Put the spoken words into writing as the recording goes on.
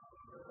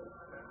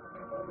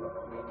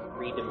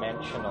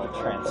three-dimensional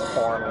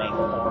transforming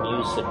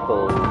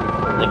musical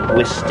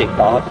linguistic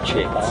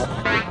objects,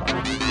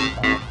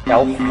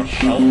 elf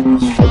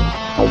machines.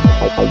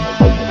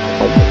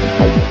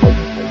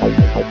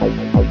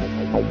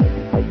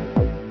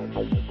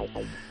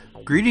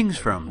 Greetings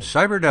from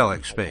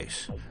Cyberdelic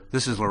Space.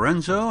 This is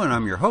Lorenzo, and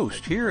I'm your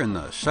host here in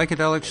the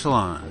Psychedelic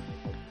Salon.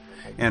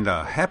 And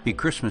a happy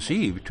Christmas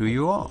Eve to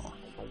you all.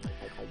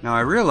 Now,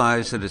 I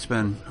realize that it's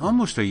been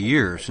almost a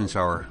year since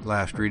our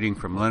last reading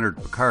from Leonard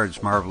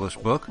Picard's marvelous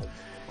book,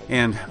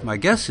 and my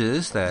guess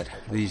is that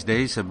these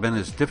days have been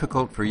as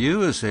difficult for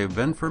you as they've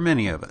been for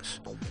many of us.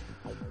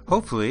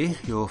 Hopefully,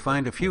 you'll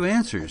find a few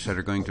answers that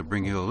are going to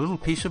bring you a little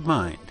peace of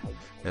mind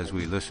as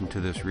we listen to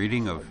this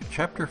reading of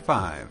Chapter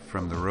 5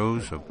 from The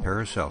Rose of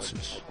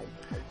Paracelsus.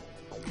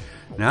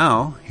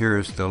 Now, here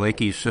is the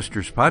Lakey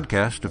Sisters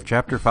podcast of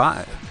Chapter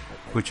 5,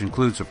 which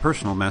includes a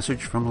personal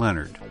message from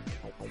Leonard.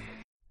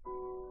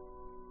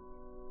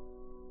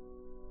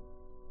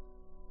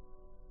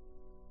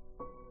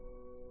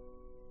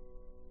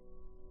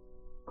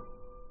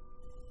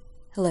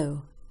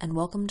 Hello, and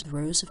welcome to the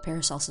Rose of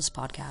Paracelsus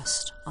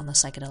podcast on the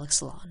Psychedelic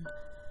Salon.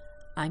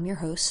 I'm your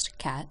host,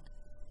 Kat.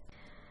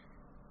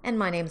 And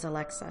my name's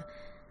Alexa.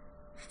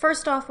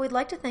 First off, we'd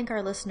like to thank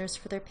our listeners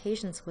for their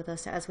patience with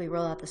us as we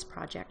roll out this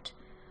project.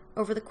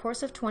 Over the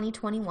course of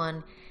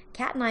 2021,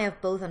 Kat and I have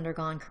both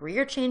undergone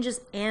career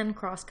changes and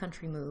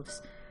cross-country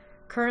moves.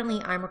 Currently,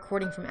 I'm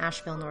recording from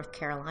Asheville, North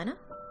Carolina.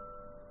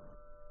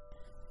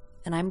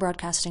 And I'm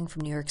broadcasting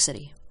from New York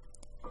City.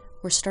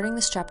 We're starting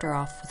this chapter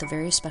off with a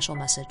very special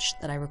message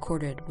that I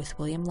recorded with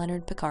William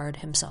Leonard Picard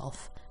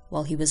himself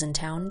while he was in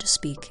town to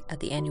speak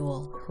at the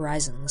annual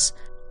Horizons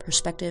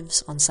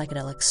Perspectives on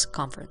Psychedelics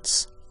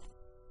conference.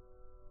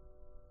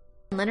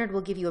 Leonard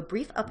will give you a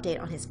brief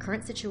update on his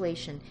current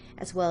situation,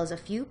 as well as a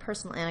few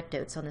personal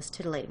anecdotes on this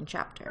titillating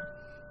chapter.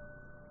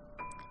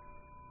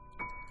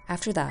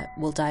 After that,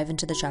 we'll dive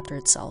into the chapter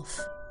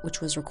itself,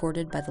 which was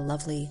recorded by the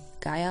lovely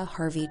Gaia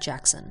Harvey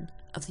Jackson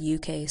of the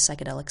UK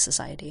Psychedelic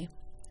Society.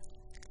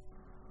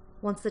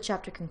 Once the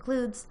chapter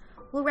concludes,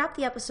 we'll wrap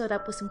the episode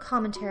up with some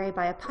commentary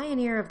by a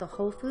pioneer of the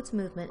Whole Foods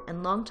movement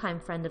and longtime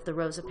friend of the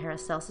Rose of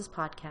Paracelsus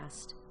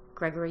podcast,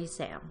 Gregory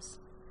Sams.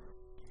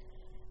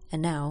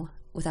 And now,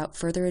 without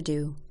further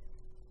ado,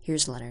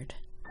 here's Leonard.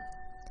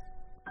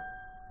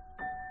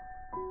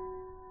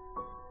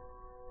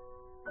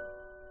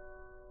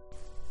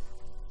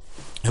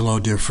 Hello,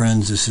 dear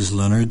friends. This is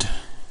Leonard.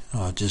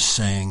 Just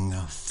saying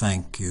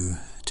thank you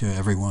to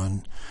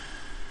everyone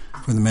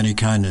for the many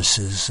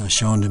kindnesses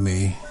shown to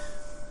me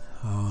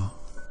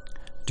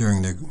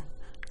during the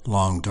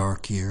long,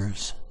 dark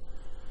years.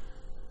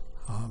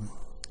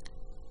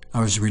 I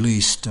was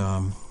released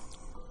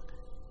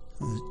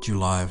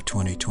July of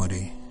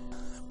 2020,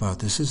 but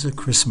this is a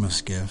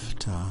Christmas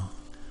gift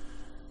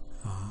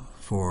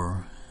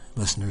for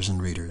listeners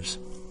and readers.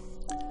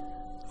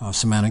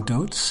 Some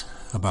anecdotes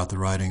about the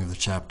writing of the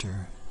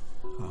chapter.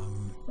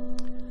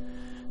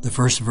 The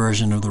first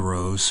version of The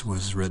Rose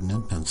was written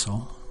in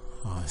pencil,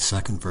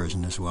 second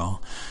version as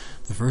well.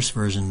 The first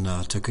version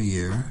took a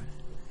year,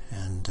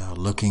 and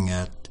looking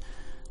at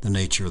the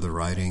nature of the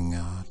writing,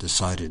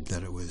 decided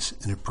that it was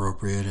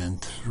inappropriate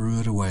and threw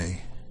it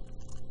away.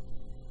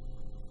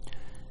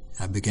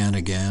 I began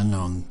again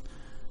on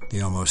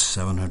the almost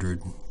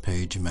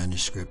 700-page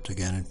manuscript,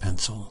 again in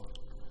pencil.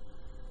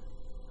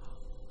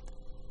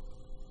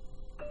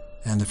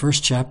 And the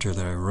first chapter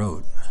that I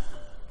wrote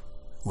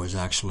was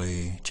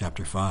actually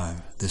Chapter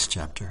 5, this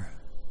chapter,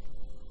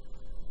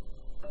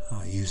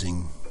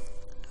 using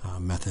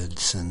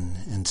methods and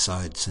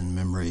insights and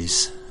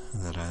memories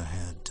that I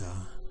had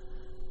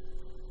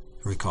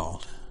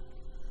recalled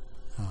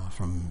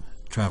from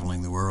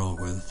traveling the world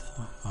with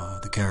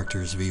the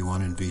characters V1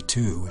 and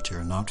V2, which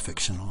are not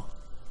fictional.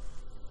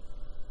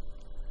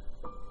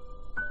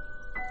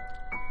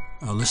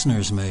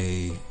 Listeners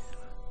may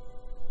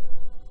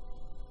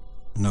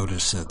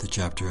notice that the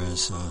chapter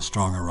has a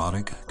strong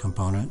erotic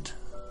component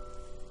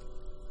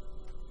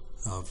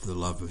of the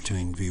love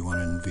between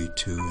V1 and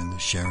V2 and the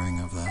sharing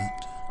of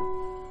that.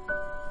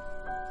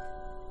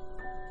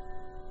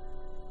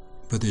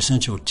 But the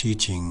essential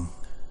teaching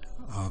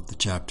of the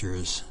chapter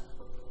is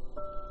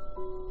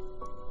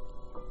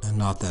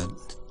not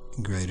that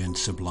great and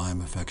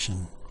sublime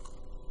affection,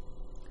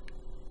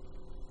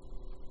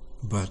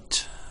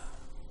 but,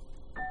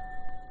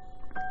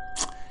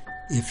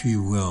 if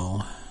you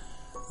will,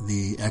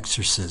 the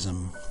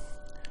exorcism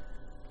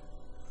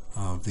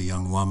of the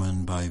young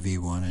woman by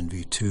V1 and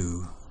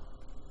V2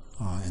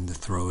 in the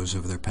throes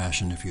of their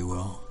passion, if you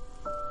will.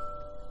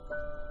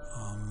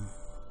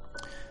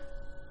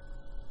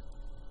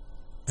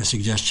 A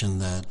suggestion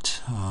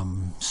that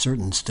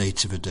certain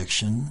states of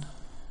addiction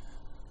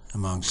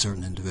among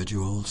certain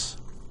individuals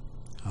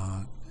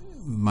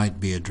might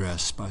be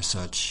addressed by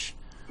such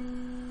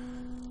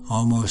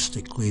almost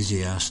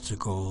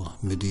ecclesiastical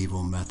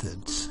medieval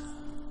methods.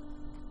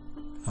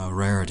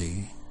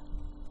 Rarity,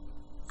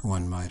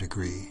 one might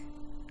agree,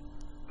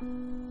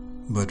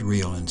 but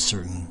real in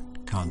certain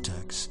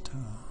context.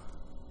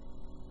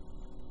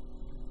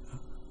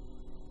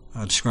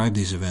 described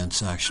these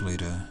events actually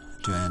to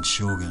Anne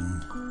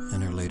Shulgin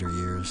in her later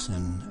years,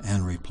 and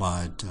Anne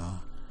replied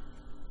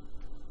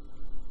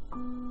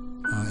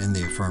in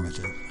the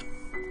affirmative.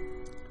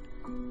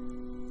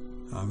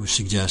 I would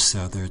suggest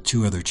there are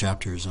 2 other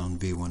chapters on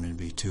V1 and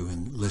V2,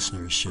 and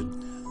listeners should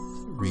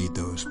read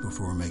those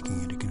before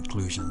making any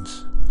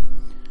conclusions.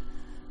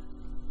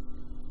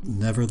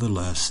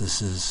 Nevertheless,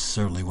 this is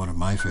certainly one of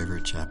my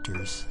favorite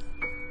chapters.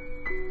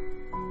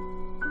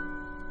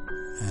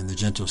 And the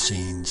gentle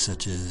scenes,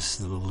 such as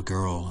the little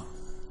girl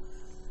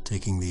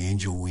taking the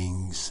angel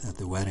wings at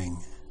the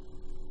wedding,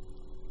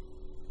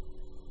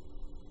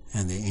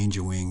 and the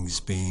angel wings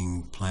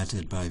being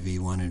planted by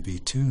V1 and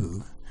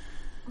V2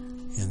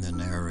 in the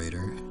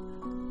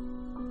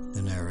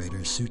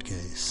narrator's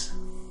suitcase.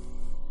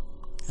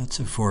 That's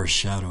a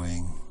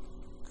foreshadowing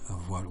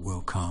of what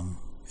will come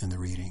in the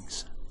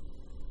readings.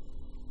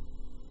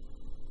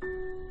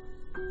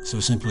 So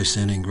simply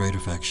sending great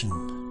affection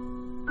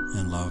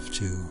and love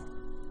to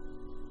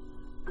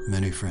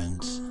many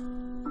friends,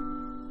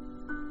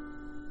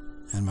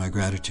 and my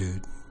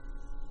gratitude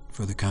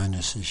for the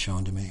kindnesses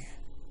shown to me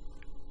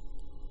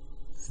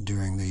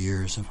during the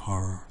years of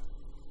horror.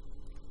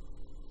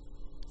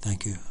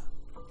 Thank you.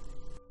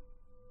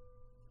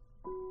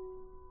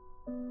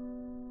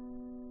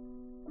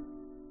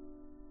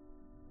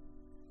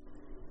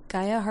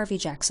 Gaia Harvey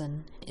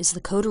Jackson is the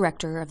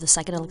co-director of the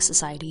Psychedelic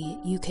Society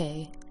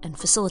UK and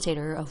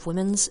facilitator of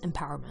women's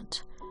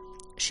empowerment.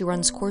 She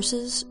runs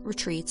courses,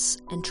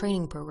 retreats, and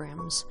training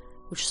programs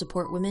which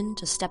support women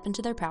to step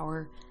into their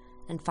power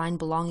and find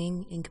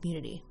belonging in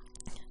community.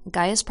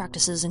 Gaia's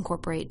practices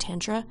incorporate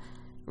Tantra,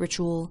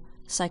 ritual,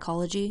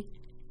 psychology,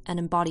 and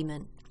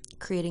embodiment,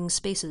 creating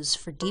spaces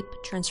for deep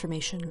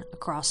transformation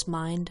across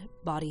mind,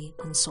 body,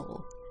 and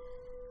soul.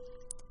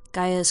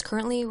 Gaia is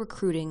currently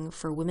recruiting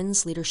for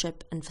women's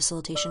leadership and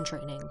facilitation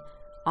training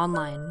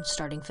online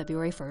starting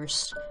February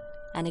 1st,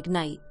 and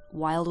Ignite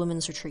Wild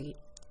Women's Retreat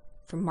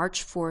from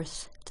March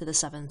 4th to the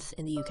 7th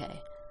in the UK.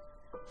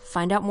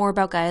 Find out more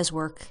about Gaia's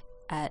work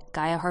at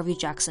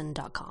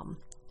GaiaHarveyJackson.com.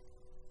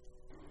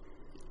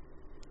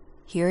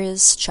 Here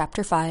is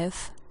Chapter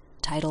 5,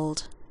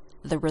 titled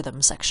The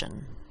Rhythm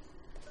Section.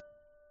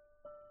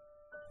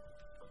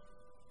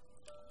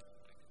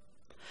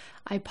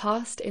 I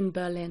passed in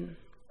Berlin,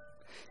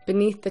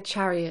 beneath the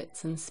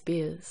chariots and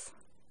spears,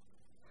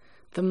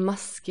 the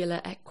muscular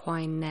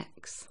equine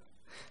necks,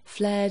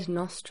 flared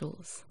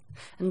nostrils,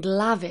 and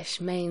lavish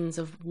manes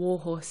of war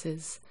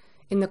horses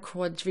in the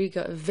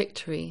quadriga of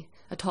victory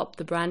atop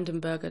the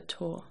Brandenburger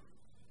Tor.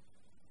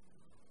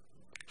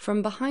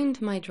 From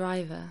behind my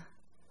driver,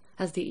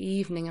 as the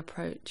evening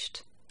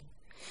approached,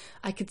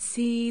 I could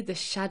see the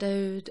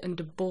shadowed and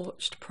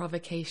debauched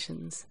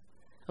provocations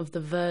of the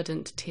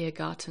verdant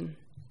Tiergarten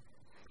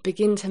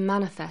begin to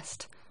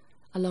manifest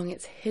along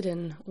its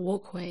hidden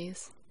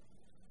walkways.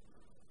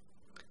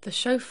 The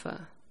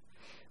chauffeur,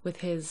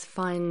 with his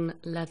fine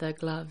leather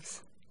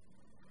gloves,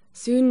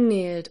 soon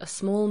neared a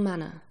small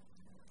manor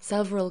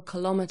several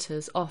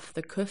kilometers off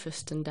the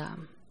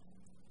Kurfürstendamm.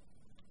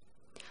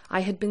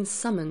 I had been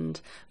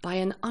summoned by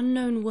an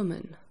unknown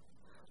woman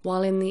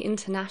while in the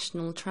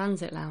International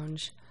Transit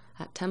Lounge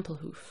at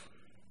Tempelhof.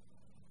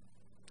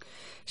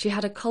 She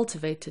had a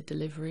cultivated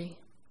delivery,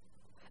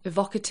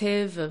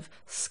 evocative of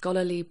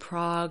scholarly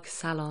Prague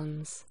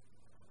salons,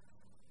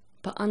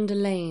 but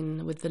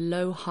underlain with the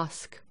low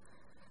husk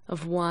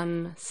of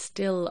one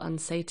still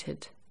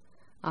unsated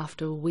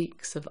after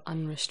weeks of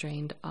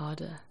unrestrained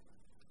ardour.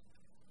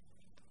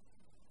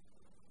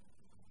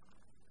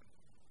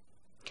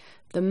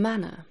 The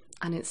manor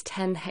and its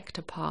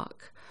 10-hectare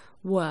park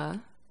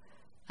were,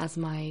 as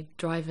my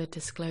driver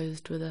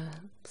disclosed with a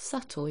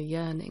subtle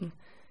yearning,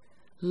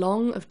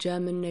 long of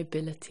German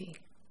nobility.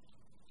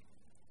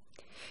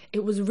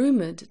 It was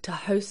rumoured to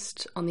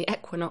host on the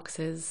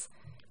equinoxes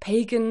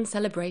pagan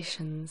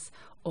celebrations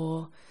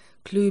or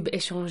club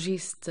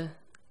échangiste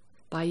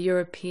by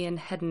European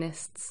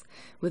hedonists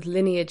with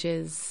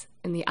lineages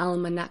in the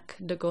Almanach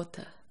de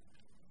Gotha.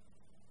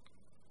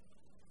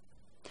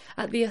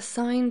 At the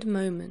assigned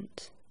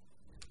moment,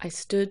 I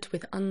stood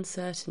with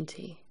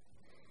uncertainty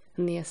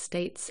in the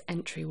estate's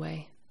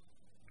entryway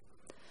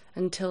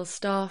until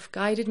staff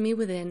guided me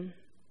within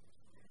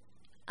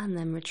and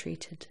then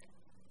retreated.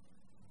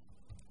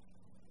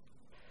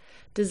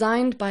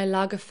 Designed by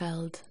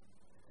Lagerfeld,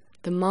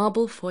 the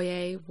marble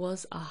foyer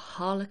was a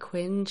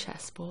harlequin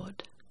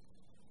chessboard,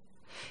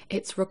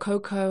 its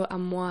rococo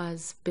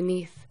armoires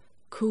beneath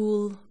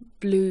cool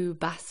blue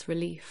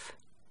bas-relief,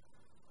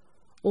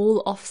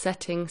 all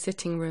offsetting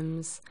sitting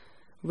rooms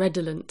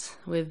redolent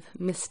with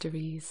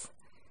mysteries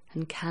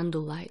and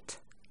candlelight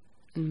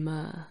and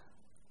myrrh.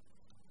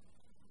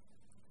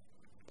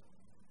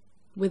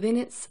 Within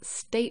its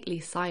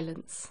stately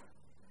silence,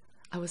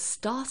 I was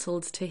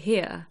startled to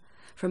hear,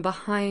 from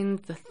behind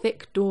the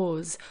thick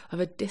doors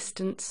of a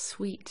distant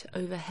suite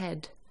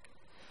overhead,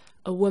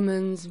 a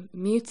woman's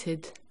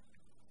muted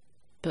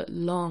but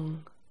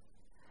long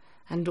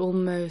and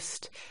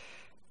almost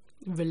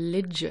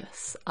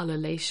religious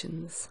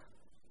ululations.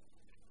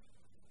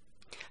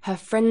 her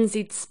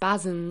frenzied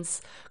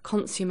spasms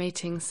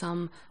consummating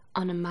some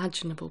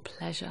unimaginable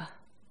pleasure.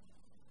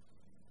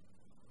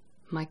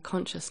 My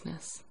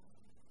consciousness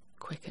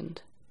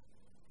quickened.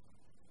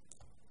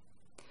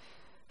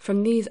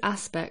 From these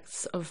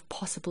aspects of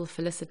possible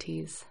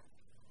felicities,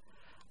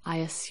 I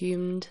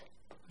assumed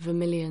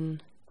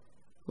Vermilion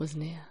was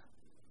near.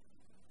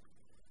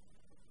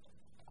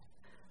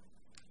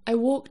 I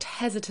walked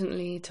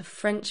hesitantly to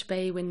French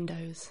bay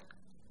windows,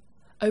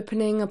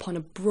 opening upon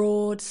a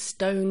broad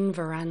stone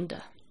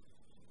veranda.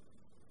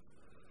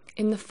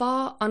 In the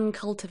far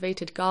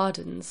uncultivated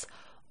gardens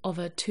of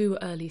a too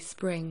early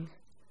spring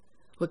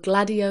were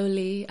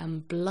gladioli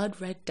and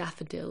blood-red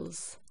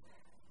daffodils,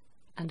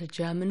 and a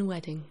German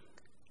wedding.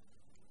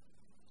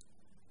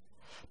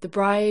 The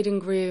bride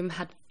and groom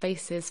had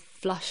faces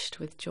flushed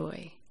with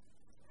joy,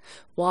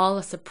 while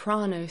a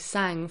soprano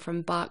sang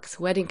from Bach's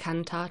wedding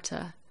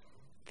cantata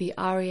the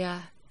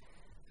aria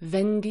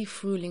Wenn die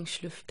Frühling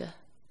schlüpfte.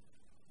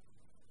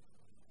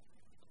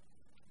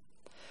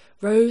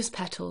 Rose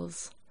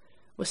petals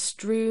were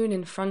strewn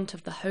in front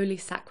of the Holy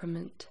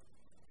Sacrament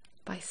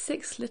by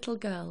 6 little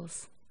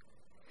girls,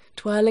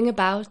 twirling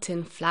about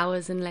in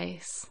flowers and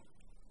lace,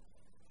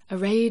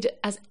 arrayed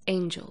as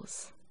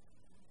angels,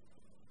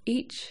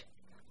 each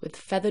with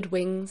feathered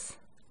wings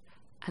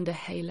and a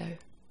halo.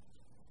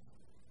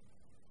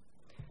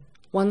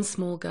 One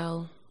small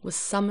girl was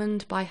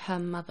summoned by her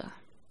mother,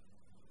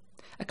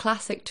 a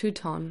classic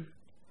Teuton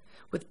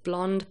with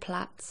blonde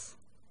plaits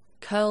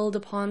curled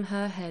upon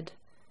her head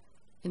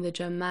in the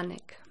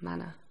Germanic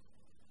manner.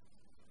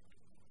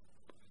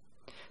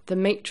 The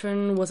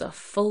matron was a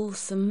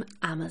fulsome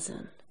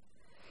Amazon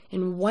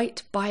in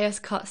white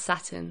bias-cut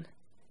satin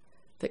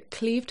that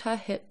cleaved her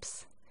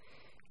hips,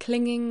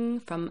 clinging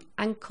from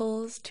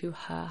ankles to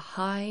her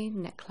high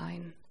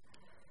neckline,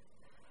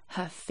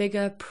 her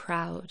figure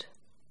proud,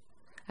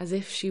 as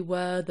if she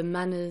were the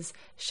manor's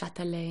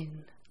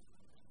chatelaine.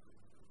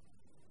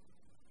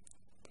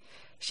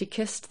 She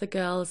kissed the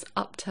girl's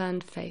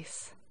upturned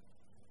face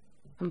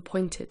and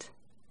pointed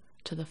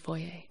to the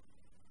foyer.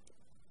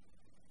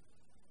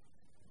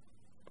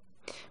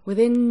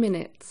 Within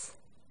minutes,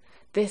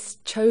 this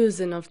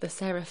chosen of the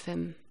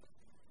seraphim,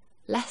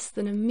 less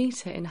than a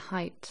metre in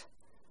height,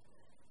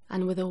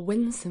 and with a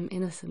winsome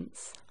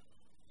innocence,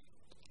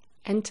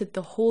 entered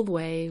the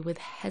hallway with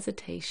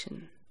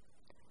hesitation,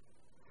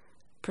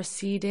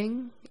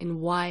 proceeding in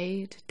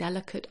wide,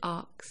 delicate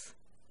arcs,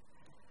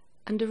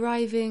 and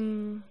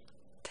arriving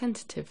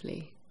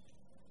tentatively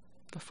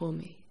before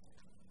me.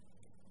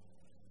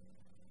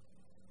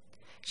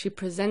 She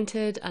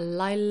presented a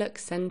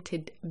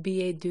lilac-scented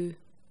billet doux,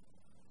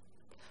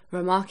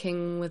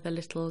 remarking with a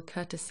little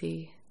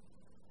courtesy,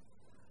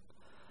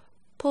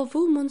 "Pour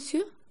vous,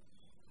 monsieur?"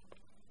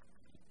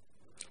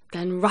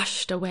 then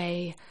rushed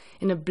away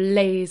in a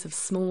blaze of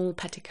small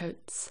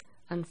petticoats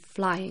and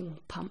flying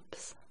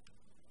pumps.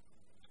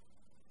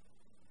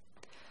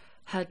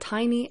 Her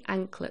tiny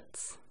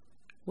anklets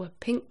were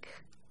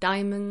pink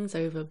diamonds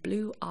over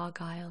blue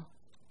argyle,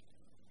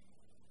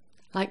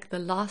 like the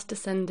last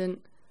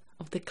descendant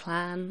of the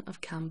clan of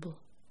Campbell.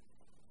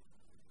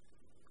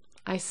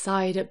 I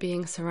sighed at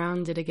being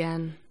surrounded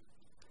again,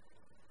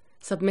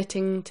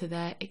 submitting to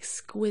their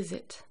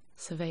exquisite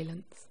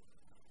surveillance.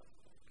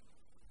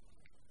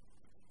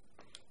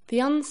 The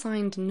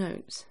unsigned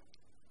note,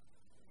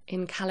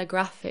 in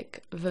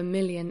calligraphic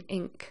vermilion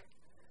ink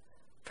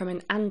from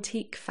an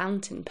antique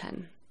fountain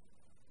pen,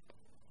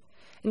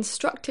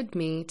 instructed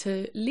me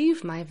to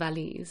leave my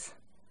valise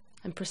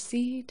and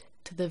proceed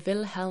to the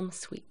Wilhelm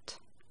suite.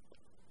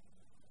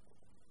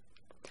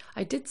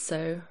 I did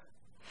so,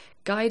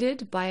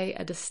 guided by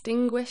a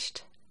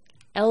distinguished,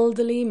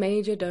 elderly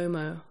major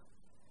domo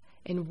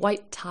in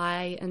white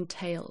tie and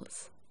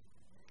tails,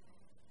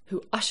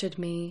 who ushered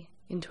me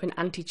into an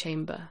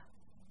antechamber,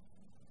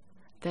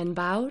 then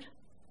bowed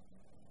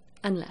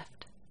and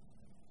left.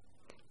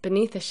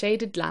 Beneath a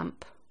shaded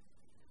lamp,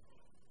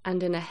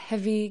 and in a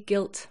heavy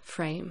gilt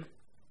frame,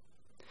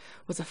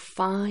 was a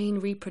fine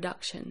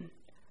reproduction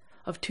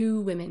of 2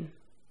 women,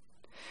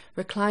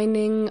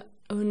 reclining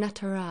au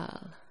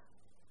naturel,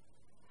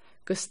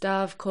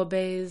 Gustave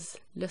Courbet's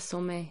Le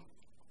Sommet.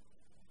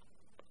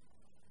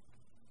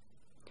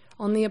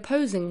 On the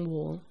opposing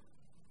wall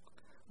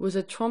was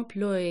a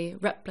trompe-l'oeil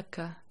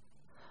replica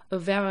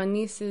of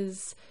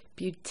Veronese's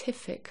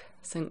beatific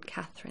St.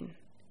 Catherine,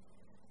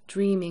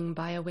 dreaming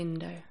by a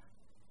window.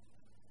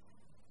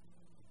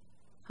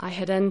 I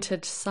had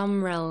entered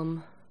some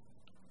realm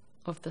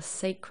of the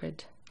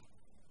sacred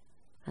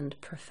and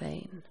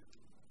profane.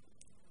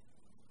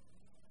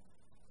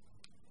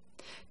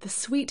 The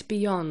suite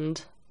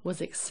beyond was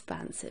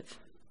expansive,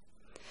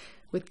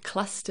 with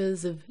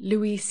clusters of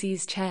Louis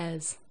Seize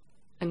chairs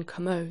and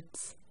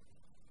commodes,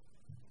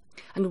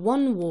 and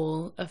one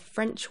wall of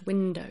French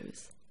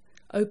windows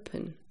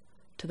open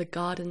to the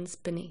gardens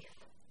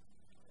beneath.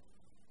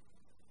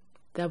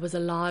 There was a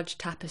large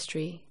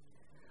tapestry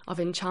of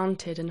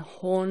enchanted and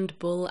horned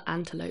bull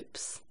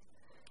antelopes,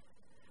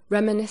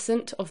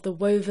 reminiscent of the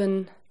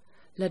woven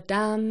La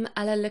Dame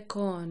à la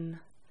Licorne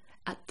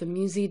at the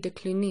Musée de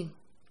Cluny.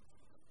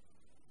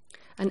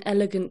 An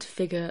elegant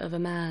figure of a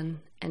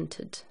man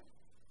entered,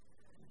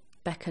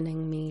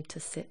 beckoning me to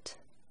sit.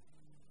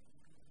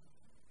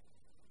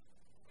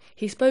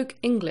 He spoke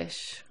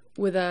English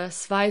with a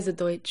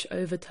Schweizerdeutsch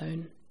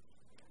overtone,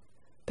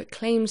 but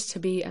claimed to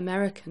be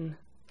American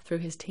through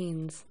his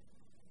teens.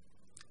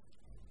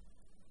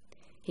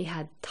 He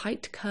had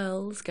tight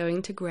curls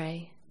going to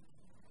grey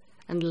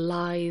and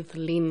lithe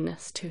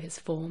leanness to his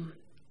form.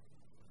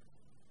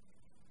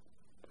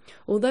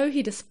 Although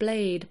he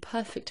displayed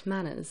perfect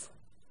manners,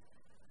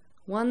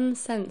 one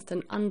sensed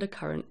an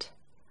undercurrent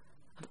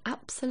of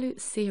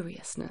absolute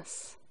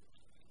seriousness,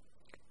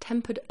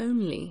 tempered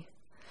only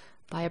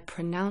by a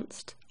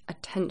pronounced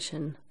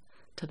attention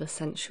to the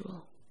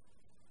sensual.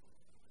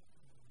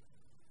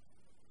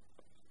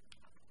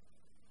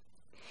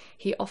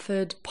 He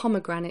offered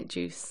pomegranate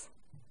juice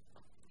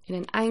in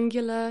an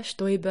angular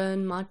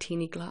Steuben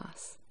martini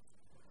glass,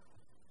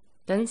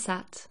 then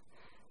sat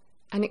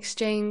and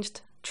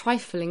exchanged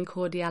trifling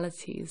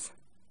cordialities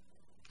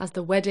as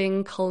the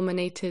wedding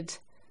culminated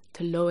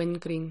to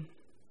Lohengrin.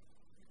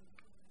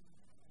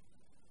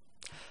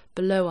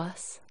 Below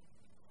us,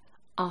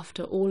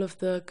 after all of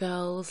the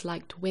girls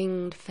like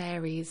winged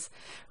fairies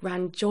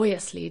ran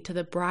joyously to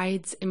the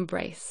bride's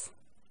embrace,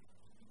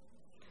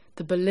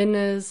 the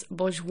Berliner's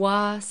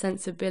bourgeois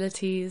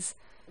sensibilities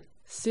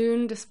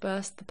soon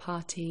dispersed the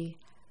party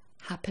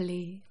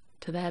happily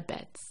to their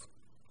beds.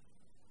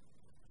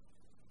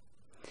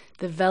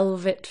 The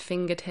velvet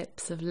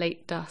fingertips of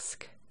late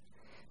dusk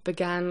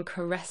began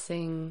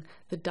caressing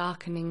the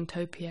darkening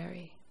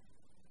topiary,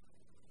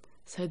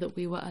 so that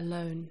we were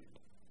alone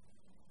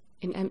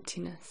in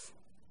emptiness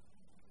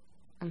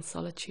and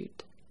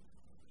solitude.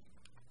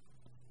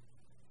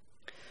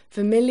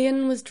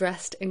 Vermilion was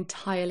dressed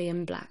entirely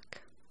in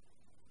black.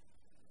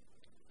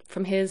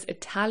 From his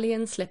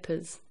Italian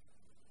slippers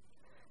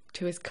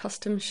to his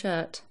custom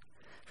shirt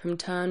from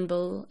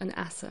Turnbull and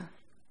Asser.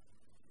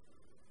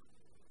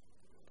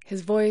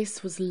 His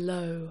voice was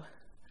low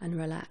and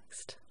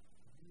relaxed.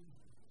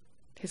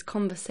 His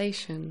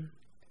conversation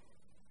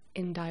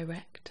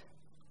indirect.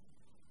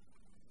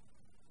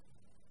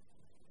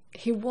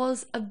 He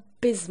was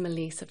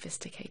abysmally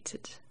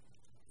sophisticated,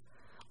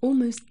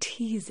 almost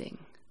teasing,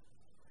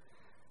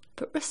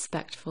 but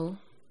respectful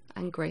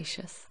and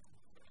gracious.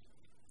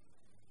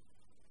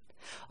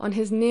 On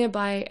his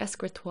nearby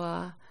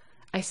escritoire,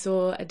 I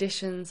saw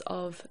editions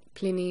of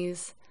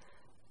Pliny's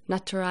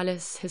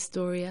Naturalis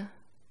Historia,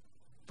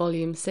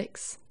 Volume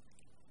 6,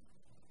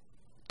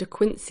 De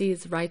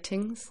Quincey's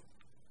writings,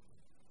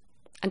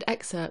 and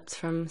excerpts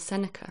from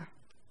Seneca.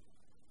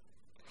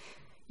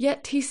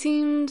 Yet he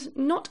seemed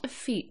not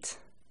effete,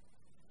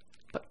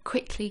 but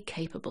quickly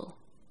capable.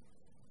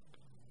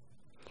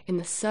 In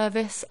the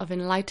service of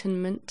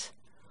enlightenment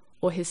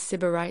or his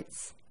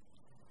Sybarites,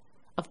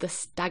 of the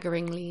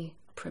staggeringly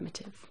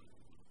primitive.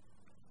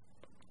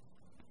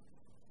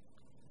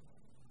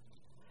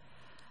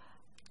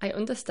 I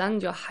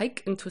understand your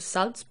hike into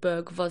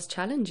Salzburg was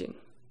challenging,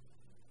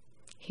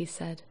 he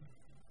said,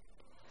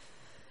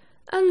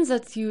 and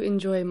that you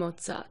enjoy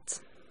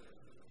Mozart.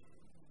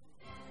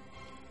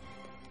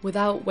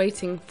 Without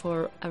waiting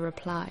for a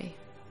reply,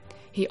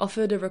 he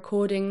offered a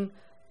recording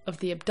of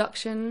The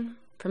Abduction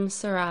from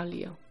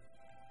Seraglio.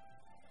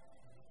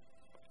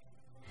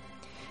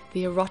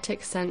 The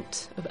erotic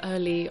scent of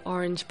early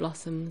orange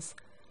blossoms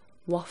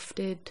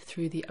wafted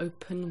through the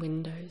open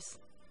windows.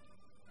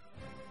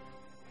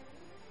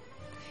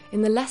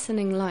 In the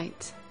lessening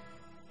light,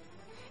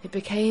 it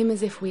became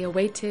as if we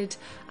awaited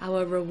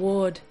our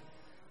reward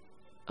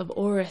of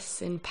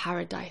Orus in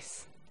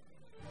paradise.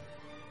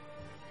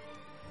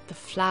 The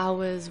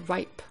flowers'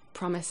 ripe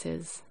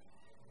promises,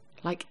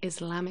 like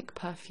Islamic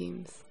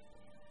perfumes.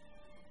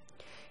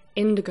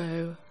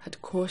 Indigo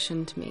had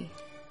cautioned me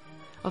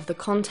of the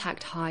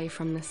contact high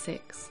from the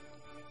six.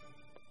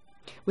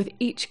 With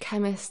each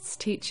chemist's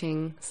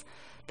teachings,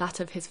 that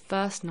of his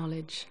first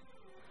knowledge,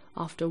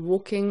 after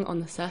walking on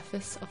the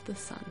surface of the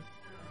sun.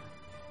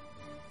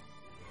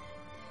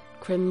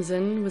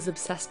 Crimson was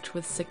obsessed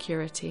with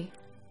security.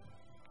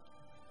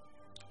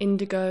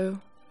 Indigo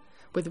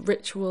with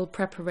ritual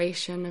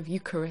preparation of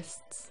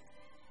Eucharists.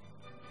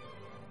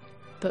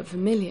 But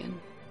Vermilion,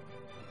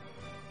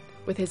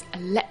 with his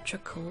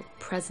electrical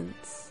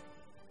presence,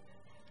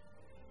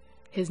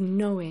 his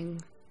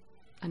knowing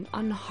and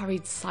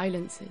unhurried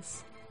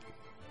silences,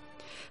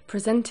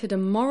 presented a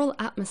moral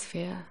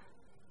atmosphere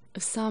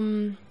of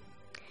some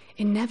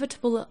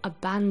inevitable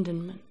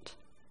abandonment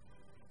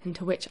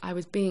into which I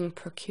was being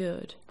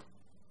procured.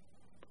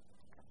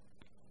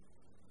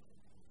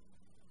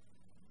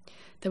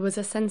 There was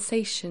a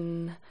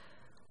sensation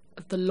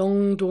of the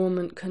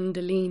long-dormant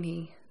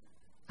kundalini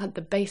at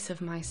the base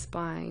of my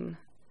spine,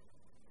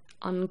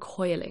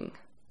 uncoiling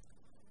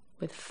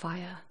with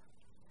fire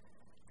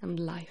and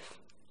life,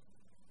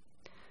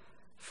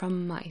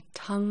 from my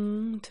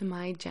tongue to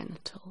my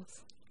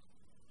genitals.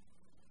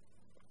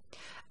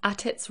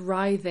 At its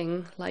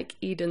writhing like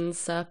Eden's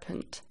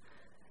serpent,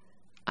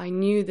 I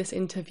knew this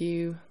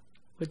interview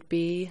would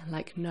be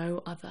like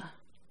no other.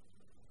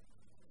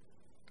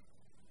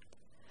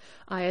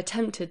 I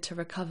attempted to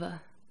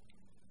recover,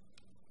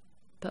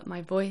 but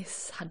my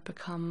voice had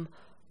become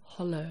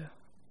hollow,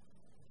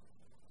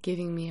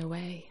 giving me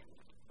away.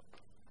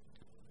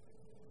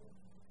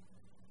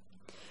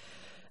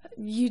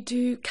 You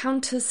do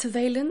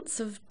counter-surveillance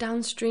of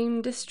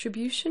downstream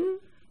distribution?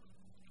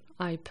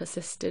 I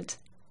persisted,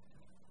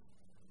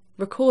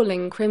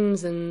 recalling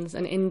Crimson's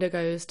and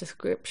Indigo's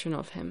description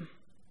of him,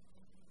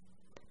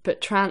 but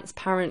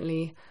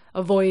transparently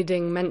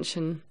avoiding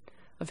mention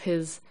of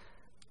his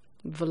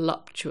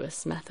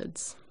voluptuous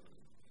methods.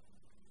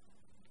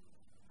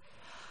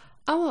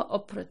 Our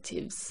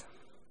operatives,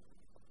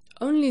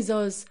 only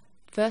those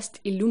first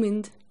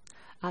illumined,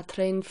 are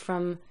trained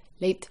from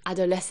late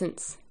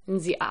adolescence in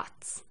the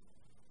arts.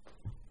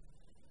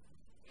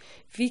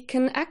 We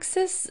can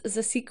access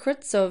the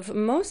secrets of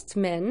most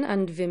men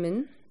and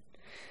women,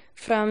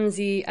 from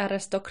the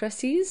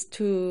aristocracies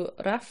to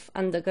rough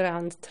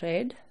underground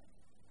trade,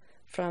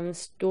 from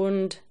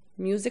stoned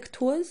music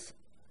tours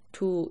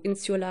to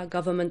insular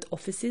government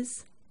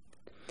offices,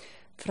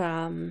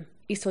 from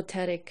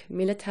esoteric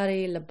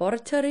military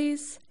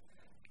laboratories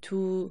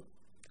to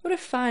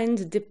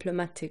refined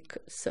diplomatic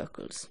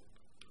circles.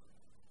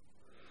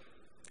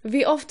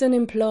 We often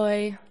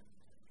employ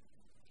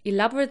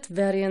elaborate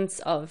variants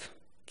of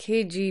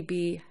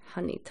KGB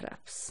honey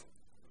traps,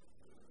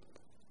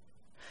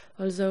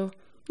 although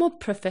more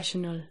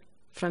professional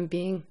from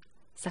being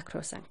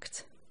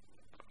sacrosanct.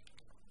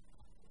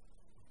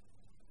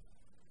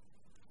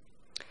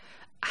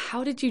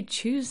 How did you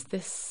choose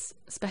this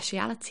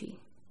speciality?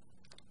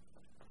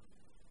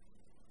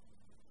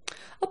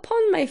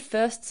 Upon my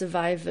first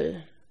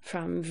survival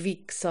from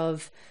weeks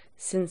of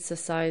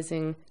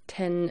synthesizing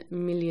 10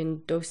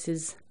 million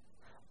doses,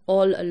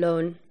 all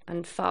alone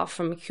and far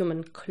from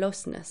human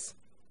closeness,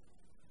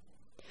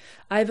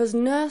 I was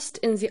nursed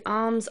in the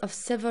arms of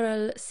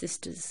several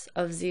sisters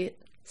of the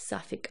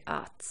Sapphic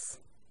arts,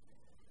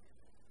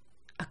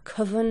 a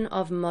coven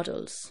of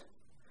models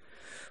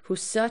who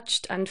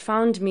searched and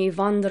found me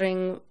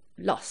wandering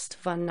lost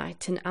one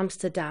night in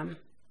Amsterdam,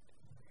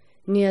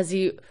 near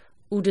the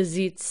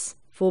Oudezits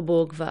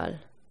Voorburgwal,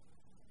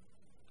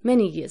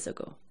 many years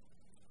ago.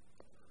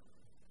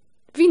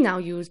 We now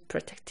use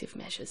protective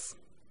measures.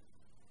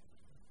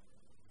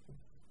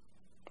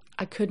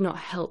 I could not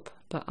help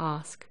but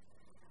ask,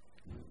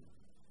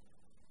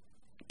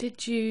 do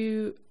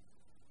you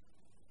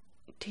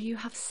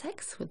have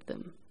sex with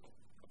them?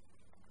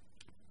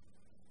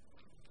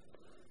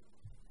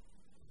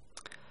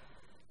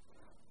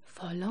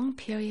 For long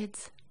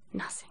periods,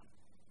 nothing.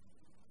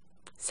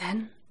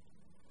 Then,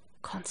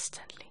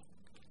 constantly.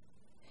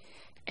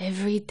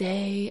 Every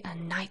day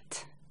and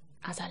night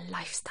as a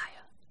lifestyle.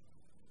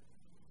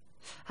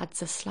 At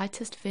the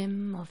slightest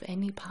whim of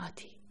any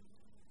party,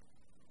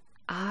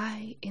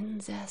 I in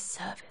their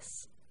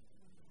service.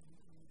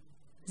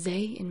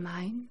 They in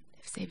mine,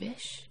 if they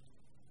wish.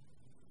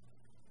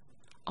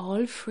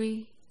 All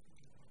free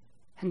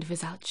and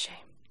without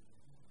shame.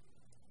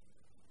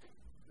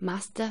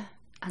 Master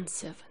and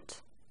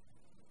servant.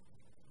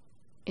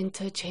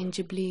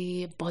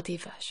 Interchangeably body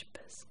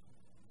worshippers.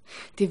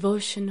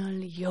 Devotional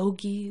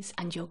yogis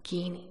and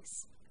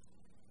yoginis.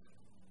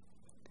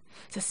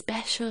 The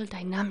special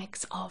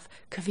dynamics of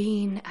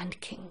queen and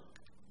king.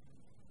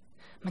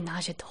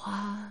 Ménage à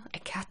trois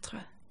et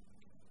quatre.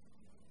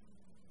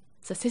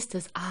 The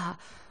sisters are,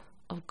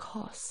 of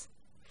course,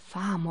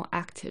 far more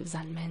active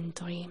than men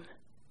dream.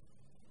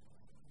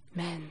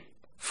 Men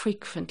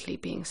frequently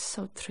being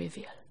so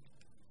trivial.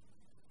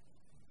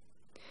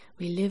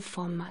 We live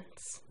for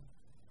months,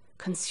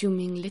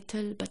 consuming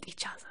little but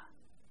each other,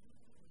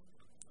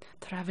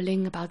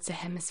 travelling about the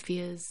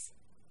hemispheres,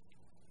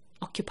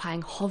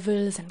 occupying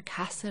hovels and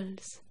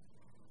castles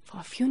for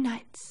a few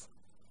nights,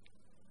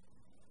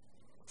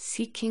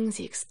 seeking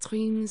the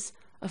extremes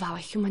of our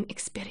human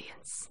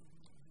experience.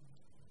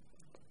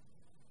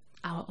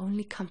 Our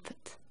only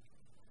comfort,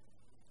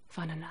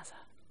 one another.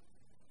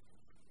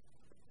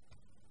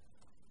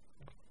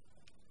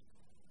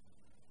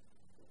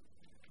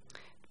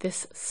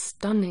 This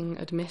stunning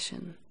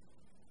admission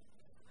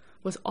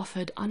was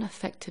offered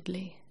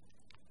unaffectedly,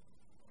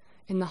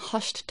 in the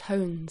hushed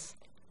tones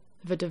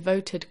of a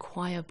devoted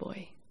choir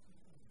boy,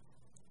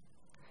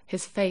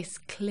 his face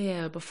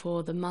clear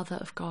before the Mother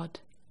of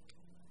God.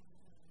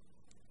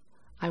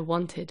 I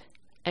wanted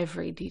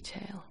every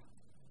detail.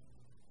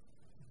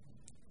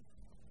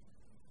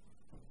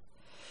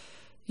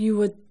 You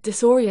were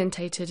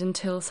disorientated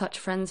until such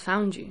friends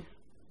found you.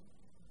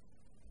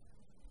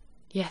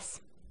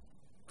 Yes.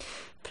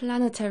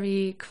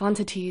 Planetary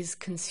quantities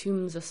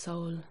consume the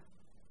soul,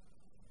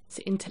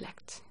 the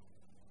intellect.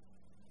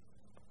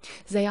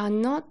 They are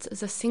not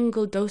the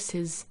single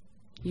doses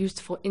used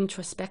for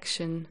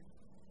introspection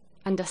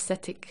and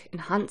aesthetic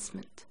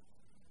enhancement.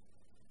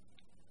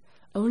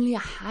 Only a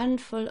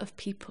handful of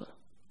people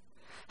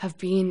have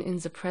been in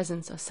the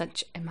presence of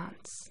such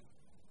amounts.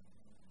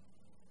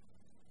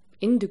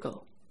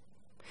 Indigo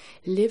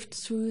lived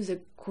through the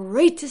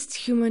greatest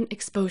human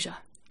exposure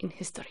in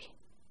history.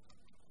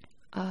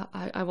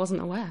 I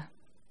wasn't aware.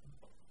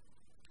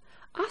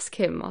 Ask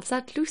him of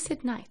that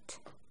lucid night,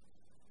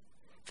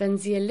 when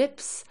the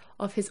ellipse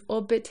of his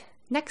orbit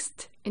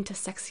next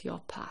intersects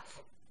your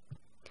path,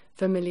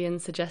 Vermilion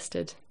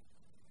suggested,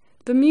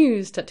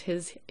 bemused at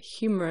his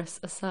humorous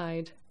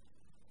aside.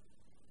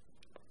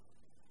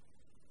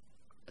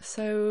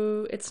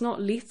 So it's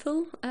not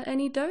lethal at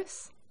any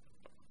dose?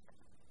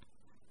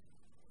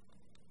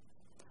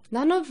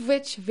 None of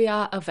which we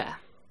are aware.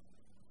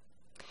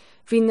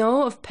 We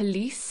know of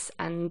police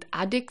and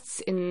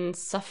addicts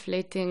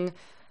insufflating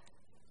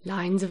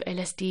lines of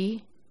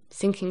LSD,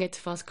 thinking it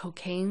was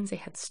cocaine they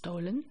had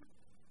stolen.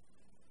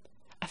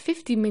 A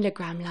 50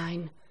 milligram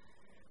line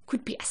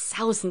could be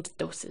 1,000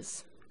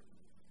 doses.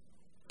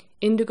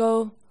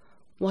 Indigo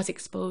was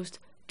exposed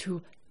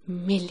to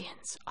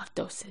millions of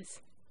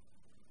doses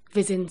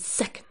within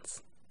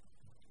seconds.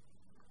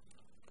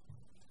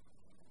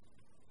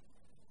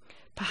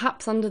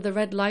 Perhaps under the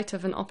red light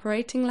of an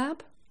operating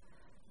lab?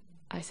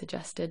 I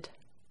suggested,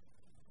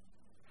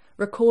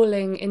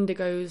 recalling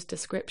Indigo's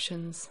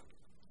descriptions.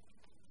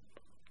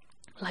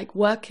 Like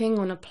working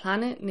on a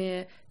planet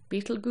near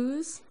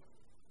Betelgeuse?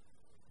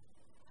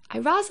 I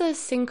rather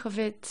think of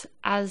it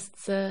as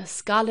the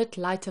scarlet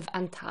light of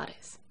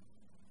Antares,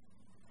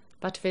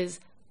 but with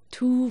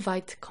 2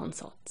 white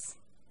consorts,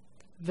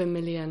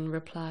 Vermilion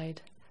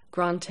replied,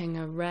 granting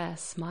a rare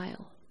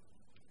smile.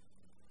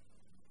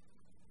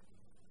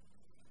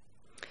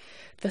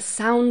 The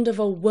sound of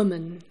a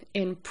woman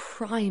in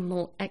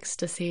primal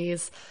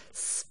ecstasies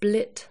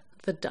split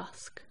the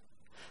dusk,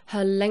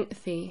 her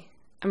lengthy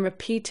and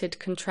repeated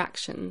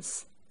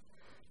contractions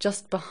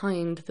just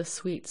behind the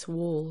suite's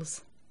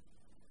walls.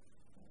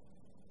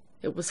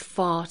 It was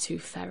far too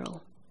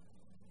feral,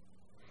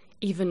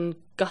 even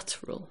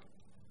guttural,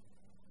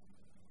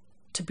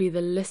 to be the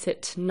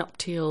licit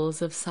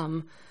nuptials of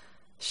some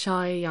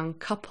shy young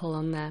couple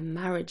on their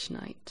marriage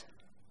night.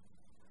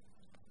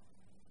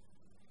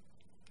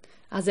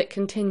 As it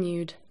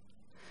continued,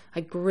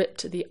 I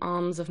gripped the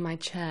arms of my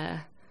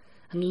chair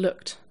and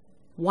looked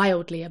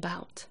wildly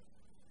about,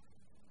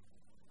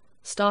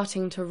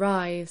 starting to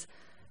rise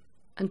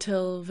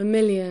until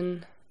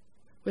Vermilion,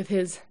 with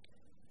his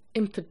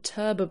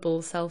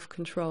imperturbable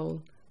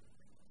self-control,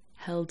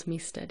 held me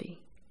steady.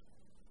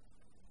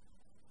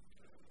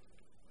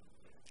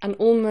 An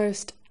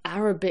almost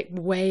Arabic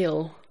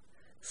wail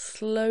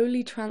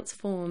slowly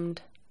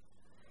transformed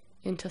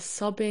into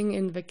sobbing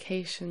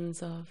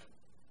invocations of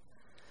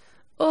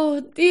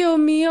 "Oh, Dio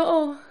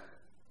mio!"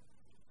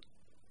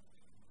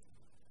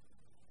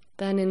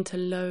 then into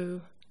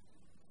low,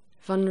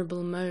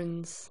 vulnerable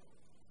moans,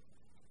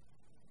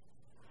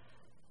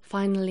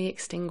 finally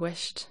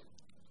extinguished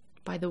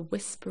by the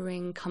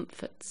whispering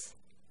comforts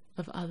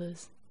of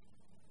others.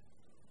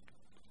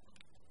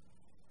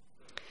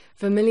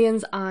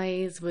 Vermilion's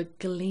eyes were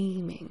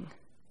gleaming,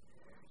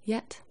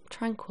 yet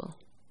tranquil.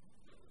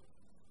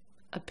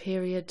 A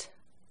period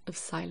of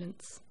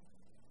silence.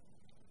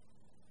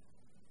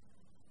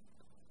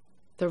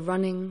 The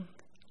running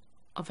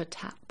of a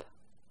tap.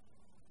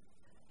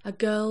 A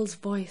girl's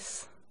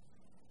voice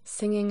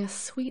singing a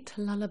sweet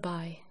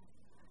lullaby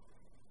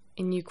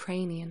in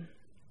Ukrainian.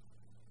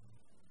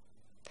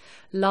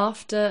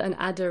 Laughter and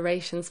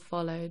adorations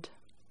followed,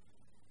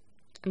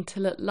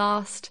 until at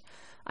last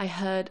I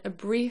heard a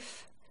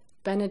brief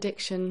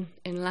benediction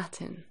in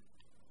Latin,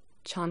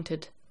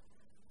 chanted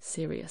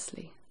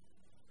seriously.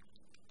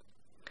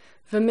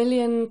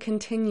 Vermilion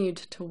continued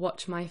to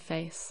watch my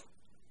face.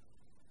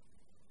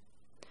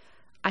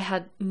 I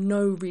had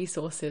no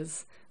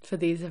resources for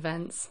these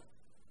events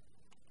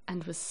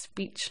and was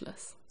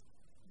speechless.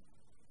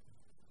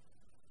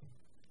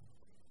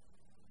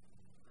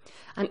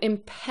 An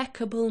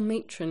impeccable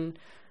matron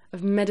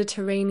of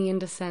Mediterranean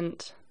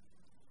descent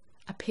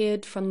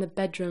appeared from the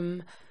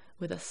bedroom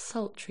with a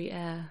sultry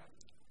air,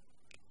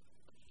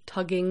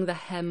 tugging the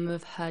hem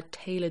of her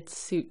tailored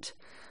suit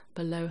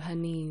below her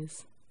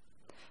knees.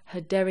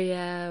 Her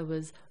derriere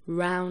was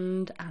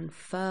round and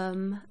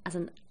firm as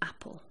an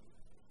apple.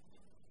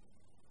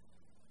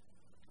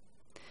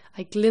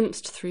 I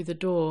glimpsed through the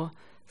door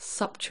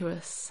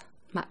sumptuous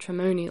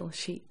matrimonial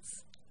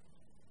sheets.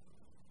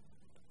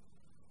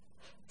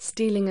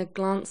 Stealing a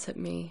glance at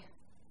me,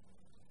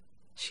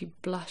 she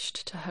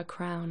blushed to her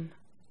crown,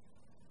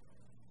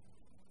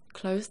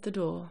 closed the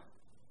door,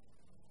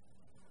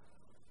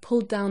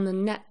 pulled down the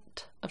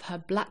net of her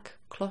black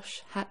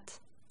cloche hat,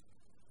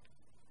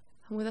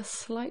 and with a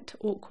slight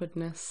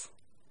awkwardness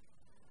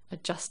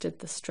adjusted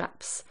the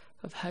straps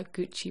of her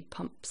Gucci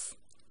pumps.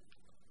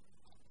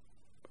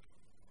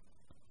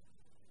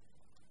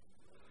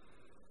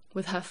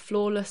 With her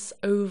flawless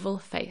oval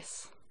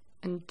face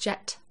and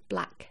jet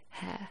black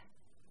hair,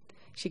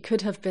 she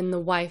could have been the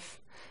wife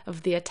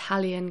of the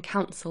Italian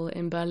consul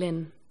in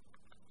Berlin,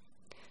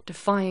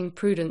 defying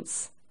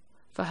prudence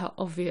for her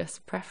obvious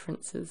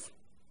preferences.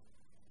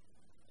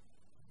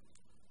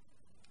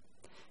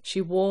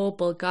 She wore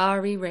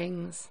Bulgari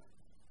rings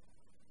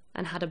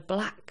and had a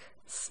black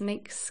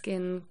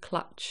snakeskin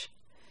clutch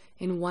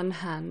in one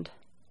hand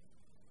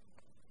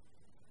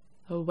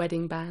her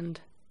wedding band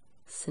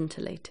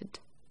scintillated.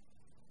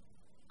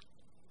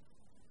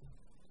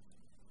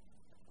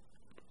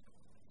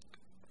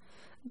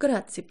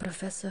 "Grazie,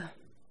 Professor."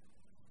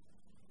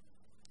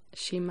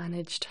 She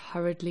managed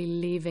hurriedly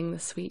leaving the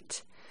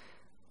suite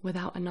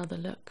without another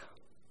look.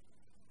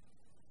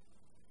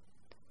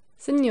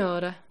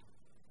 "Signora,"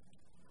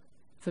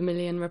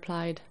 Vermilion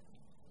replied,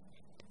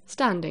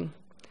 standing,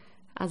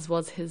 as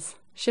was his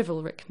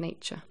chivalric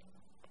nature.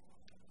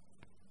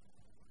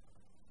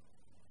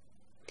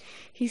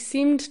 He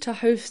seemed to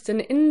host an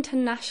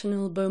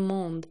international beau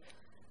monde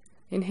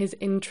in his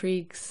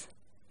intrigues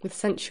with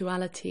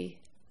sensuality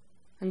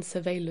and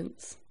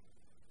surveillance.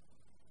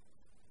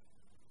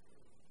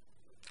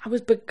 I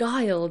was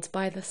beguiled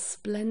by the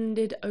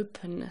splendid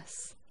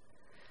openness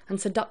and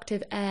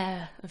seductive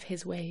air of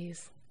his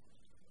ways.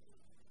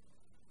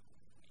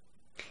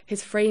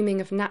 His framing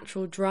of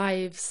natural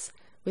drives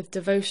with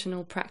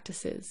devotional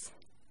practices,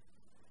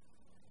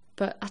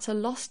 but at a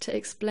loss to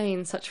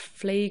explain such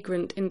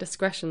flagrant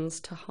indiscretions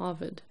to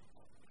Harvard.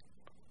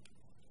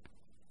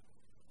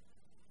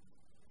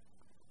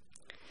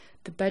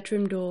 The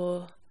bedroom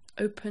door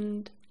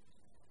opened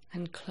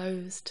and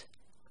closed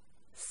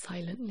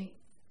silently,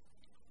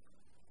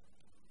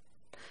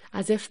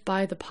 as if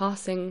by the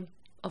passing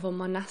of a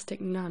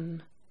monastic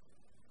nun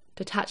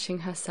detaching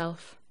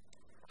herself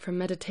from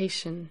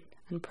meditation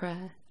and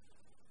prayer.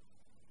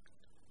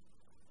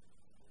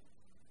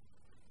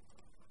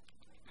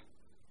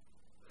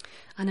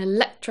 An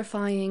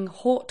electrifying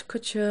haute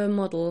couture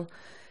model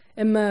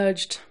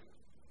emerged,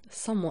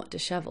 somewhat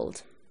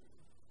dishevelled.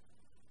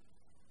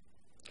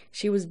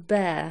 She was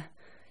bare,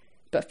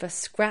 but for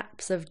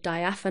scraps of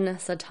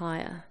diaphanous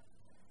attire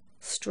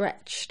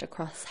stretched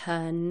across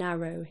her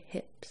narrow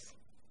hips.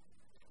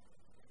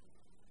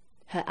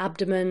 Her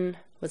abdomen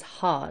was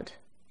hard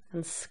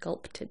and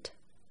sculpted.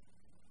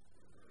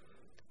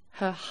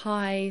 Her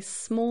high,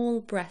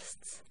 small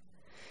breasts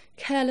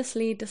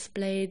carelessly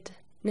displayed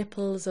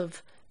nipples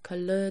of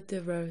couleur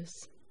de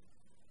rose.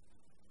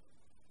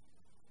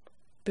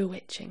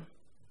 Bewitching.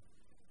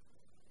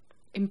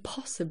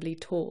 Impossibly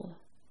tall,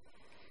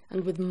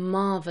 and with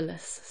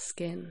marvellous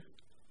skin.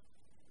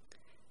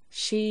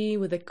 She,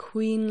 with a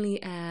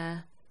queenly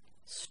air,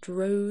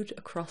 strode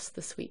across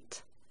the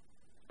suite.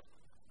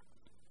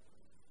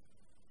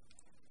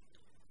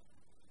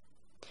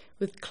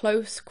 With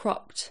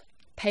close-cropped,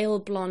 pale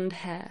blonde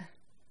hair,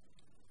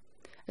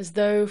 as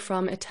though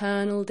from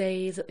eternal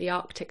days at the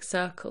Arctic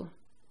Circle,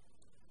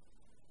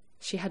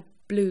 she had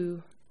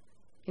blue,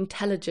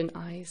 intelligent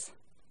eyes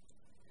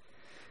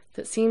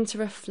that seemed to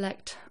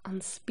reflect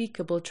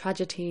unspeakable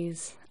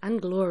tragedies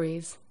and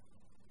glories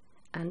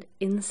and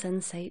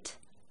insensate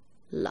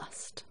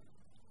lust.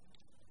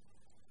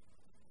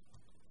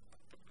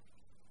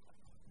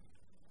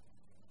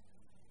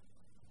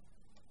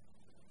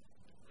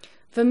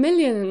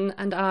 Vermilion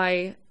and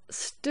I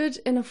stood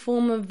in a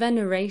form of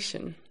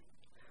veneration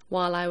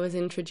while I was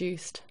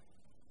introduced.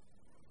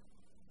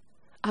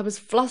 I was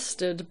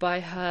flustered by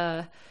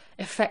her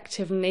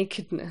effective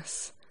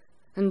nakedness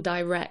and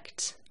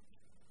direct,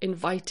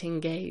 inviting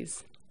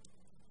gaze.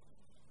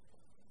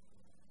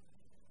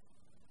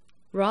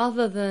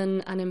 Rather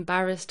than an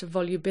embarrassed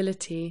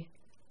volubility,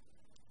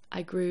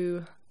 I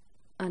grew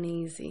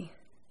uneasy.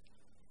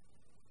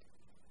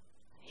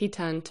 He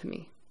turned to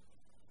me.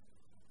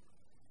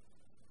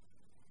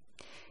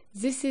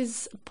 "This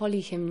is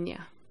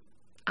Polyhymnia,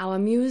 our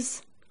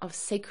muse of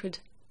sacred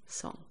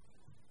song,"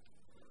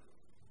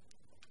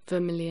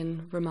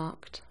 Vermilion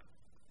remarked.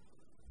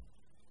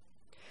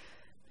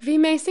 "We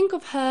may think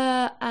of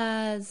her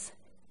as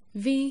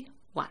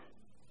V1.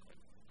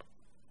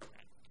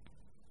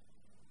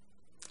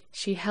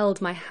 She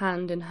held my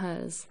hand in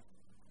hers,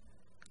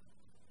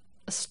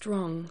 a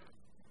strong,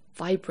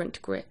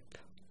 vibrant grip,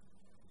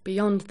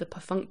 beyond the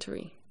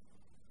perfunctory.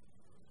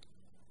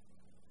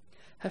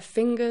 Her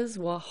fingers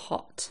were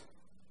hot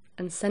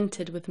and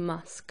scented with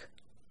musk,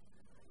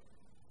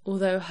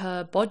 although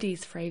her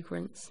body's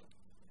fragrance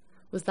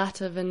was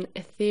that of an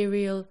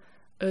ethereal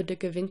eau de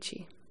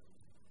Givenchy.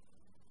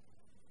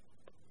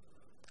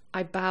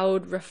 I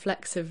bowed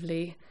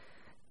reflexively,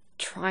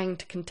 trying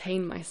to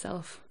contain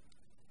myself.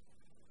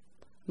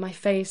 My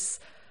face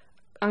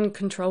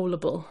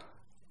uncontrollable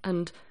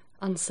and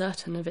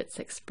uncertain of its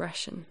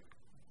expression.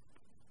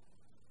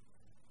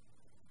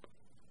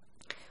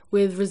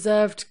 With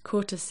reserved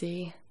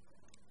courtesy,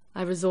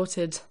 I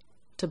resorted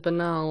to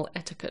banal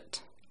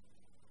etiquette.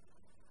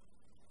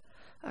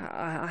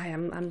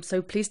 I'm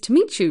so pleased to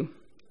meet you."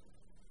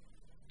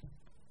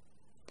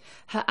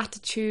 Her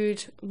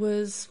attitude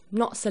was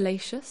not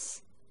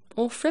salacious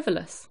or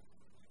frivolous,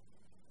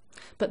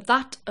 but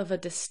that of a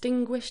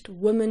distinguished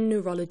woman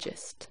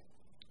neurologist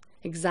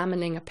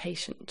examining a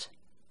patient,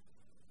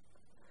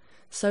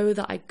 so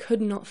that I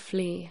could not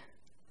flee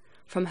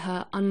from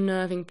her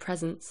unnerving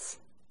presence,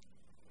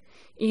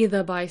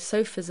 either by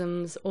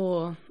sophisms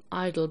or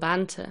idle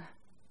banter.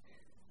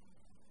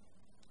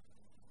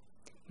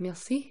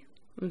 "Merci,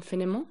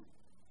 infiniment,"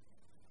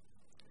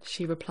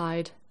 she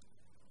replied.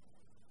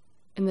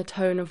 in the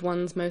tone of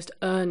one's most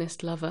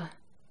earnest lover,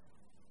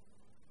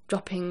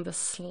 dropping the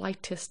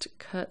slightest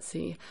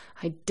curtsy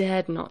I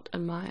dared not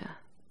admire.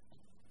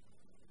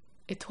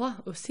 Et toi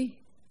aussi?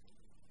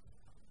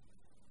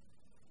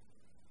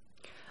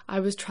 I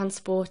was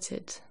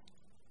transported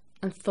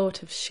and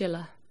thought of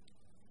Schiller.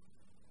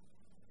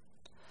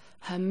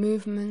 Her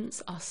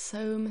movements are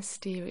so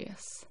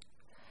mysterious,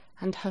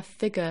 and her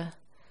figure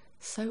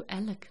so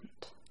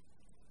elegant.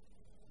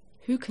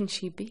 Who can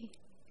she be?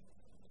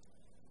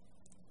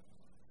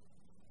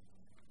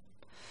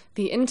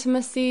 The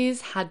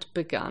intimacies had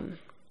begun.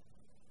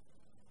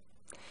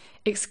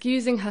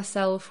 Excusing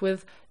herself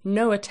with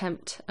no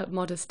attempt at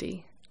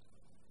modesty,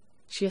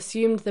 she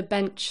assumed the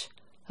bench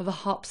of a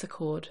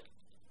harpsichord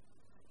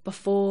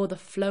before the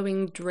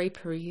flowing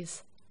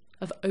draperies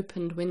of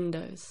opened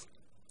windows.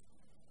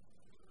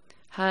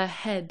 Her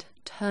head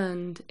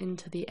turned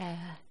into the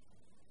air,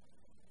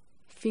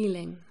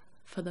 feeling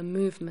for the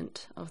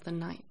movement of the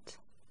night.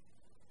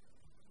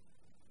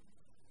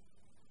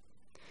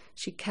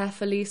 She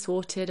carefully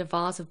sorted a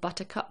vase of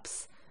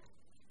buttercups,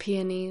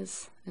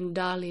 peonies, and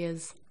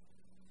dahlias,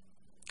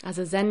 as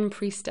a Zen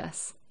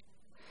priestess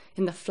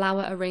in the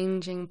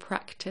flower-arranging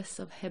practice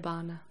of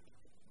Hibana.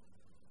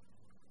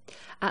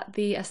 At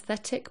the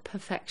aesthetic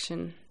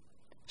perfection,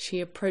 she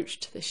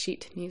approached the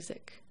sheet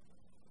music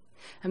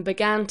and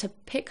began to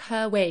pick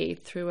her way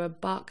through a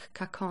Bach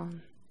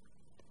cajon,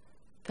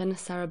 then a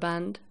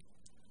sarabande,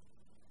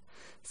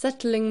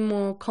 settling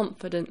more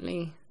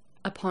confidently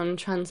upon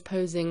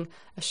transposing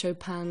a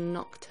Chopin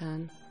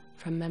nocturne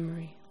from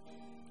memory.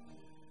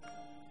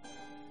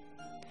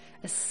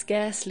 A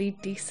scarcely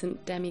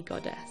decent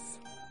demi-goddess,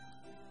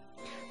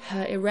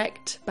 her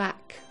erect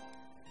back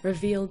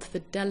revealed the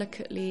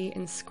delicately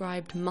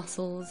inscribed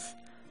muscles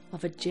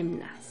of a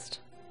gymnast.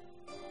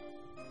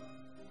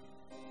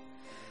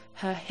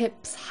 Her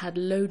hips had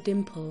low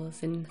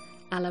dimples in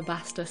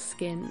alabaster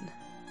skin,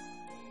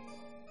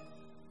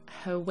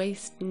 her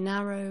waist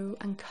narrow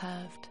and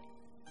curved,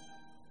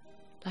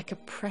 like a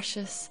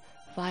precious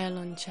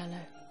violoncello.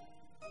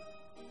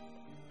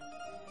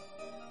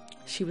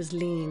 She was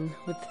lean,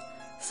 with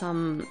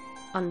some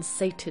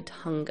unsated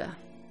hunger.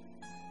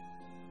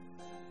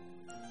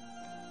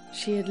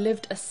 She had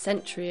lived a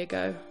century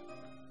ago.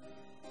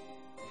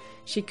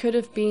 She could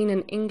have been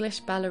an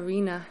English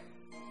ballerina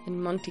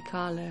in Monte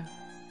Carlo,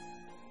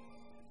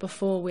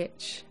 before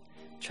which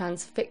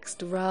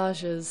transfixed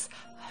Rajas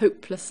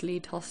hopelessly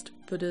tossed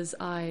Buddha's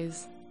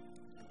eyes.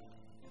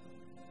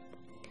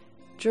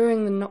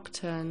 During the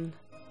nocturne,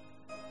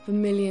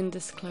 Vermilion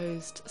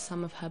disclosed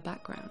some of her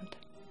background.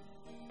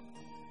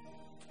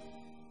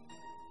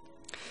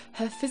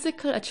 Her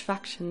physical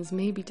attractions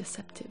may be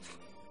deceptive.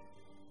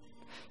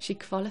 She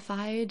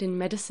qualified in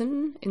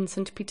medicine in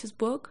St.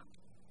 Petersburg,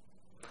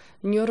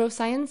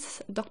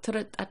 neuroscience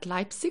doctorate at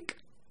Leipzig,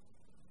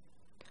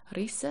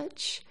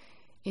 research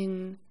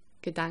in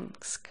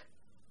Gdansk.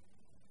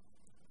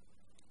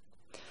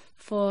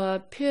 For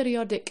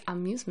periodic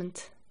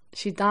amusement,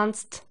 she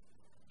danced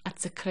at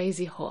the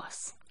Crazy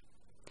Horse,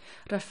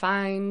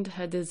 refined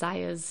her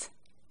desires,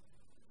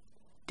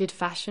 did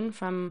fashion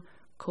from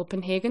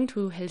Copenhagen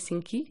to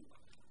Helsinki.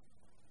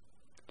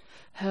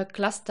 Her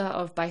cluster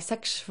of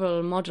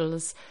bisexual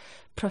models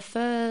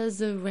prefer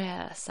the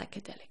rare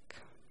psychedelic.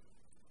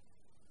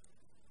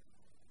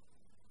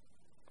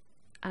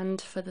 And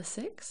for the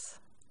six?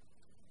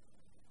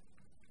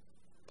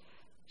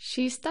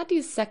 She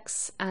studies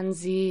sex and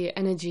the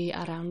energy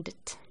around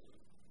it.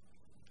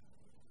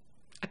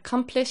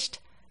 Accomplished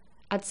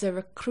at the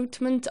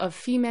recruitment of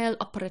female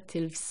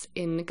operatives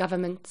in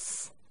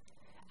governments,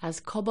 as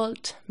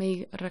Cobalt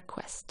may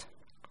request.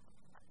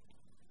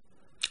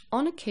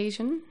 On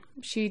occasion,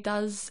 she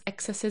does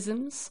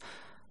exorcisms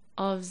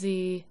of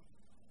the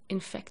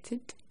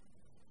infected.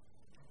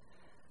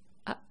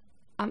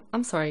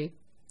 I'm sorry,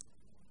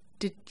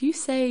 did you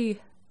say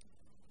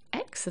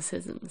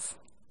exorcisms?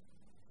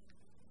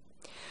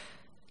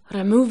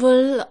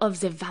 Removal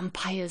of the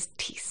vampire's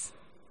teeth.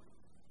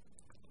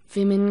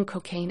 Women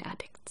cocaine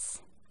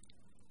addicts,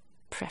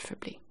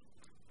 preferably.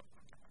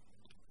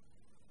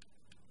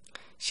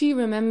 She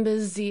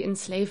remembers the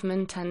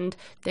enslavement and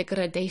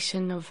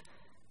degradation of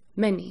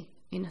many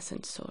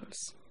innocent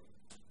souls.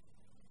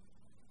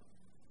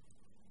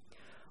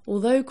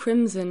 Although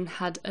Crimson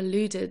had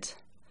alluded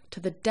to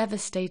the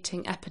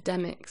devastating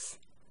epidemics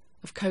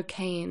of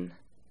cocaine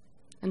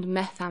and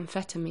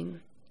methamphetamine,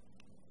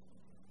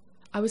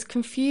 I was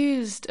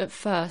confused at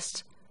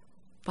first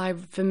by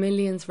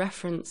Vermilion's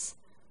reference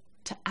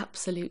to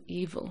absolute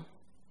evil,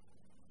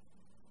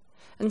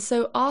 and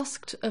so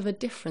asked of a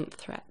different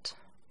threat.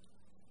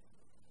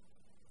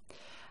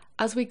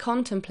 As we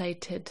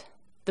contemplated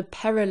the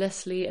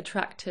perilously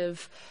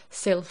attractive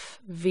Sylph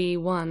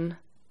V1,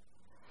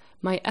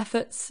 my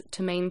efforts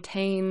to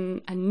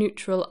maintain a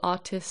neutral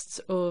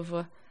artist's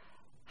oeuvre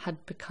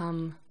had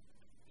become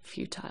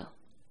futile.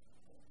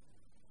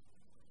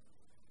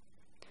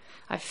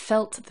 I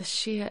felt the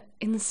sheer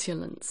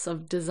insolence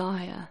of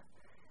desire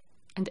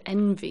and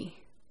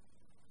envy,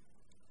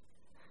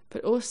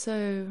 but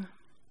also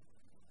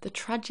the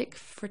tragic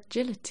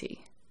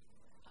fragility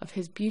of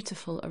his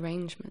beautiful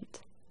arrangement.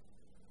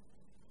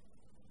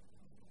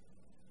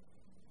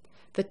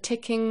 The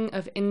ticking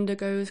of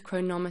Indigo's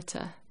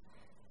chronometer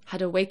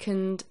had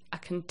awakened a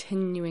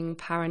continuing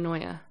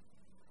paranoia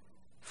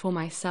for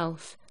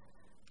myself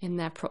in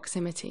their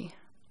proximity,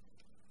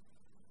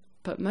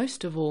 but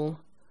most of all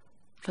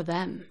for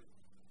them.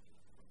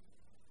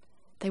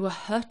 They were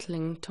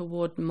hurtling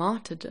toward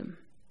martyrdom.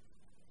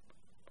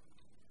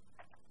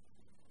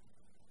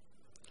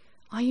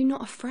 "Are you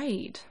not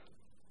afraid,"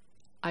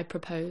 I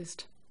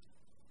proposed,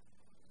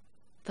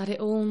 "that it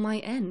all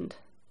might end?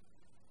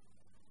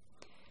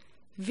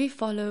 We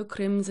follow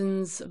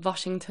Crimson's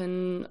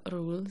Washington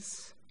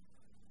rules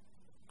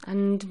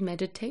and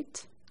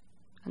meditate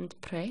and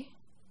pray.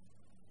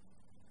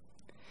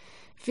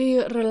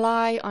 We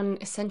rely on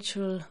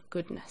essential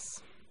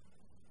goodness.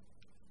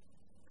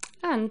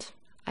 And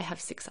I have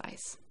 6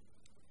 eyes."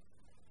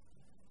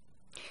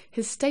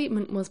 His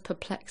statement was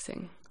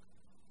perplexing,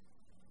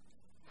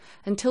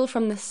 until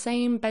from the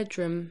same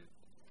bedroom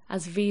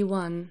as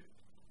V1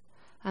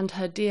 and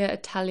her dear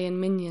Italian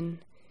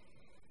minion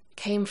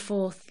came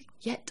forth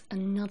yet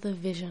another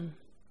vision.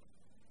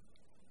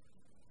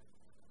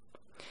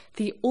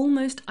 The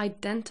almost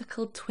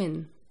identical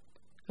twin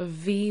of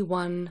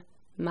V1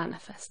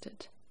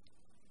 manifested.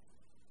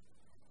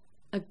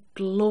 A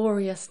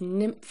glorious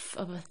nymph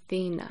of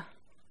Athena,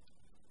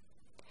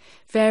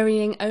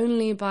 varying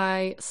only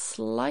by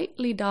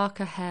slightly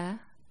darker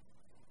hair,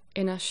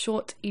 in a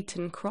short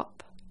Eton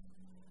crop,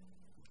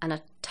 and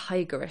a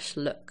tigerish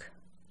look.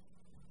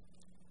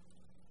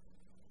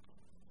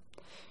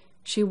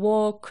 She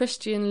wore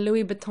Christian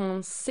Louis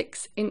Vuitton's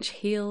 6-inch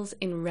heels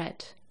in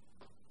red,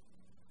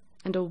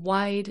 and a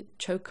wide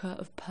choker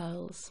of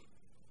pearls,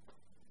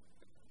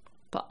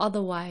 but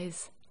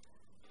otherwise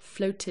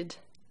floated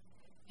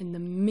in the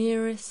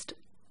merest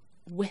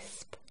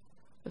wisp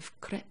of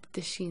crêpe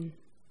de chine,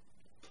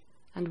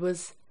 and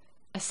was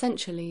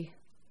essentially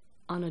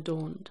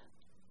unadorned.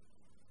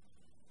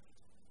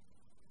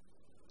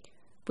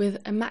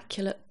 With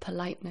immaculate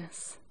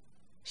politeness,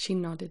 she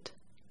nodded,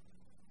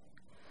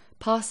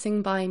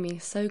 passing by me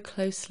so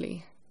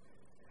closely,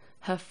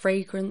 her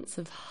fragrance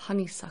of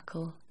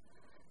honeysuckle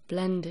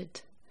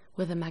blended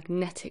with a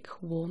magnetic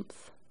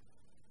warmth.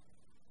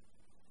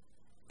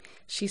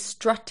 She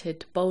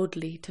strutted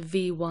boldly to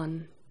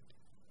V1,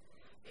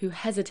 who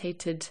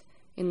hesitated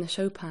in the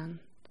Chopin,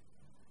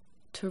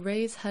 to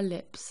raise her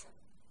lips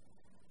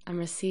and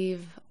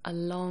receive a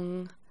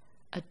long,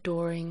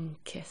 adoring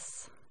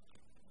kiss.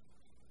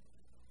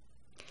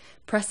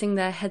 Pressing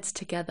their heads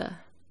together,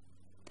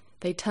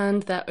 they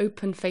turned their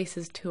open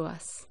faces to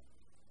us,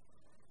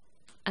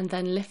 and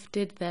then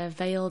lifted their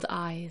veiled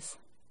eyes,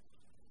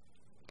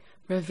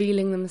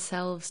 revealing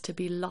themselves to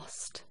be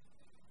lost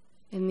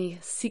in the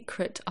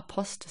secret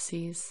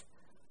apostasies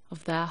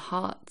of their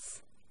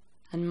hearts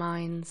and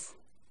minds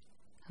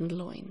and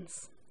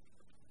loins.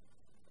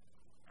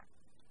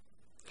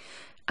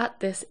 At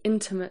this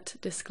intimate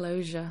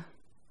disclosure,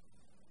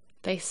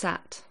 they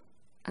sat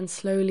and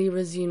slowly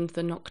resumed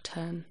the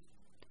nocturne,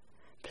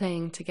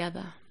 playing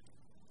together.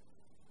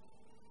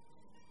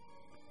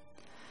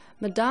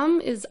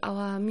 "Madame is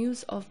our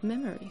muse of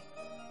memory,"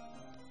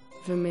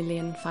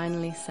 Vermilion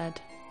finally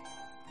said.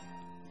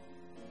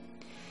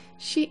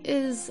 "She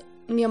is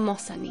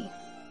Mnemosyne,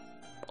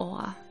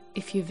 or,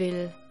 if you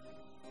will,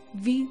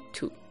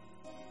 V2.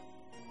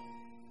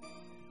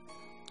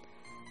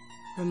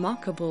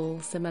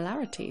 Remarkable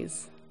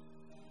similarities,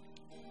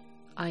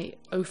 I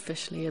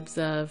oafishly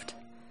observed,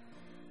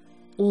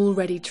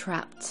 already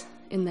trapped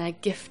in their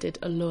gifted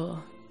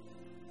allure,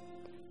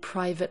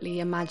 privately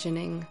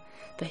imagining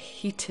the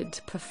heated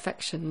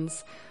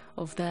perfections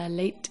of their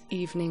late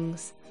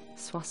evening's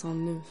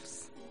 69.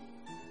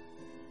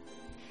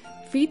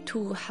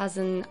 V2 has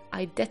an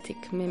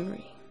eidetic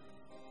memory,"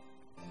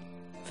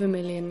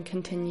 Vermilion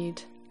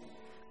continued,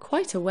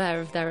 quite aware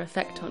of their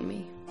effect on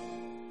me.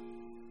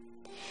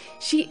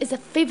 "She is a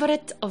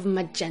favourite of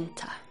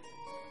Magenta,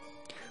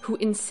 who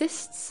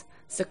insists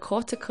the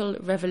cortical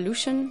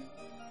revolution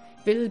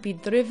will be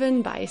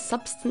driven by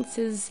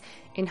substances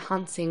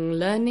enhancing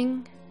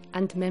learning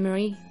and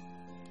memory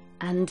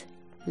and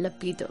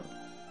libido.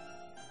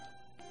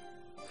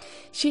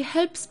 She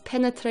helps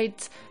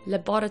penetrate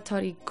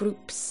laboratory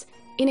groups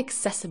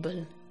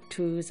inaccessible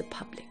to the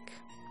public,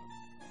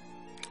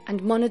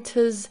 and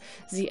monitors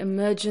the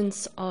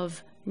emergence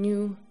of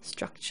new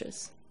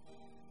structures."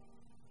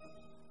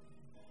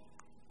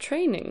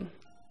 "Training,"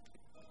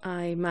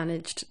 I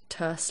managed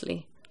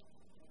tersely,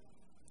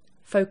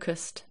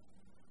 focused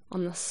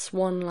on the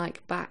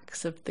swan-like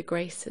backs of the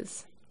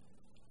Graces.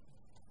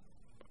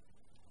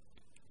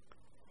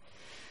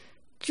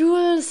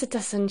 "Dual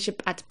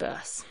citizenship at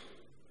birth.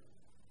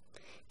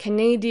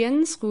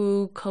 Canadian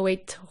through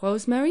Kuwait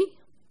Rosemary,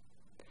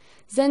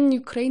 then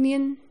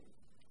Ukrainian,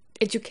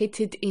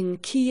 educated in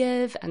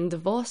Kiev and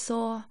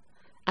Warsaw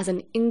as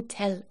an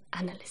intel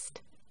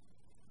analyst.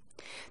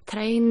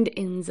 Trained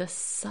in the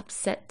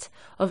subset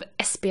of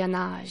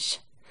espionage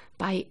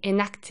by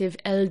inactive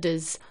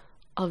elders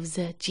of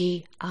the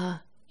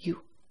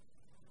GRU,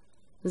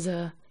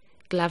 the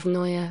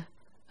Glavnoye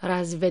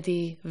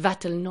Razvedi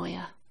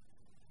Vatelnoye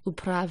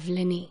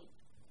Upravleni.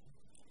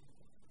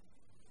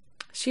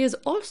 She is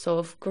also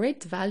of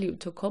great value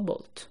to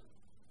Cobalt.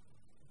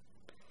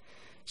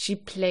 She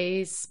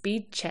plays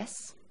speed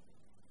chess,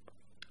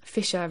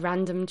 Fischer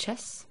random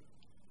chess,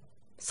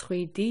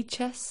 3D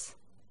chess,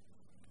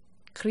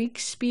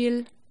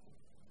 Kriegsspiel.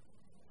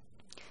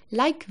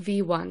 Like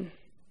V1,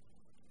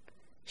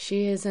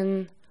 she is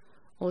an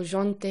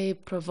agente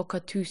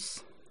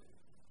provocatrice.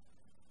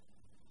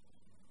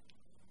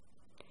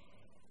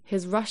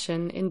 His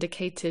Russian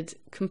indicated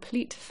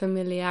complete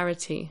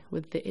familiarity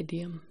with the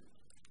idiom.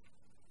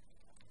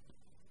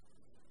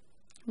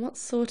 What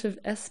sort of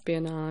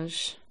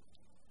espionage?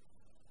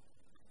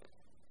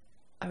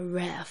 A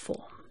rare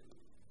form.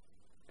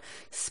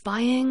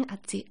 Spying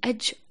at the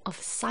edge of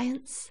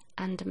science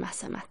and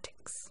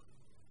mathematics.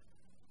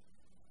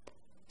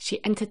 She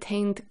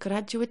entertained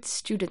graduate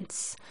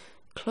students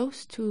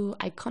close to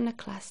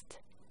iconoclast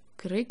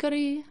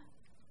Grigory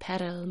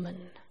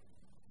Perelman,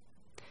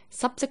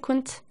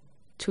 subsequent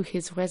to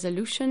his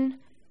resolution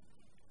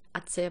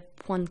at the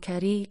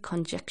Poincaré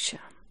conjecture.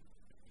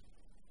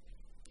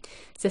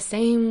 The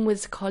same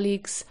with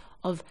colleagues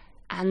of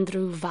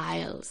Andrew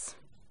Wiles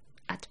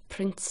at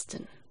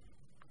Princeton,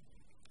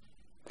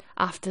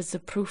 after the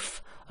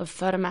proof of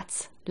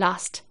Fermat's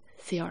last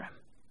theorem.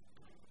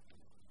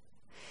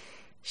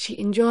 She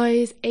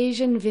enjoys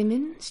Asian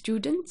women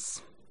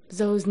students,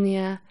 those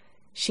near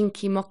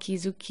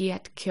Shinki-Mokizuki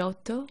at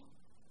Kyoto,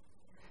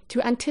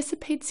 to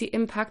anticipate the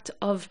impact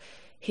of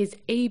his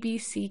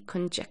ABC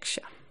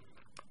conjecture.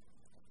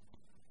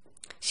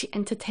 She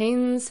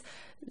entertains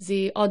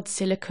the odd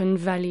Silicon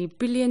Valley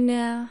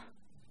billionaire,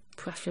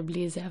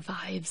 preferably their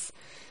wives.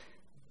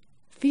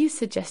 These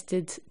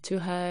suggested to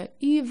her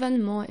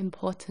even more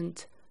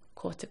important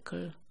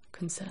cortical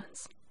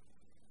concerns.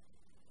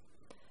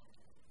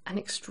 An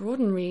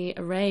extraordinary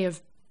array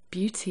of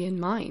beauty in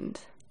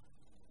mind.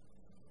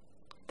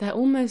 They're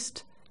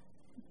almost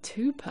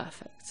too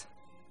perfect.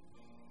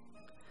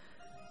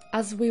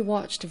 As we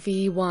watched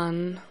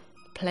V1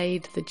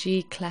 played the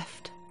G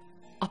clef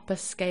upper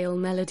scale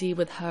melody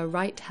with her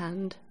right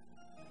hand,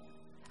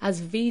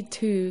 as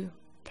V2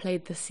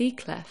 played the C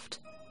clef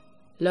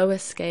lower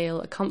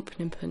scale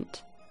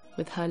accompaniment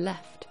with her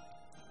left.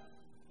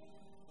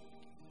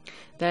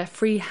 Their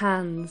free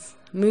hands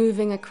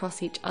moving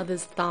across each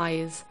other's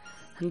thighs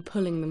and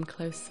pulling them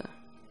closer.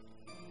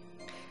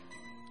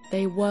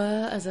 They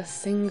were as a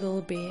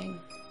single being.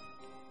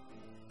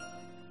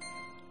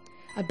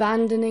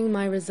 Abandoning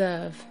my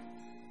reserve,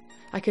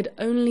 I could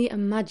only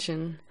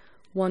imagine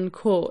one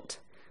caught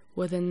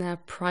within their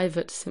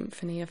private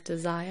symphony of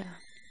desire.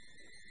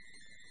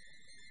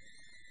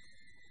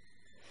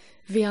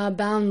 We are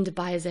bound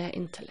by their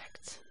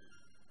intellect,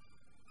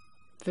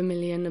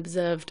 Vermilion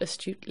observed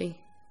astutely.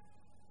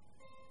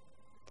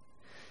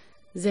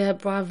 Their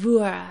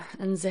bravura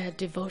and their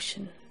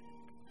devotion.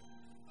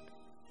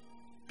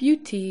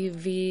 Beauty,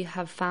 we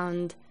have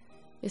found,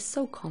 is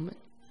so common.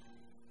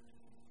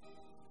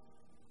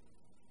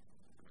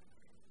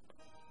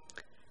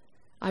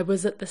 I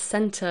was at the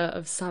center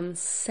of some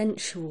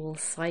sensual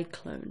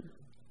cyclone,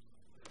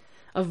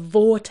 a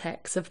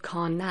vortex of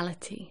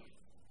carnality,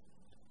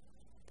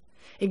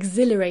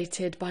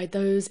 exhilarated by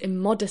those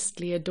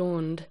immodestly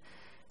adorned,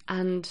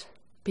 and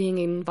being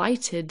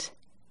invited,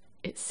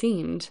 it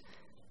seemed,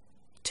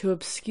 to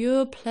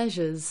obscure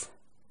pleasures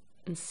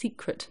and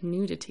secret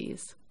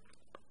nudities.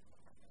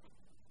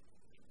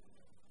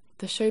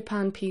 The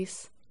Chopin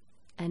piece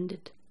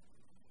ended.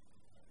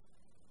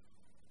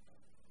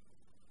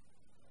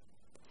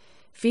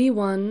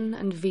 V1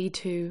 and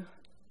V2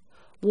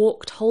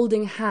 walked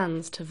holding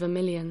hands to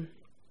Vermilion,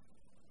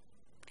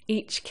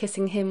 each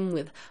kissing him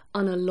with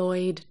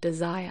unalloyed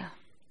desire.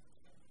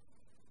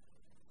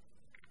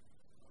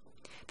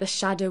 The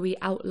shadowy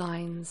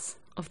outlines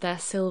of their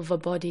silver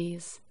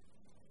bodies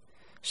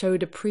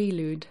showed a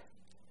prelude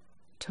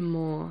to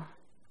more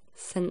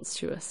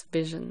sensuous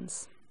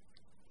visions.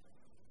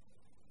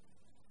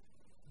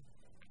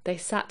 They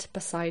sat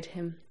beside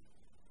him,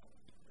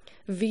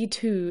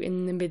 V2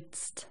 in the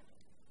midst,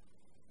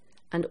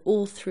 and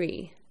all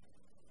three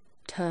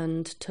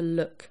turned to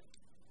look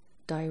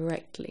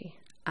directly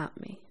at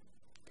me.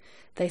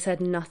 They said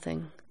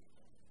nothing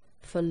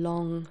for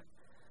long,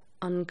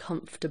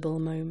 uncomfortable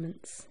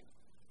moments.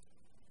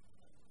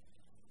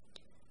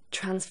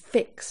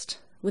 Transfixed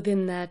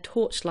within their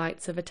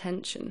torchlights of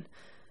attention,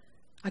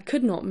 I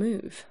could not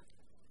move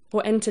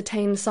or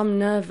entertain some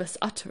nervous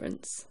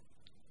utterance.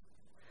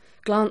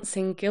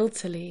 Glancing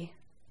guiltily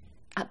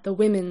at the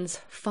women's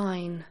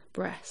fine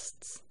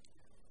breasts.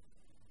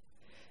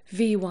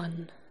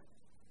 V1,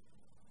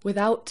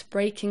 without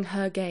breaking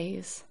her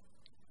gaze,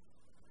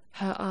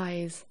 her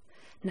eyes,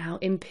 now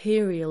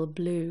imperial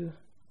blue,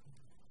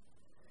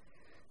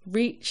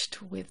 reached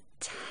with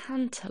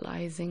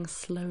tantalizing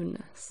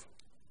slowness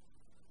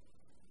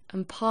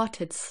and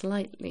parted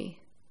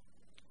slightly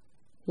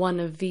one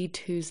of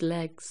V2's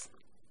legs.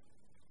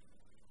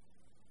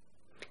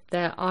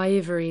 their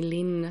ivory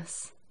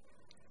leanness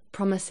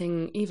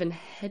promising even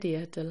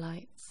headier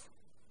delights.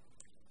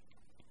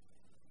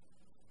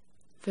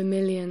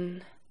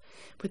 Vermilion,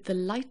 with the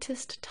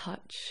lightest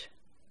touch,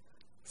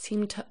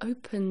 seemed to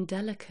open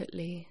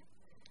delicately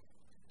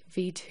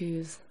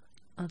V2's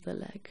other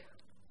leg.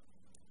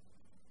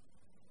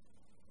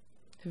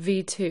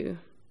 V2,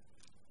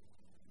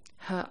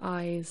 her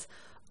eyes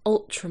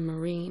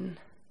ultramarine,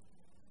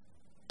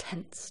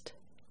 tensed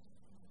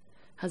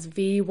as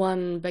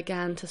V1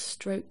 began to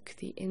stroke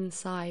the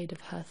inside of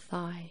her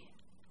thigh.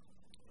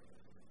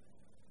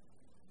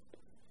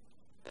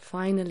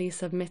 Finally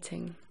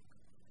submitting,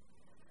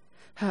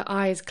 her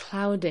eyes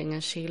clouding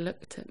as she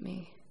looked at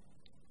me,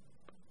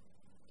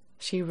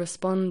 she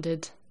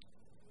responded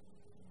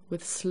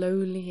with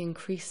slowly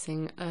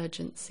increasing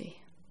urgency.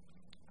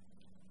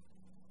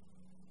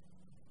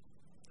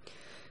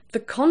 The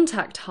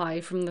contact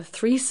high from the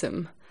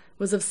threesome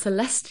was of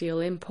celestial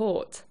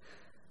import.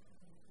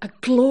 A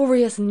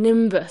glorious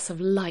nimbus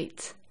of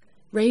light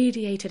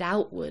radiated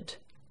outward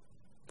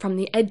from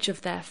the edge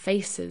of their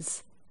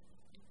faces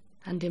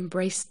and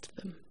embraced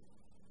them.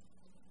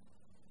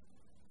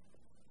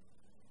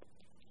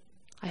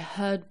 I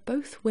heard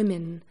both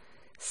women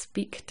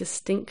speak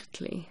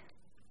distinctly,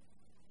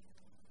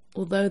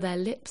 although their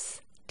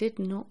lips did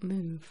not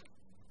move.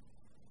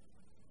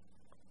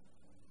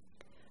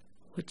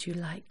 Would you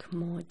like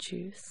more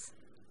juice?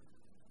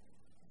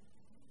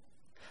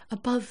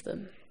 Above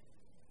them,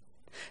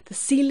 the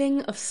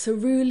ceiling of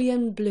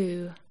cerulean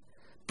blue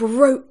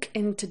broke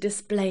into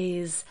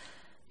displays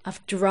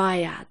of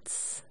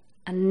dryads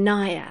and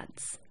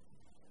naiads,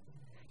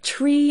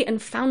 tree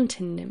and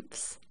fountain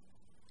nymphs,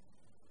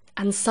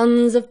 and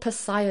sons of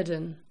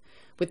Poseidon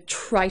with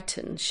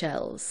triton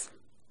shells.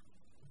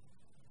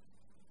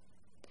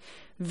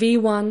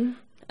 V1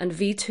 and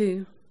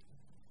V2,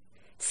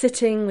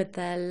 sitting with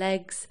their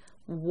legs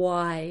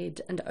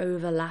wide and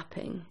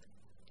overlapping,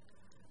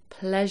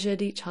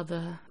 pleasured each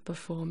other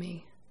before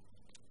me.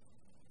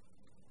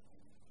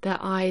 Their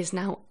eyes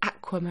now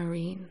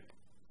aquamarine,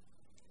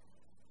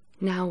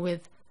 now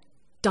with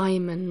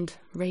diamond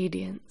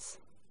radiance.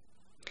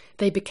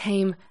 They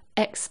became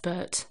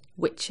expert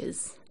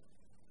witches,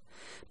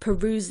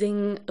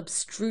 perusing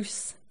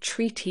abstruse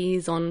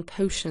treatises on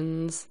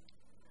potions,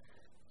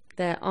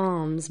 their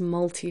arms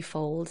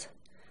multifold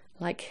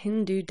like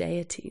Hindu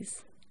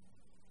deities.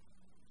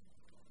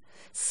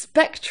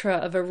 Spectra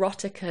of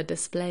erotica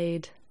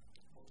displayed,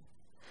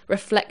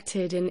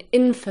 reflected in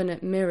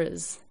infinite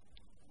mirrors,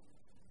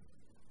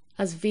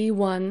 as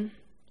V1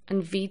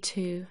 and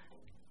V2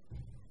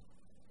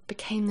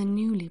 became the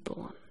newly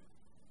born,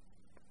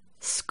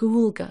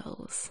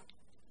 schoolgirls,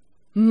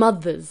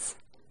 mothers,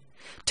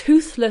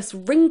 toothless,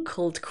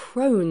 wrinkled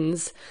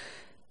crones,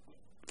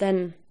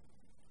 then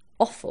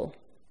offal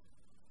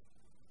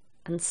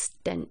and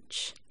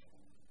stench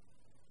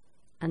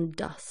and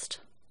dust.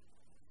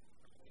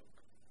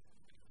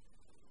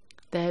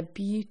 Their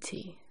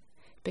beauty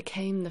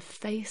became the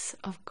face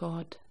of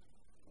God.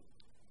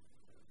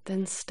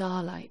 Then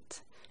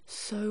starlight,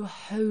 so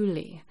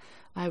holy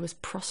I was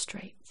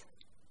prostrate.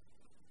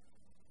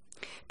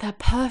 Their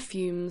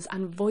perfumes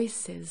and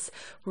voices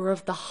were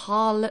of the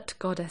harlot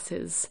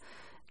goddesses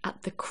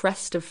at the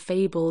crest of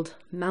fabled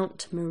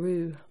Mount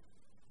Meru,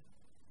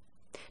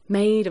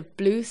 made of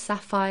blue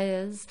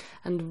sapphires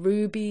and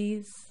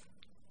rubies,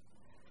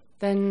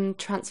 then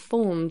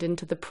transformed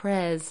into the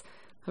prayers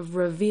of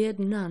revered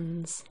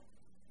nuns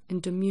in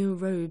demure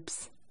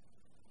robes,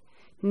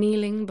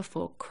 kneeling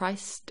before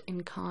Christ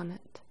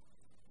incarnate.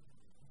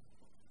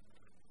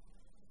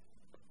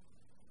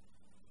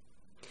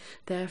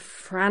 Their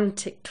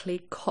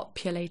frantically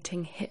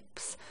copulating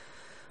hips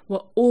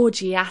were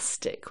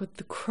orgiastic with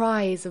the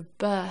cries of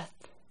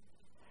birth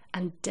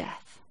and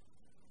death.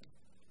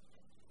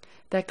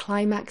 Their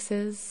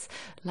climaxes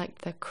like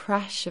the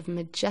crash of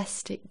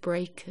majestic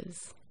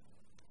breakers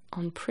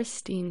on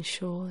pristine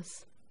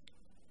shores,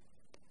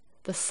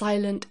 the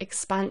silent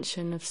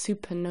expansion of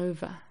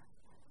supernova,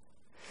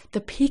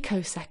 the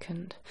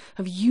picosecond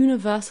of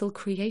universal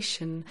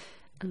creation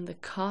and the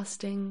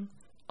casting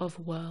of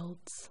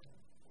worlds.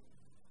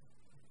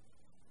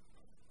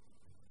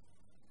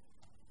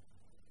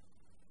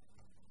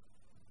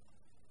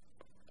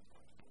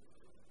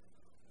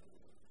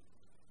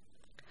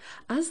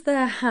 As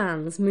their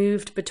hands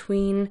moved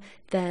between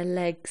their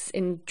legs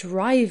in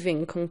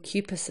driving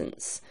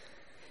concupiscence,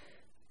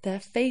 their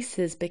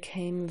faces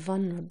became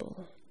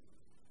vulnerable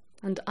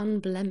and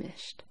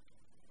unblemished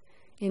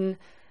in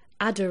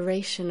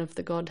adoration of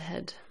the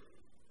Godhead.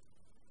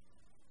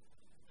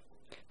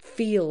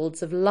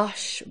 Fields of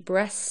lush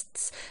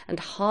breasts and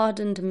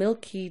hardened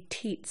milky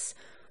teats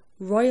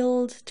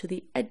roiled to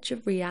the edge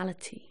of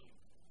reality,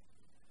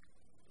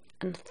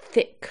 and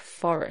thick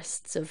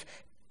forests of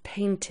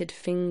painted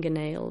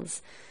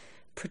fingernails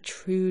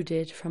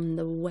protruded from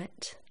the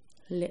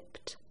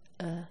wet-lipped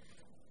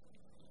earth.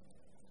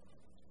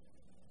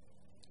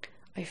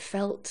 I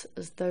felt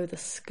as though the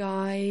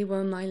sky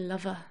were my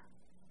lover,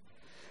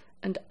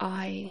 and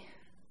I,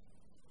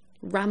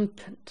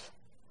 rampant,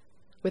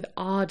 with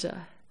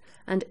ardour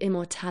and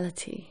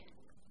immortality,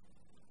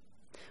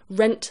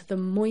 rent the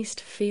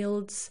moist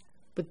fields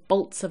with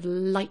bolts of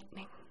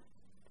lightning,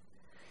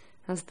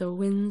 as the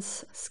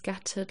winds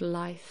scattered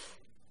life,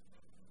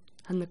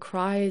 and the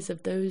cries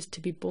of those to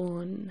be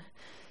born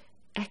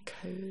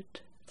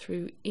echoed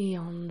through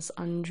eons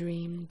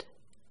undreamed.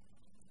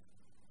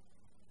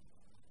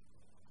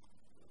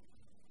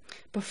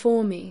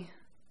 Before me,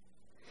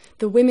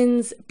 the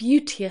women's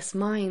beauteous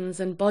minds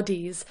and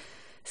bodies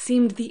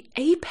seemed the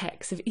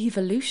apex of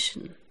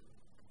evolution,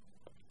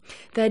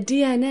 their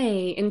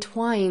DNA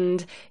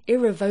entwined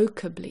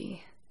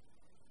irrevocably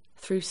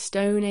through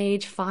Stone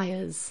Age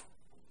fires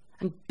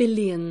and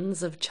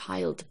billions of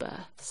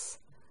childbirths,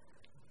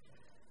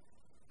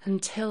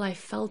 until I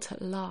felt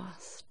at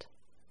last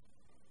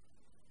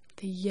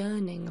the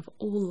yearning of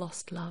all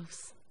lost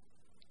loves,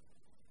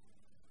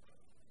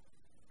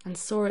 and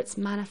saw its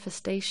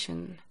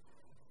manifestation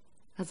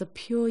as a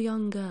pure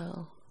young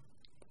girl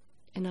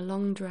in a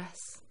long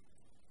dress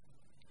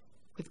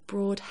with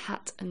broad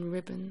hat and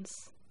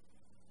ribbons,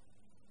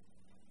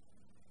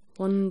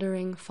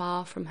 wandering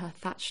far from her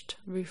thatched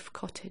roof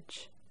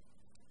cottage,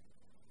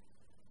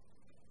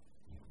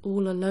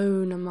 all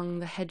alone among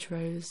the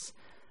hedgerows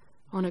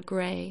on a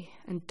grey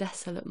and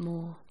desolate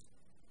moor,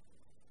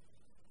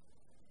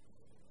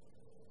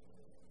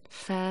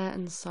 fair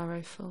and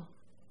sorrowful,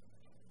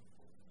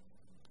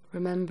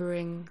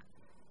 remembering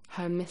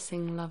her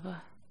missing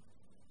lover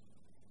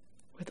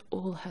with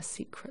all her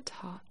secret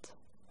heart.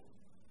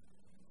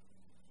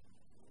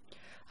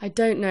 I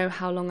don't know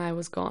how long I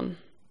was gone.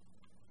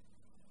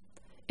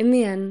 In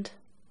the end,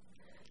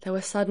 there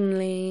were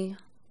suddenly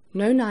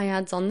no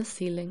naiads on the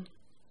ceiling,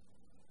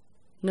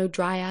 no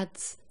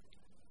dryads,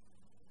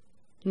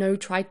 no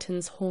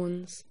Triton's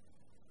horns,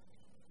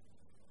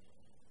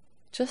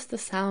 just the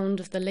sound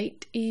of the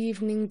late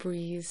evening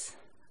breeze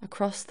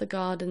across the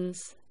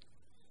gardens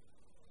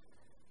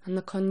and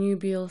the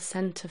connubial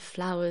scent of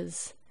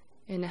flowers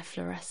in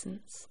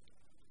efflorescence.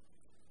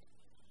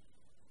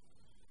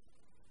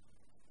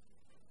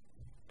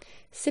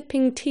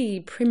 Sipping tea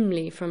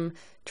primly from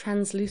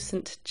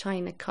translucent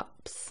china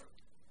cups,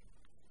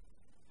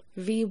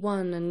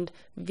 V1 and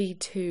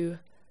V2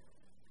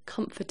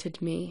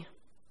 comforted me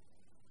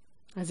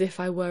as if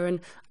I were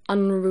an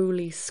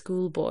unruly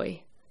schoolboy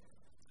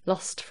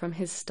lost from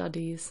his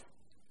studies.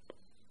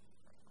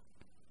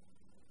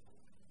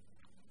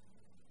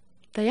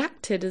 They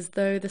acted as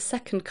though the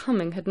second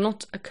coming had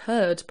not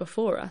occurred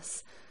before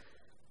us,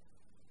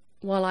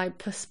 while I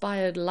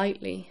perspired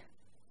lightly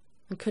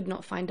and could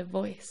not find a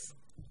voice.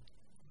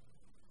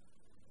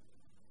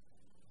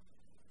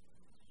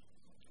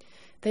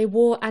 They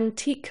wore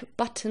antique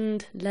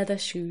buttoned leather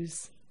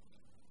shoes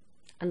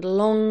and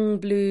long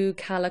blue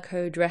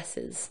calico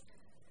dresses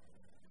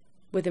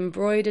with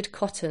embroidered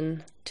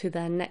cotton to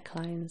their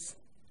necklines.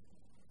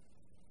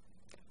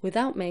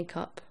 Without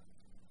makeup,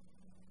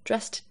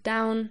 dressed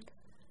down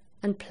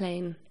and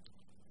plain,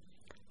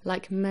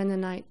 like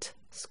Mennonite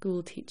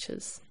school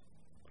teachers.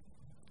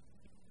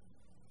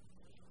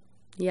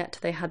 Yet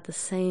they had the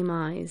same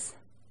eyes,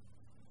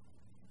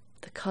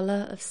 the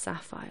colour of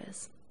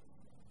sapphires.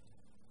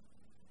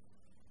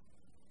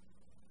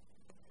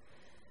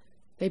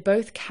 They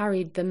both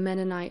carried the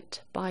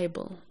Mennonite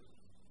Bible.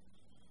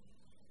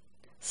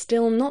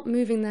 Still not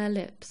moving their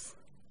lips,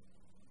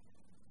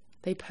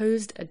 they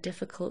posed a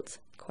difficult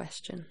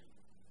question.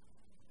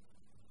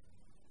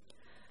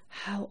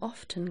 How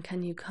often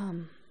can you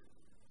come?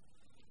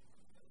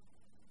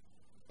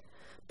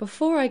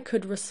 Before I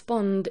could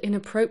respond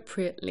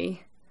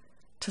inappropriately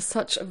to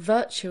such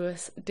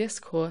virtuous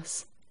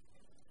discourse,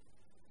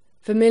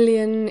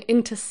 Vermilion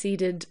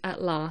interceded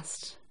at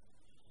last,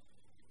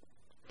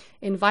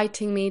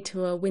 inviting me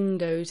to a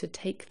window to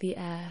take the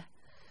air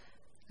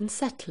and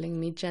settling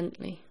me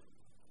gently.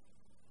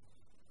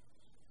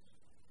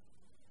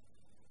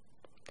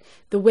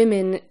 The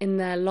women in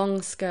their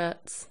long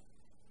skirts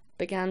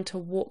began to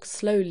walk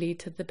slowly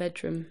to the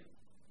bedroom,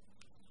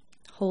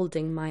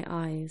 holding my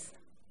eyes.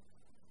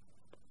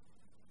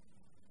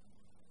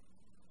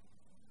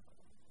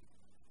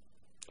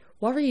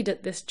 Worried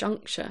at this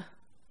juncture,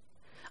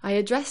 I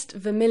addressed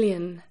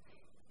Vermilion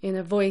in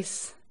a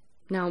voice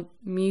now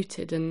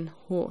muted and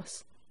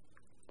hoarse.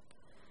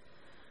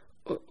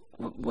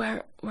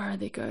 Where are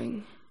they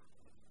going?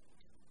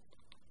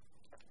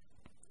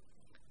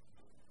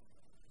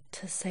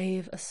 To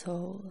save a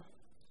soul,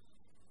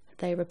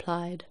 they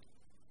replied.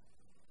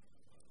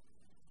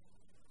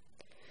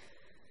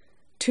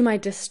 To my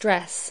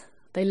distress,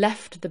 they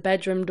left the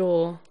bedroom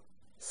door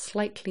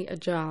slightly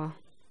ajar.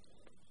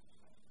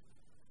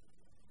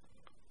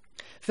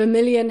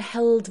 Vermilion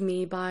held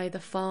me by the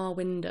far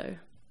window,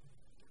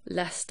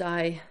 lest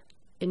I,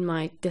 in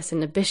my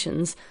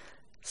disinhibitions,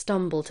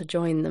 stumble to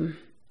join them.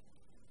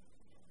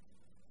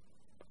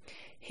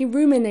 He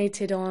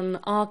ruminated on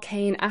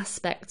arcane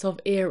aspects of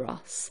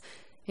Eros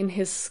in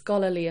his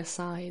scholarly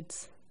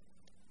asides.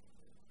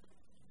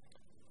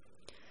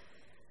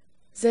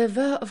 There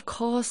were, of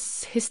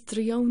course,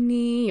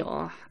 histrioni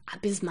or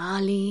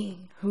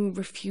abysmali who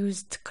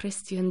refused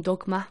Christian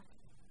dogma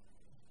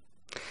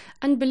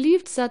and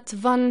believed that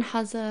one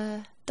has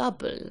a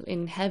double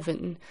in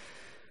heaven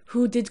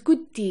who did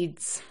good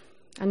deeds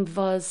and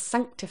was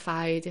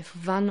sanctified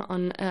if one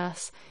on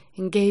earth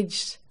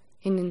engaged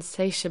in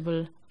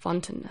insatiable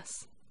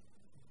wantonness.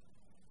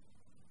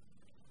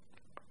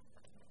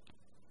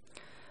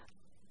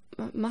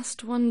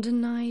 Must one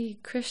deny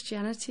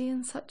Christianity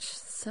in such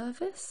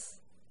service?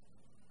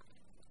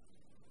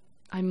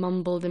 I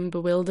mumbled in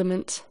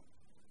bewilderment,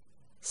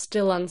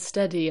 still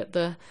unsteady at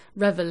the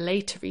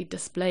revelatory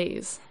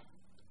displays.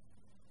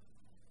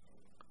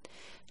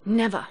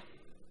 Never.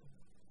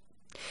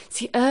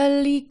 The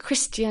early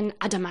Christian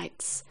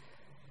Adamites,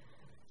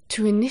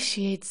 to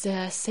initiate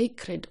their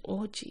sacred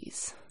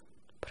orgies,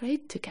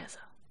 prayed together,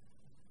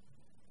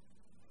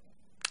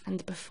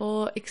 and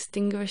before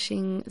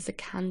extinguishing the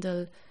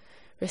candle,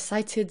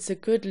 recited the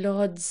good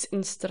Lord's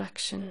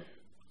instruction,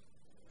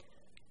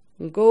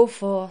 "Go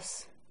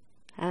forth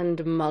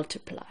and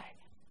multiply."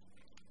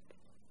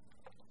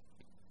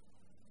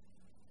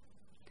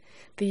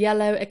 The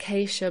yellow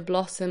acacia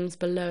blossoms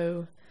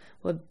below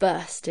were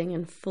bursting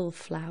in full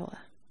flower,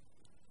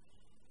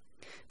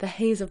 the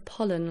haze of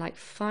pollen like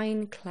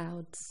fine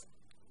clouds.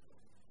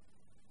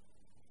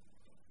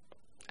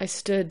 I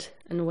stood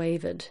and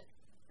wavered,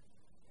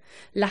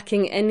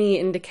 lacking any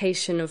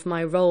indication of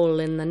my role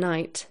in the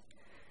night,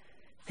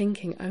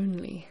 thinking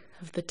only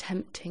of the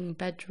tempting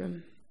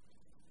bedroom.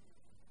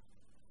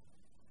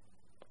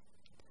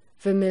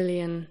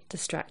 Vermilion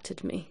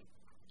distracted me.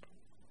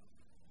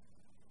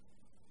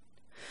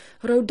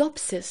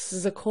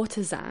 Rhodopsis, the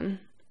courtesan,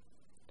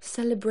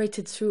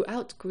 celebrated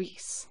throughout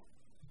Greece,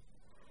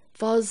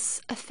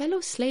 was a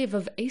fellow slave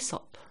of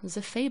Aesop,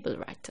 the fable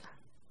writer.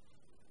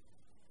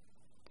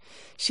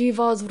 She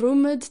was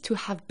rumoured to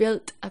have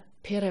built a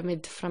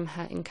pyramid from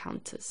her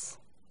encounters.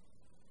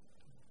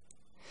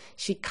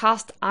 She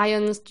cast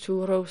irons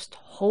to roast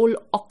whole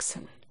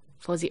oxen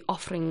for the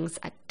offerings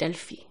at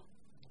Delphi.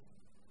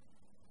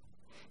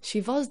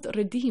 She was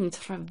redeemed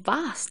for a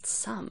vast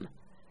sum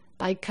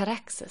by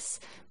Charaxus,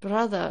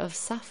 brother of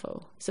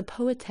Sappho, the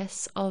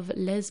poetess of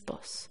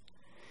Lesbos,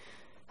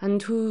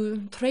 and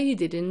who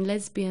traded in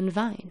lesbian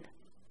wine.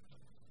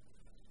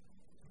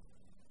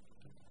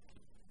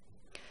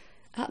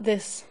 At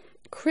this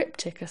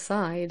cryptic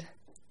aside,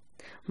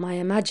 my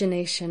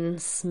imagination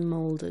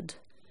smouldered,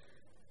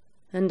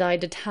 and I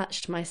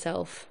detached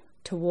myself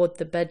toward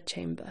the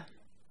bedchamber,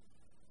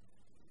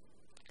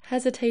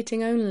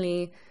 hesitating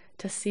only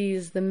to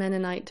seize the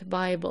Mennonite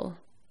Bible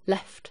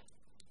left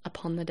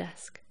upon the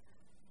desk.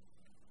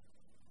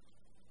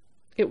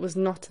 It was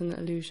not an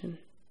illusion.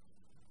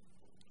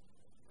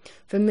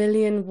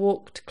 Vermilion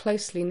walked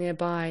closely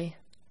nearby,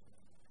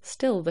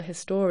 still the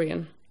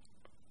historian.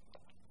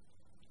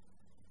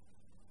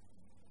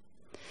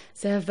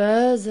 There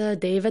were the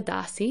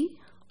Devadasi,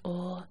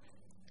 or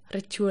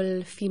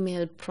ritual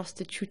female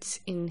prostitutes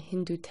in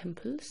Hindu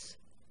temples,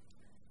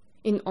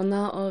 in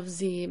honor of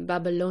the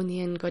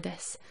Babylonian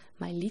goddess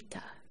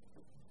Mylitta.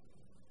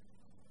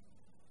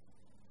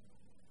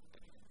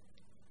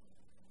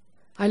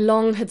 I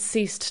long had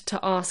ceased to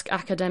ask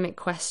academic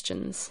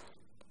questions,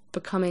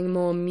 becoming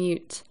more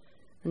mute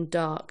and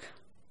dark.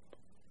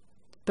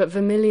 But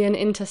Vermilion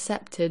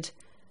intercepted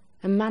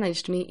and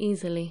managed me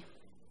easily.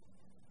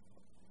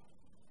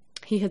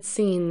 He had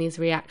seen these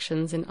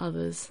reactions in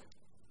others.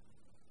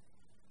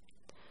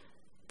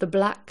 The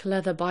black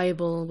leather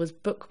Bible was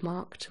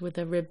bookmarked with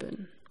a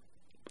ribbon.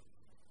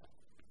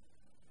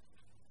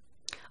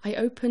 I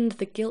opened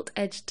the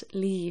gilt-edged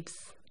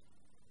leaves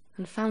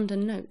and found a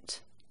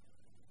note,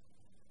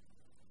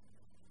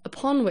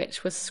 upon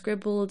which was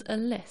scribbled a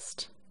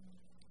list.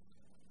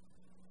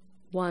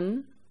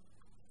 1.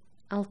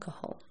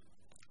 Alcohol.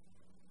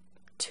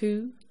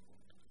 2.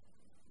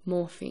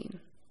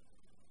 Morphine.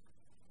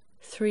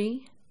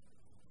 3.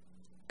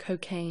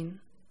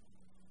 Cocaine.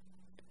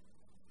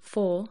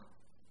 4.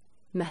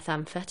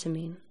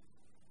 Methamphetamine.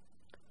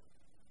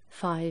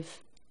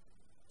 5.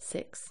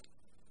 6.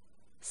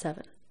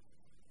 7.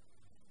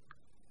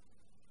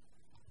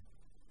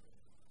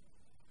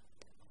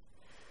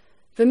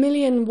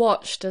 Vermilion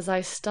watched as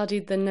I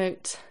studied the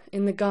note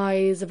in the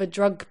guise of a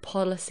drug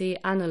policy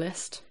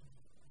analyst.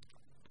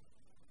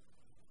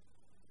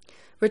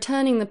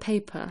 Returning the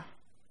paper,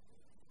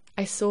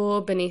 I saw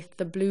beneath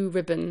the blue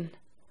ribbon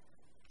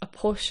a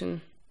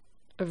portion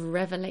of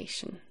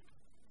Revelation.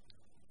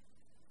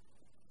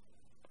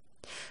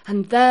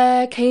 And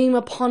there came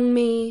upon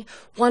me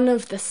one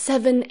of the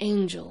 7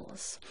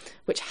 angels,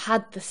 which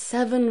had the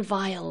 7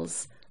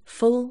 vials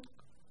full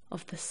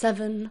of the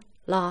 7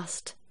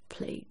 last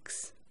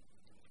plagues.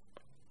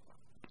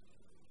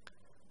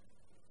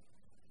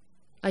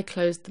 I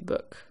closed the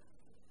book,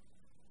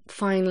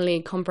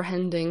 finally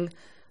comprehending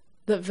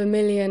that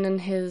Vermilion and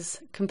his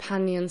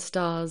companion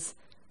stars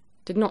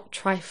did not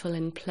trifle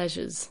in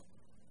pleasures,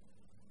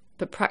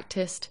 but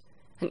practiced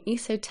an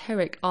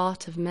esoteric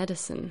art of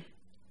medicine,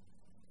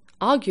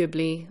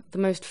 arguably the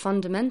most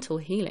fundamental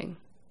healing.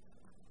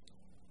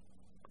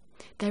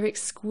 Their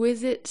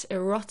exquisite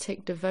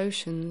erotic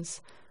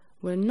devotions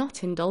were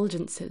not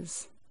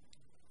indulgences,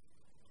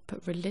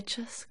 but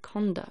religious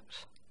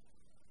conduct.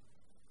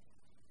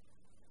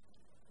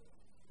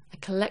 I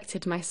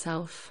collected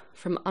myself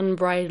from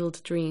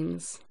unbridled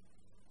dreams,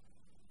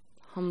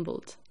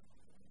 humbled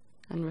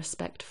and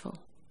respectful.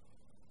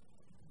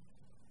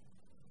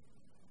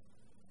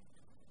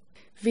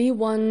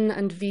 V1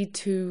 and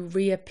V2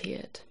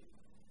 reappeared,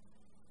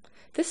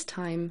 this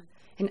time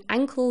in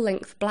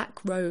ankle-length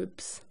black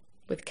robes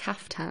with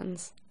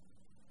caftans.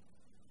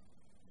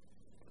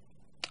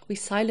 We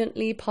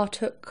silently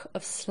partook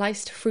of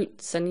sliced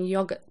fruits and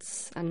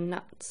yogurts and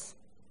nuts,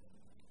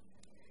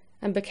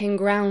 and became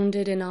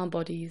grounded in our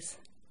bodies,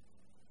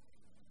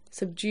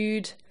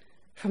 subdued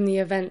from the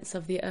events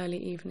of the early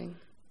evening.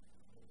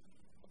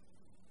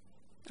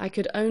 I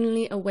could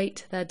only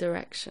await their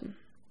direction.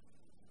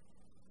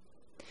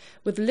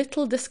 With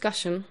little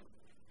discussion,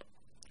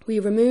 we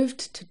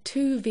removed to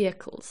 2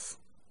 vehicles,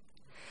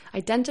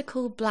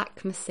 identical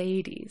black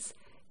Mercedes,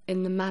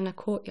 in the manor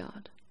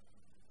courtyard.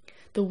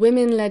 The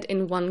women led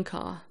in one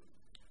car.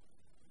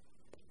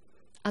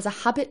 As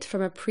a habit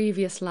from a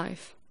previous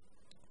life,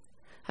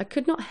 I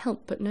could not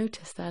help but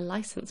notice their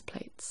license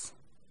plates.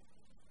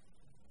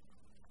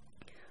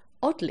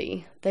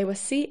 Oddly, they were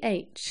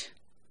CH,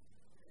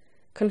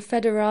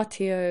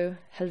 Confederatio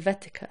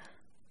Helvetica,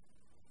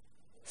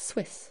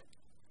 Swiss.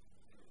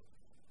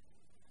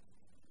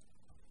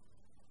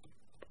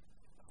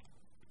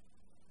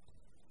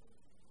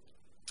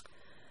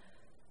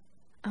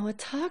 Our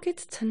target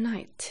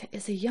tonight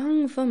is a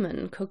young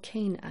woman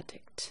cocaine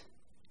addict,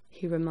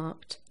 he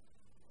remarked.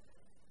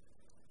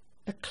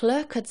 A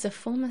clerk at the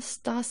former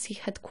Stasi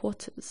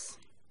headquarters,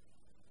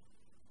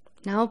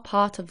 now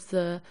part of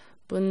the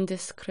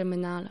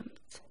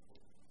Bundeskriminalamt,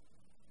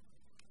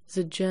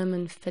 the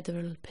German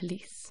Federal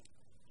Police.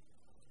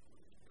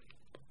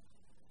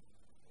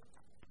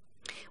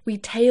 We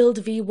tailed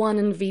V1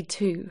 and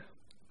V2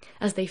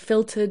 as they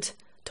filtered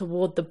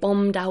toward the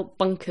bombed-out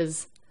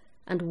bunkers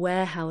and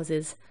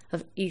warehouses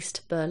of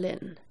East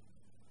Berlin,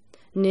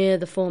 near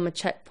the former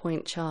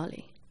checkpoint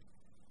Charlie,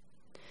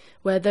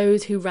 where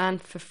those who ran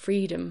for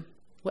freedom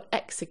were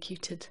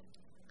executed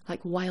like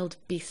wild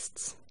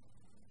beasts.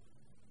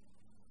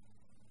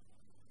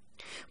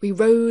 We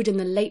rode in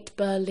the late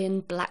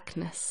Berlin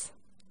blackness,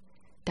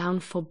 down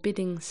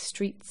forbidding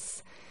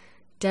streets,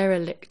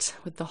 derelict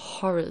with the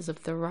horrors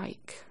of the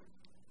Reich,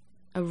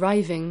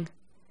 arriving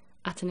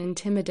at an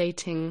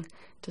intimidating,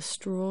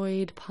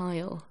 destroyed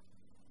pile,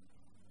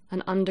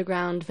 an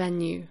underground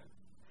venue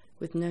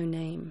with no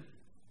name.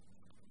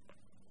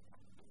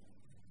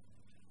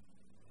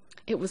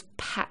 It was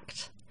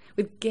packed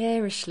with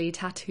garishly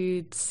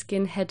tattooed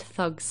skinhead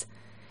thugs,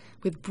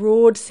 with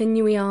broad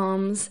sinewy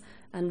arms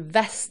and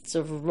vests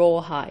of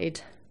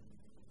rawhide.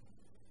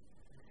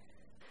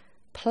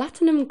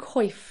 Platinum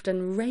coiffed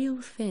and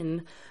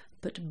rail-thin,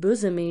 but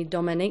bosomy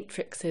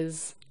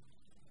dominatrixes,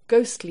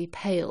 ghostly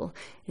pale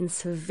in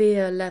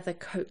severe leather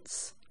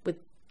coats,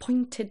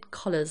 pointed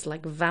collars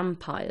like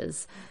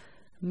vampires,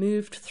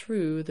 moved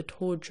through the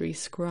tawdry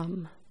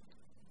scrum.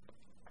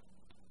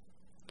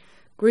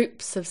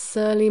 Groups of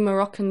surly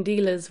Moroccan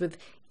dealers with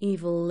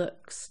evil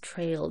looks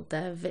trailed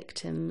their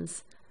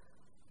victims,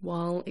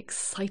 while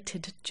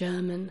excited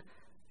German,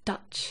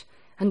 Dutch,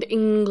 and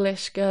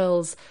English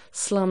girls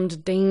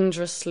slummed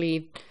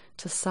dangerously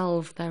to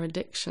salve their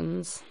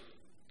addictions.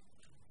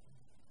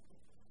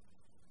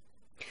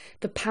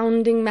 The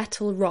pounding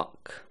metal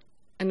rock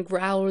and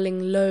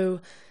growling low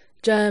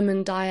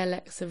German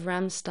dialects of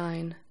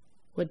Rammstein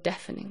were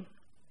deafening.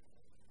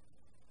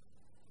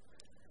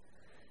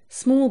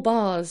 Small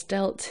bars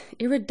dealt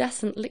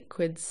iridescent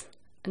liquids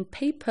and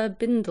paper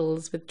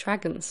bindles with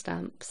dragon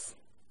stamps.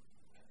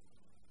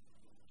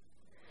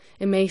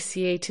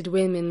 Emaciated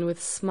women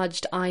with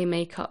smudged eye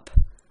makeup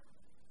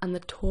and the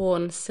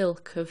torn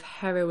silk of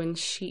heroin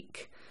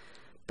chic,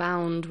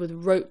 bound with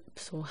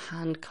ropes or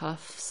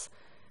handcuffs,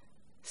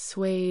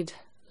 swayed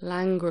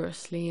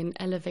languorously in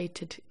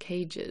elevated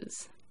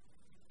cages.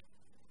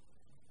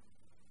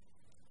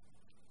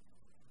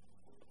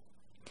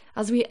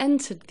 As we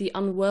entered the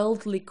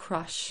unworldly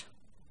crush,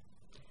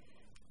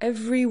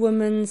 every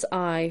woman's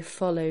eye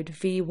followed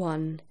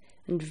V1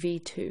 and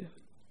V2.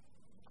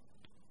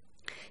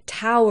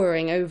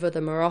 Towering over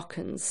the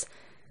Moroccans,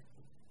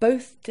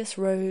 both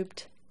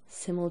disrobed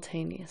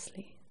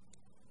simultaneously.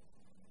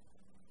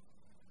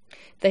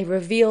 They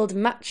revealed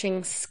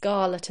matching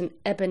scarlet and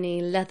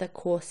ebony leather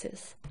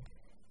corsets,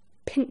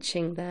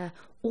 pinching their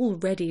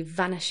already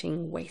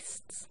vanishing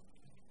waists.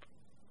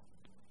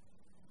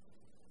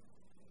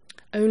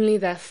 Only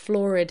their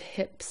florid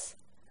hips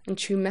and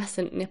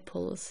tumescent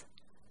nipples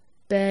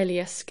barely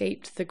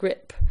escaped the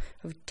grip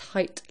of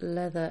tight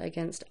leather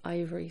against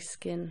ivory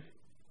skin.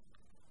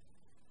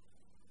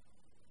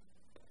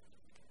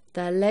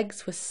 Their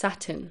legs were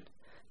satin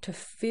to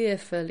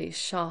fearfully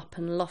sharp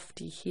and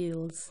lofty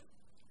heels.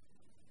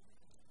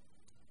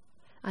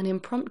 An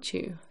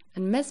impromptu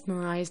and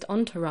mesmerized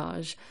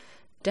entourage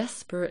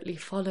desperately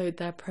followed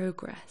their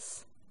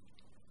progress,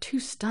 too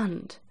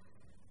stunned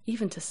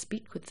even to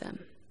speak with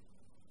them.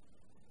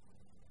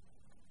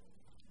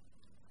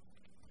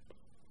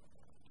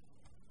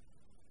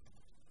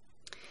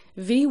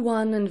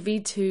 V1 and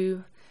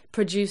V2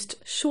 produced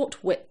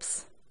short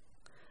whips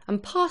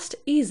and passed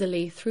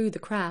easily through the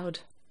crowd,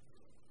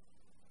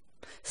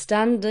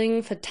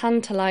 standing for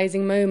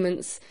tantalizing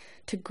moments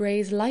to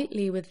graze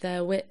lightly with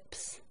their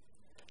whips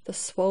the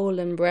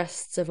swollen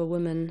breasts of a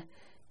woman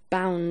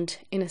bound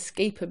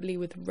inescapably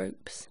with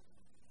ropes.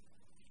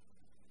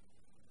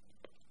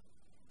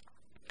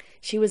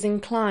 She was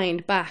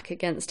inclined back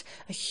against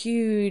a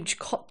huge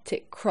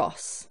Coptic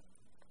cross,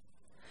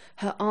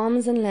 her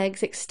arms and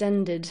legs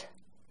extended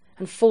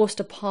and forced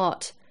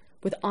apart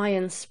with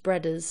iron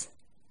spreaders,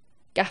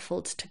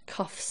 gaffled to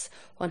cuffs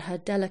on her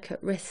delicate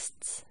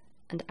wrists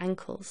and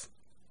ankles.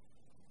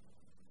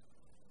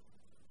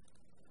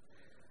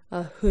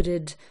 A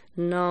hooded,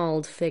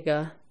 gnarled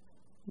figure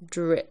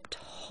dripped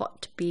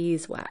hot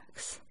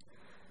beeswax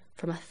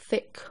from a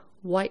thick,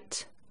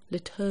 white,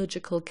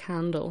 liturgical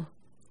candle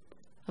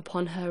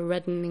upon her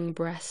reddening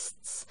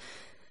breasts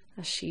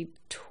as she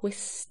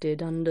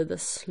twisted under the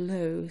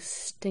slow,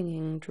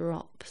 stinging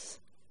drops.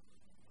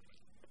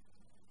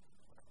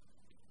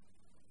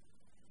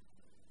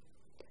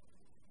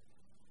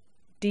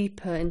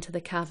 Deeper into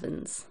the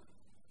caverns,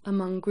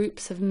 among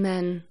groups of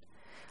men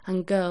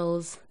and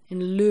girls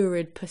in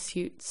lurid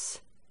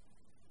pursuits,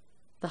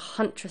 the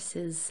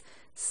huntresses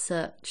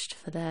searched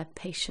for their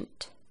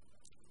patient.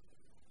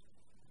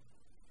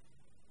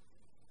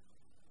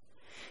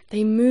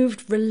 They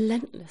moved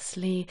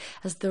relentlessly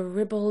as the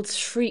ribald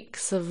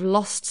shrieks of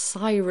lost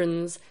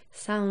sirens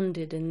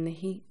sounded in the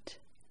heat.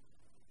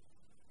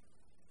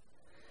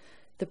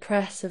 The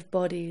press of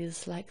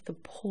bodies like the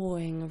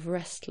pawing of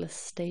restless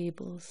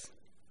stables.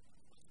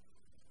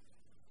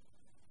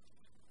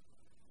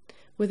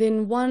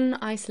 Within one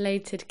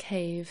isolated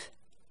cave,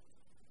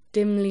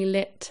 dimly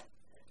lit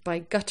by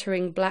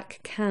guttering black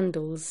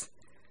candles,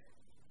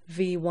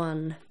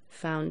 V1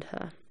 found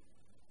her.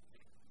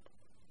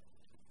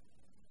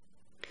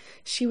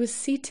 She was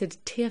seated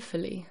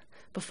tearfully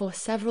before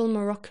several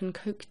Moroccan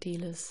coke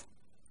dealers,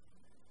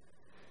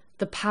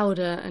 the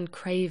powder and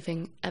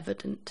craving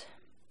evident.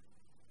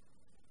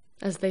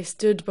 As they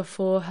stood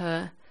before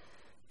her,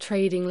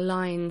 trading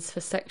lines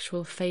for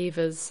sexual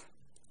favours,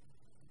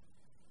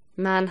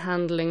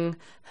 manhandling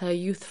her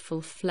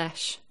youthful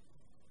flesh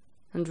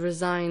and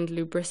resigned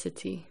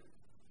lubricity.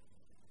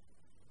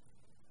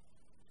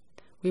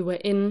 We were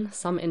in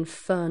some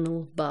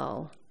infernal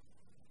bowl.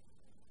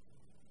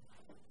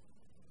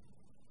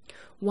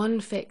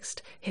 One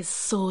fixed his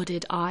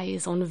sordid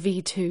eyes on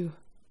V2,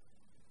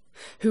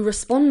 who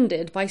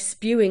responded by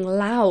spewing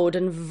loud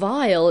and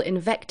vile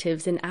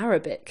invectives in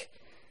Arabic.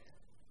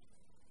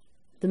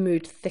 The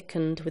mood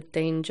thickened with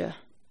danger,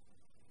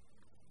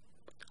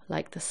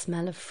 like the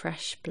smell of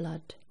fresh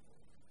blood.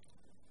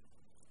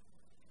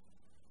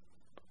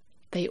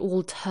 They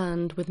all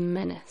turned with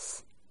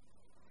menace,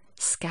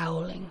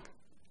 scowling,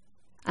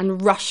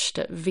 and rushed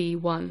at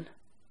V1.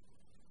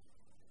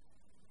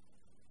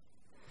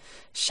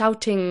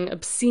 Shouting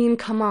obscene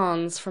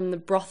commands from the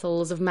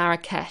brothels of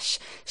Marrakesh,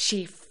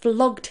 she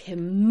flogged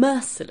him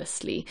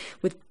mercilessly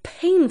with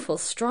painful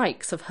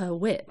strikes of her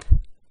whip,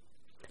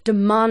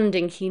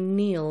 demanding he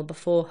kneel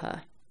before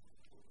her.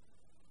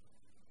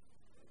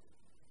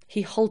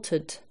 He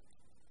halted,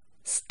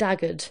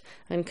 staggered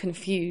and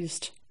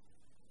confused,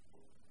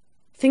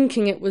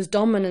 thinking it was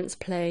dominance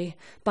play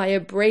by a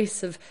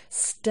brace of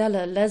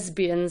stellar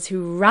lesbians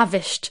who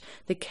ravished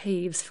the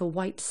caves for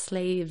white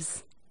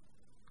slaves.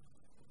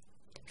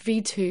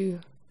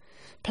 V2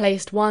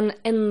 placed one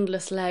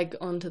endless leg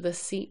onto the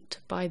seat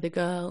by the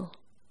girl,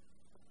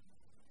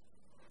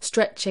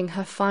 stretching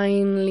her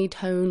finely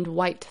toned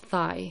white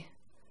thigh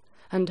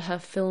and her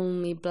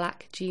filmy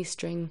black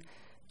G-string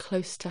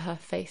close to her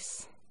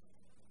face.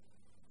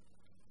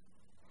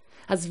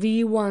 As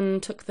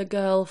V1 took the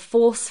girl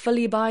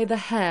forcefully by the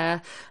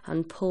hair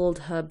and pulled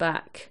her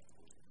back,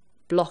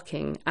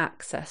 blocking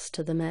access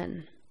to the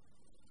men.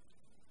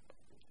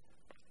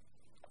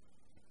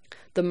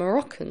 The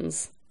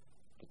Moroccans,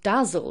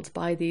 dazzled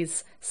by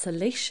these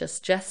salacious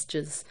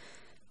gestures,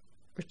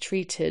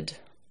 retreated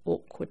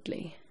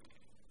awkwardly.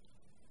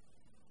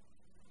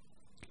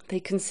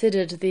 They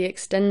considered the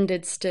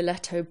extended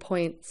stiletto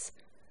points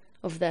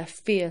of their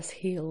fierce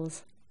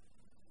heels,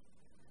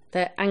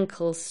 their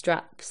ankle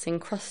straps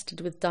encrusted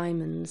with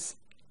diamonds,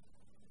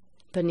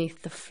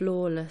 beneath the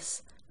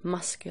flawless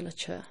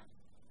musculature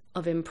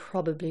of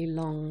improbably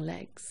long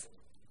legs.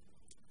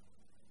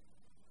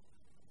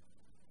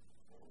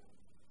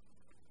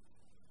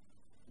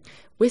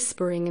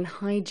 Whispering in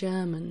High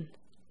German,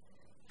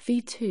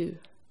 V2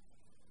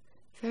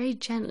 very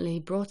gently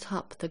brought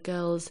up the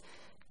girl's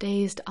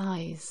dazed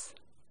eyes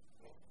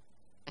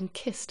and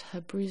kissed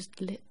her bruised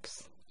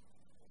lips.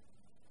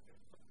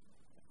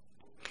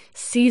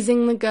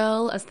 Seizing the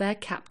girl as their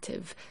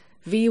captive,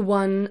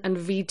 V1 and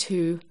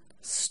V2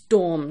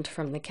 stormed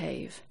from the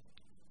cave.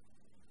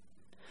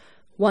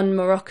 One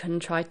Moroccan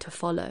tried to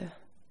follow,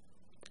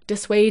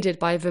 dissuaded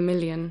by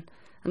Vermilion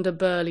and a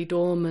burly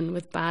doorman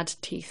with bad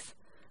teeth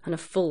and a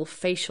full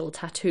facial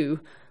tattoo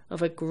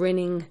of a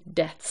grinning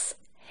death's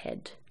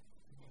head.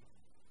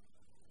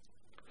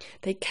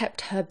 They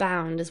kept her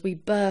bound as we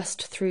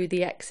burst through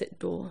the exit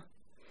door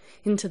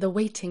into the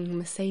waiting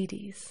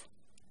Mercedes.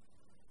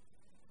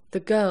 The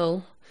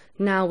girl,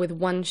 now with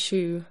one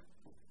shoe,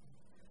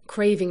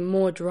 craving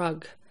more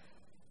drug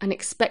and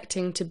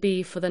expecting to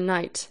be for the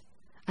night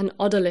an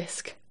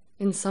odalisque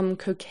in some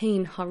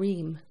cocaine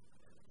harem.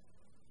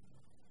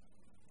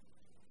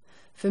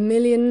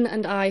 Vermilion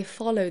and I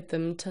followed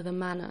them to the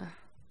manor,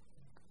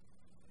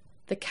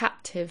 the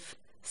captive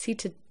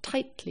seated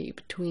tightly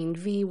between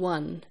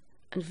V1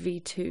 and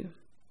V2.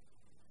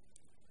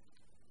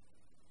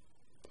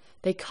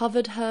 They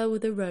covered her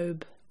with a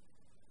robe,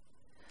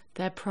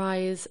 their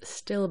prize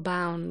still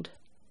bound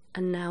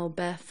and now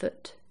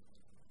barefoot.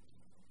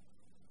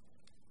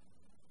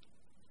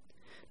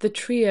 The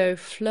trio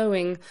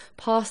flowing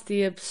past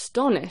the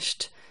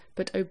astonished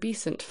but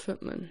obedient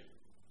footman.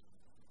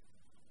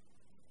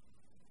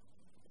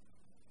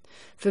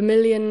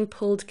 Vermilion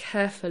pulled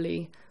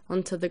carefully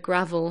onto the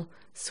gravel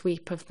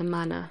sweep of the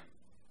manor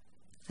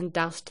and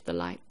doused the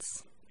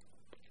lights.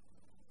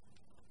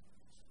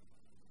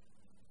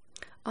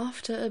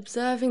 After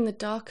observing the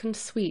darkened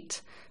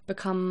suite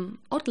become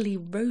oddly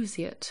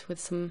roseate with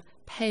some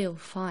pale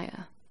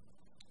fire,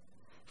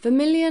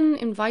 Vermilion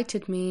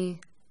invited me,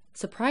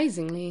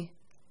 surprisingly,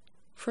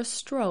 for a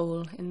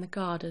stroll in the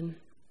garden.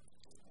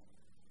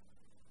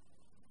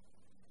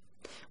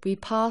 We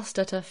passed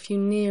at a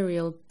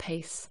funereal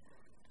pace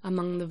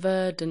among the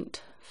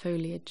verdant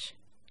foliage.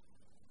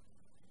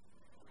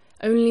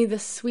 Only the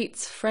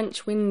suite's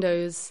French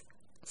windows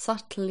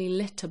subtly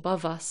lit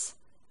above us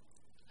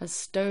as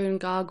stone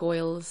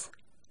gargoyles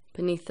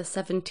beneath the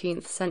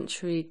 17th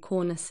century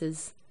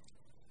cornices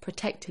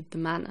protected the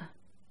manor,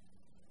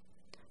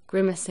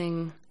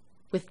 grimacing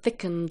with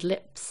thickened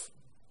lips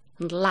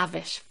and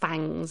lavish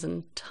fangs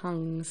and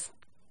tongues.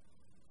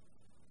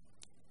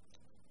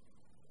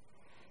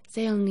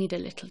 "They'll need a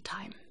little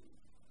time,"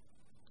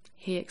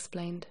 he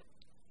explained.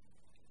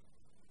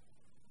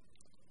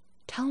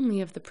 "Tell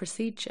me of the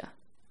procedure."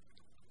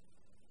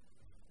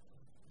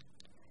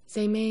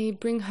 "They may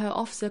bring her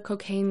off the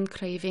cocaine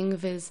craving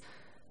with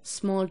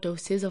small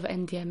doses of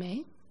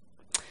MDMA,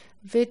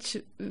 which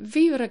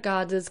we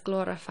regard as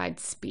glorified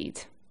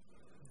speed,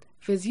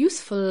 with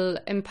useful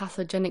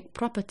empathogenic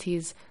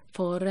properties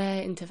for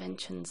rare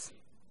interventions.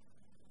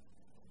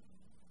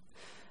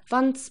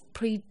 Once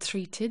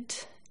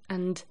pre-treated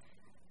and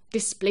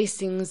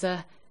displacing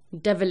the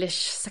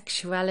devilish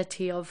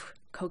sexuality of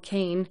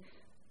cocaine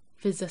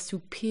with the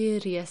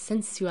superior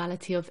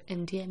sensuality of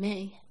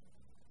MDMA,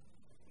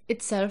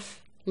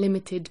 itself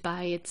limited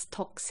by its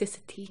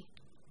toxicity,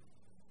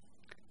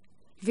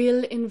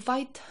 will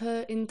invite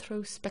her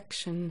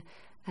introspection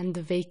and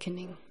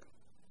awakening,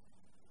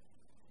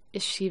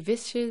 if she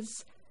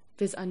wishes,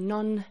 with a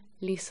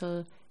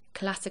non-lethal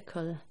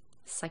classical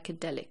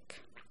psychedelic.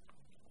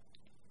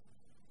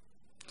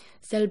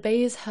 They'll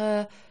bathe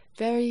her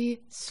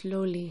very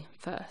slowly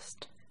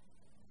first,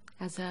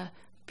 as a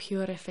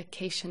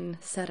purification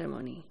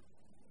ceremony.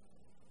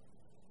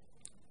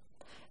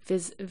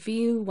 With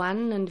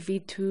V1 and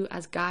V2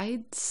 as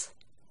guides,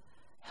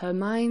 her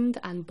mind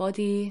and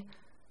body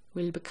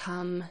will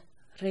become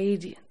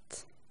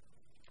radiant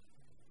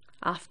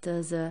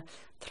after the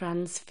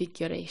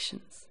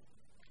transfigurations.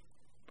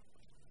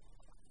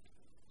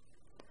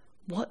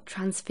 What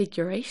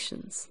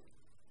transfigurations?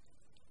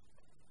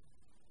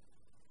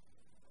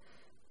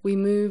 We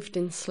moved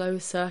in slow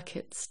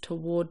circuits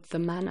toward the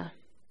manor,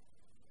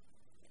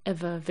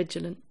 ever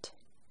vigilant.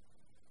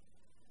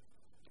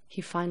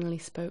 He finally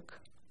spoke.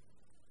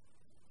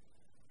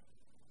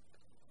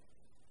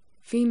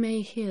 We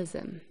may hear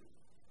them,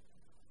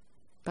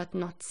 but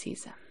not see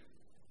them.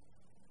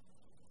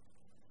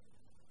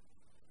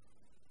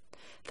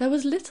 There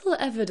was little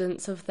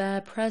evidence of their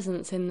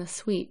presence in the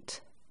suite,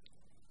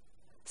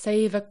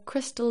 save a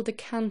crystal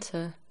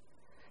decanter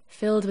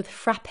filled with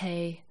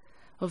frappé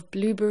of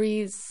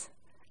blueberries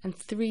and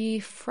 3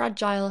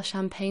 fragile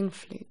champagne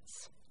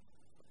flutes,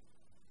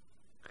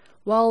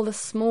 while the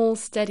small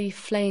steady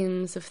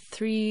flames of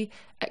 3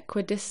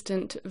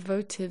 equidistant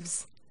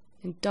votives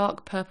in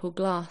dark purple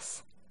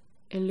glass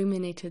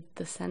illuminated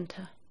the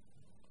centre.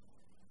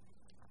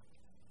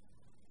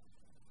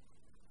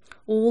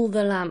 All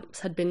the lamps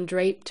had been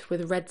draped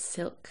with red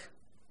silk,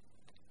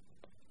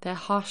 their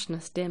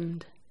harshness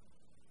dimmed.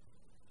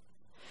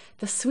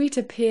 The suite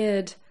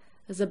appeared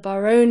as a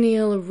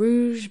baronial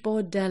rouge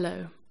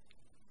bordello,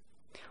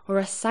 or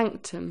a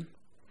sanctum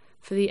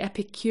for the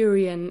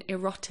Epicurean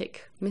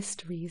erotic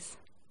mysteries.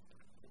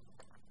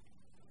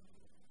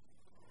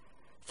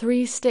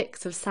 3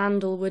 sticks of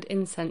sandalwood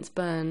incense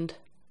burned,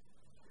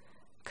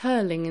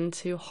 curling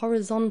into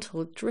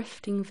horizontal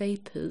drifting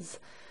vapours,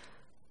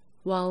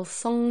 while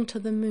Song to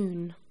the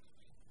Moon,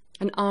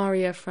 an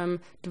aria from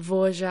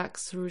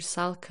Dvorak's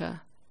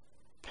Rusalka,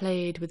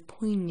 played with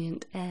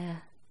poignant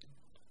air.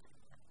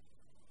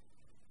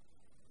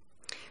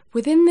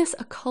 Within this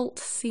occult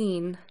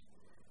scene,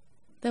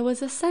 there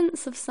was a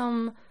sense of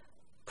some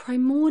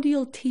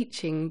primordial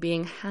teaching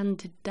being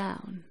handed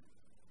down.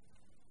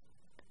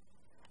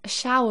 A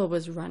shower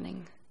was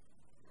running,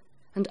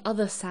 and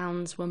other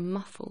sounds were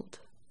muffled.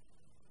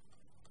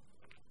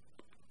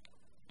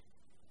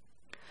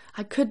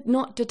 I could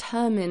not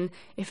determine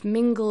if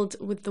mingled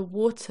with the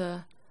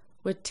water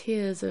were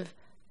tears of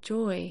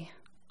joy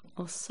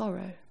or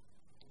sorrow.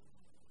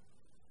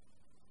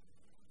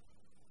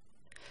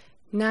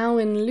 Now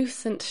in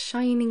lucent,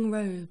 shining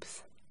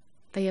robes,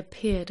 they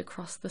appeared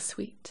across the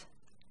suite.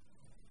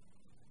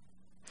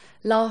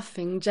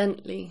 Laughing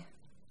gently,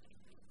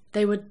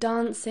 they were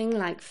dancing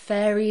like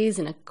fairies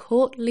in a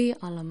courtly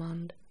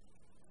allemande.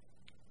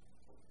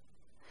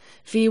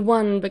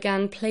 V1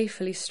 began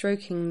playfully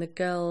stroking the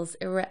girl's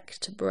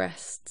erect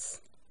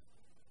breasts.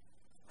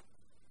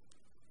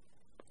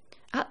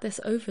 At this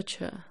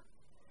overture,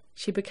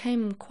 she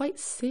became quite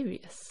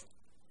serious,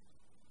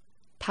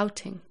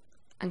 pouting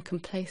and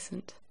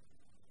complacent,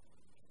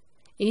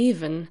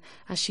 even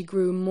as she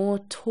grew more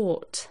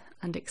taut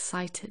and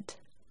excited.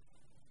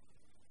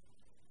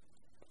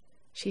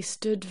 She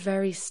stood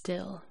very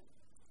still,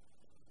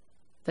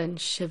 then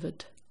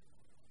shivered,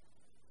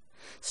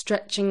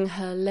 stretching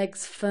her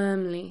legs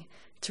firmly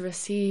to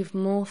receive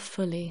more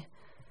fully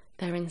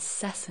their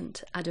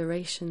incessant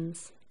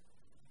adorations.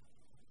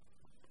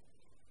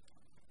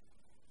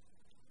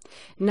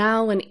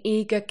 Now an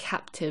eager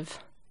captive,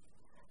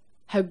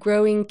 her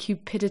growing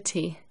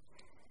cupidity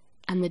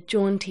and the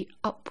jaunty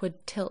upward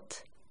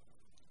tilt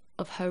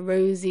of her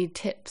rosy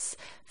tips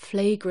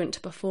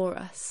flagrant before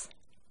us,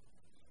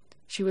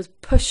 she was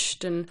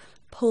pushed and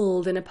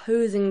pulled in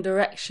opposing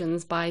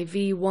directions by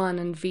V1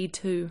 and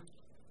V2,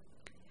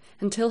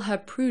 until her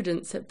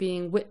prudence at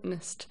being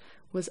witnessed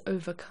was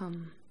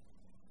overcome.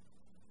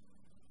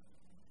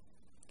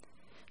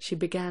 She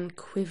began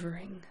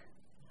quivering,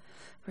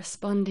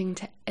 responding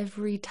to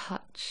every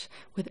touch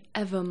with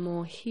ever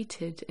more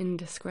heated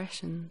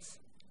indiscretions.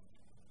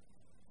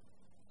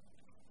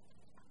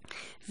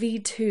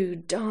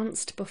 V2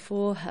 danced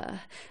before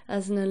her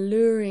as an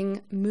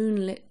alluring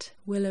moonlit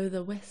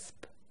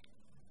will-o'-the-wisp,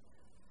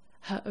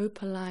 her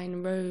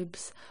opaline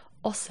robes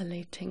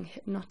oscillating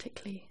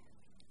hypnotically.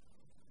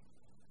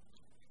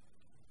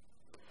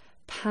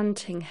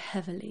 Panting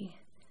heavily,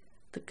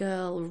 the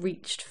girl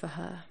reached for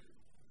her.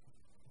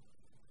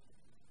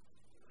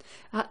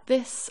 At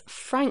this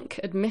frank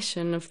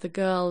admission of the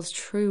girl's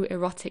true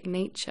erotic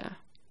nature,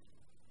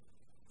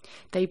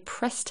 they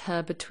pressed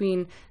her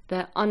between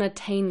their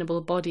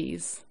unattainable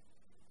bodies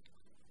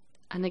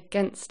and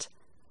against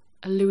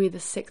a Louis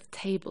VI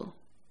table,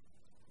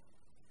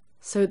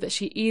 so that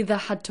she either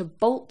had to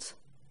bolt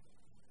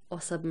or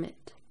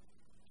submit.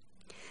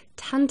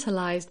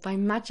 Tantalized by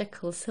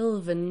magical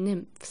sylvan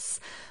nymphs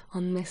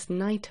on this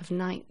night of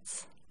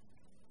nights,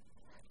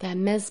 their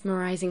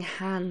mesmerizing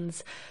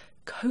hands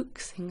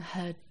coaxing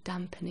her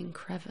dampening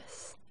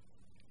crevice,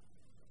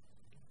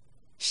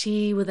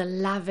 she, with a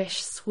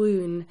lavish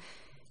swoon,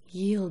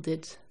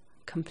 yielded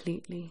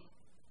completely,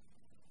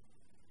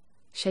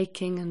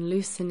 shaking and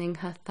loosening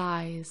her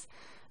thighs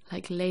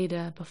like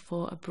Leda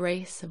before a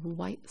brace of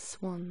white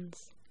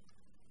swans.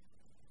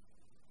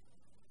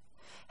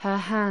 Her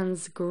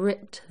hands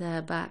gripped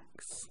their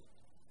backs.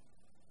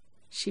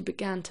 She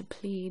began to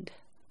plead.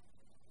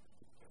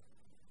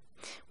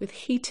 With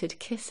heated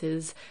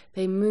kisses,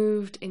 they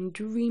moved in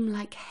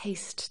dreamlike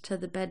haste to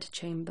the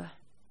bedchamber.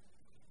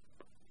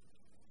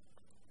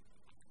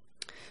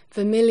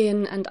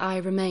 Vermilion and I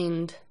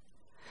remained,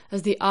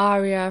 as the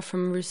aria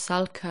from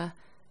Rusalka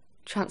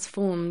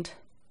transformed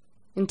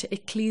into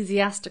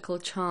ecclesiastical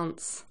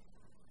chants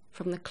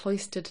from the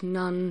cloistered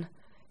nun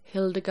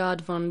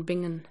Hildegard von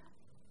Bingen.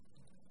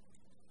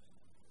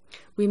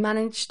 We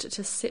managed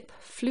to sip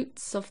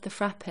flutes of the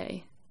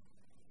frappe,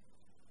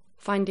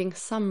 finding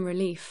some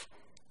relief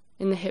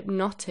in the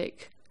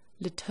hypnotic,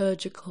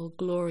 liturgical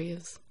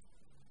glorias.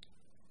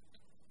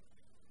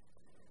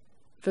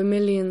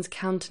 Vermilion's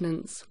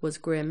countenance was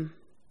grim,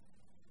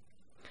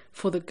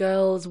 for the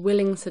girl's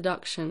willing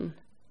seduction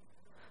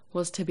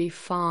was to be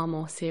far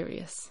more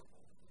serious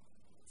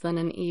than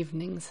an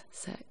evening's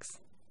sex.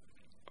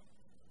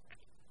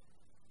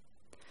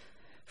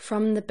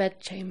 From the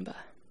bedchamber,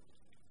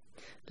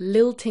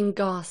 lilting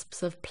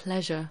gasps of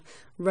pleasure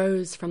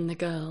rose from the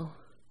girl,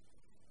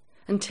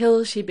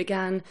 until she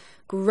began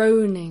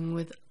groaning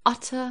with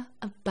utter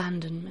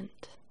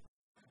abandonment.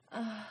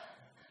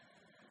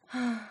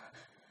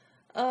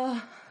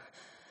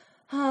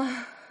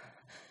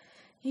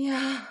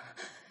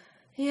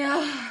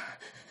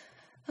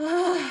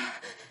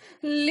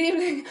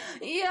 Liebling,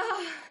 ja.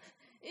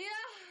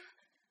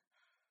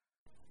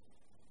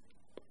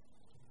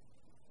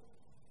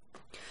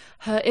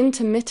 Her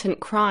intermittent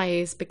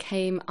cries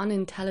became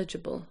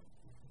unintelligible,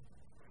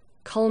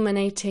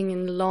 culminating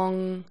in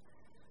long,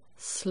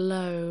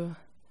 slow,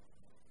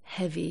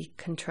 heavy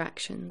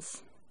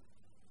contractions.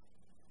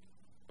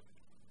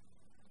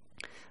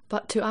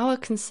 But to our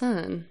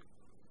concern,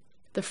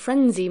 the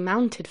frenzy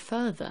mounted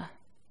further,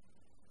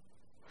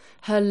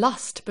 her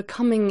lust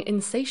becoming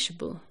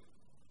insatiable.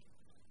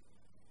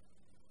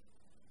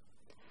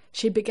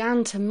 She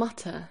began to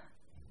mutter,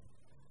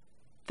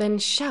 then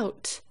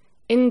shout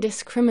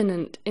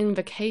indiscriminate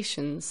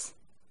invocations,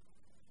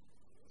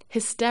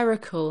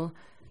 hysterical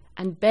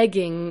and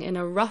begging in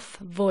a rough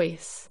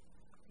voice,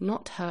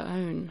 not her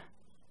own,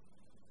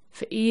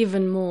 for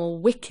even more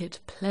wicked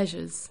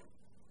pleasures.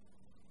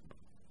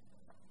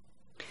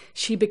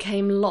 She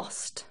became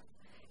lost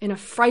in a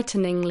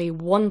frighteningly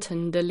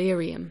wanton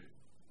delirium,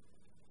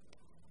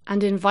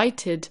 and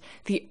invited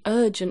the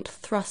urgent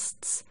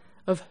thrusts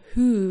of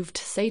hooved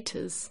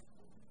satyrs.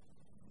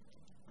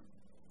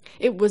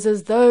 It was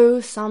as though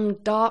some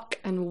dark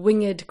and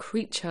winged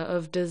creature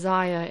of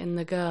desire in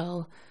the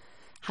girl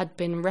had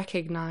been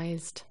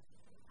recognized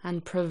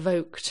and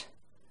provoked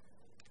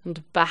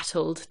and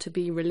battled to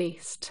be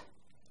released.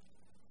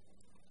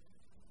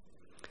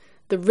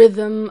 The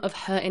rhythm of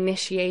her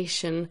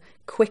initiation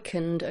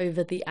quickened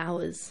over the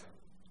hours.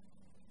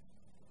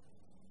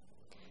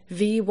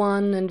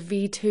 V1 and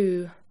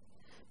V2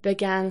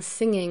 began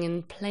singing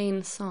in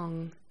plain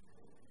song,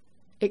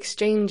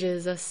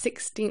 exchanges a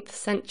 16th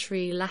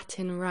century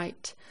Latin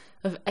rite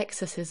of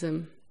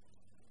exorcism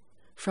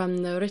from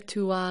the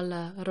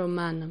Rituale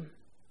Romanum.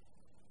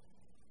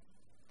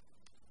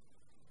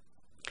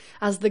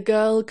 As the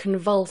girl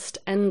convulsed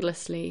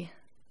endlessly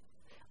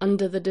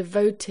under the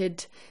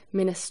devoted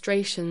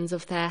ministrations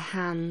of their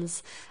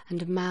hands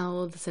and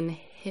mouths and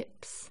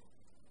hips,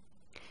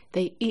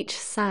 they each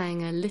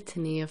sang a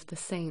litany of the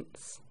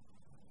saints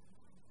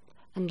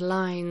and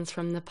lines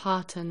from the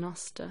Pater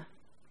Noster.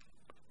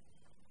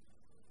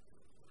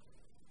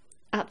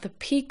 At the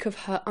peak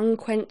of her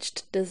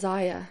unquenched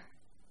desire,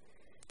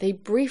 they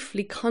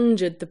briefly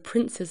conjured the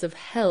princes of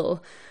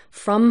hell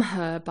from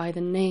her by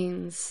the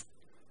names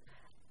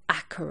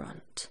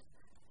Acheron,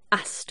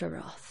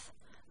 Astaroth,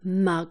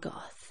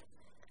 Magoth,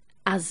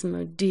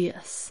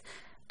 Asmodeus,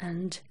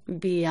 and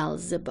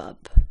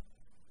Beelzebub.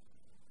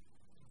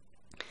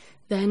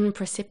 Then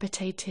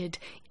precipitated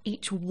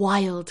each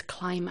wild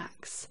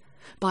climax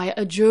by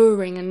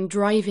adjuring and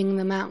driving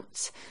them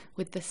out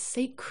with the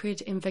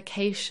sacred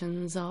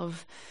invocations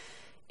of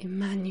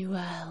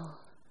Emmanuel,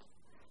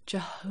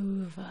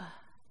 Jehovah,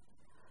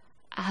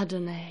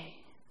 Adonai.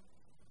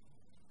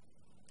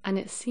 And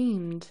it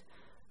seemed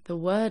the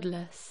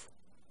wordless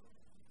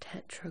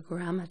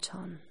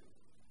Tetragrammaton,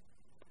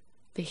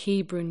 the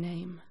Hebrew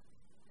name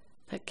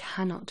that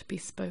cannot be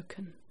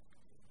spoken.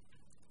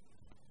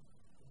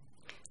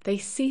 They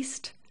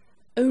ceased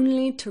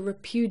only to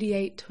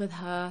repudiate with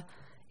her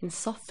in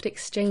soft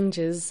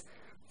exchanges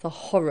the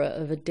horror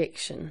of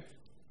addiction.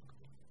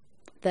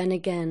 Then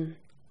again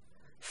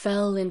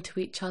fell into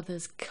each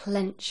other's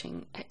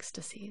clenching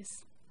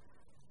ecstasies.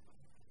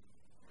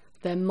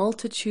 Their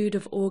multitude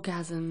of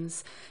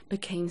orgasms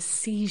became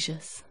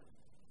seizures,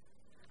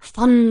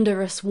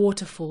 thunderous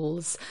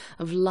waterfalls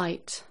of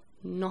light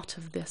not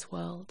of this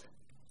world.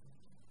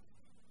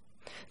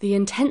 The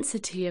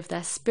intensity of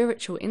their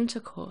spiritual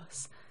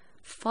intercourse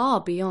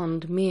far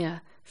beyond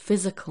mere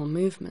physical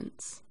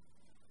movements.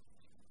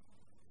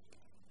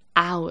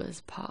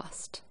 Hours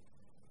passed,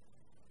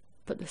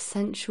 but the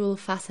sensual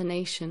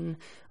fascination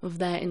of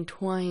their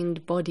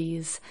entwined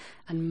bodies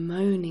and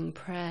moaning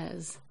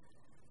prayers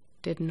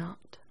did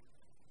not.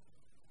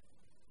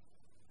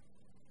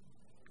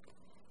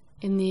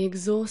 In the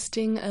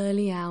exhausting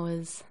early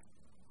hours,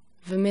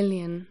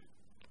 Vermilion,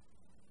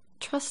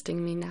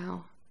 trusting me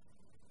now,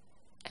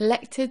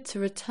 elected to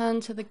return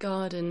to the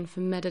garden for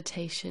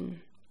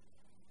meditation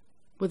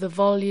with a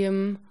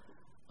volume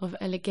of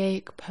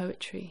elegiac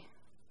poetry,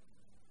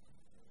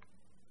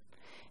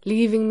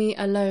 leaving me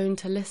alone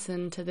to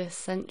listen to this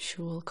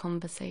sensual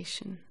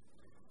conversation.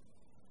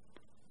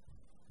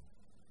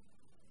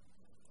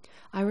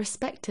 I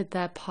respected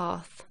their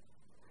path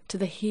to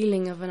the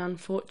healing of an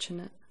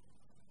unfortunate,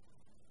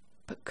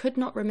 but could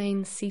not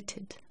remain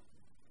seated.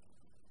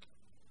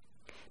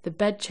 The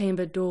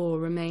bedchamber door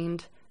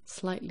remained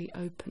slightly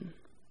open.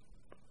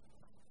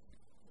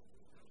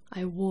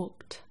 I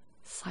walked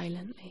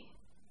silently,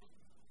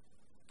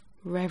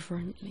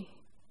 reverently,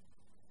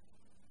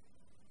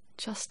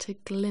 just to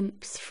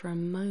glimpse for a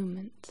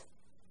moment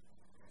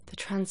the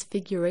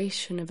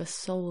transfiguration of a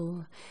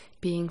soul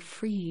being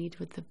freed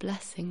with the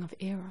blessing of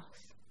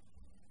Eros.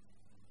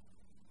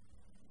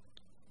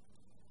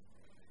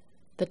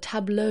 The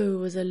tableau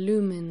was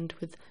illumined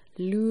with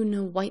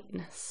lunar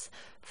whiteness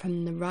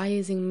from the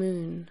rising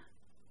moon,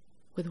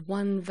 with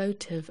one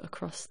votive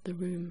across the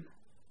room.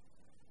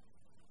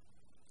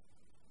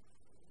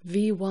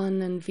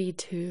 V1 and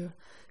V2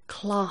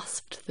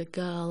 clasped the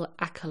girl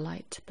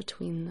acolyte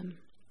between them,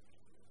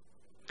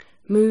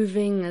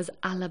 moving as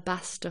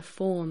alabaster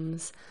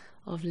forms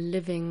of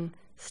living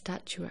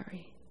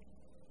statuary,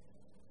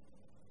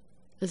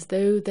 as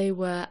though they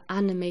were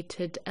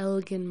animated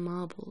Elgin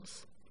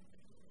marbles.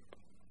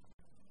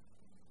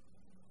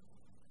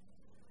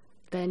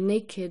 Their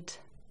naked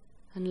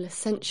and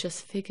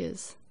licentious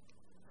figures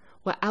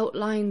were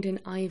outlined in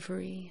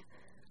ivory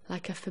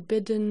like a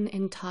forbidden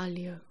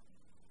intaglio,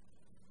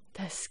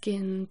 their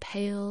skin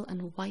pale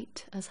and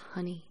white as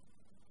honey.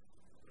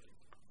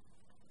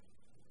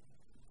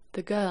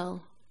 The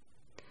girl,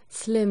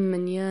 slim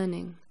and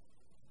yearning,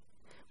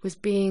 was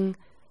being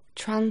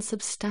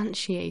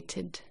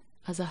transubstantiated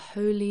as a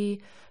holy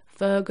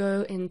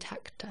Virgo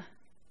intacta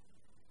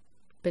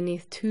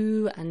beneath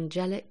two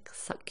angelic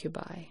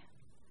succubi.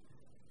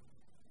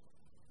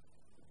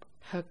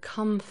 Her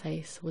cum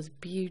face was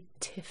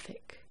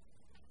beatific,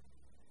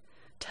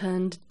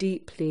 turned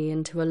deeply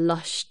into a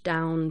lush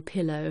down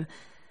pillow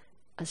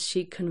as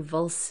she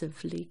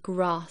convulsively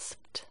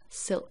grasped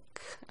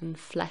silk and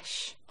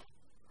flesh.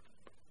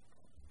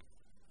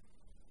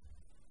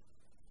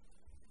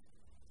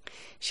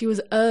 She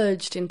was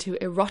urged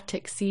into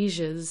erotic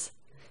seizures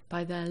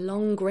by their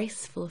long,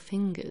 graceful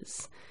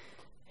fingers,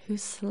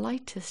 whose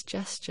slightest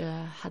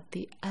gesture had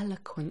the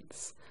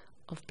eloquence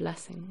of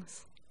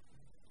blessings.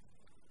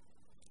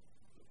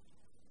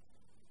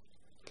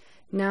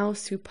 Now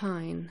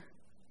supine,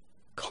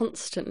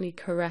 constantly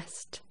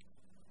caressed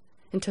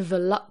into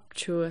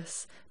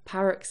voluptuous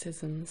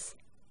paroxysms,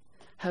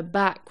 her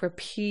back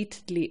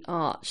repeatedly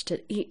arched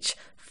at each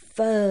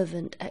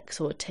fervent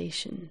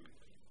exhortation.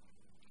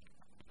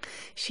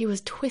 She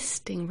was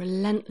twisting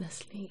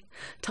relentlessly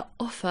to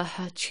offer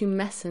her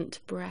tumescent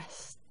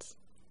breasts.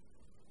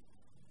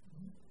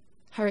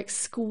 Her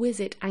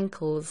exquisite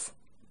ankles,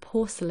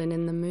 porcelain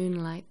in the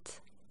moonlight,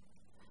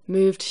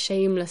 moved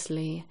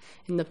shamelessly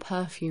in the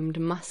perfumed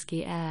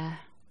musky air,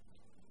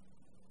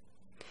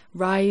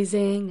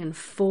 rising and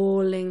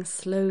falling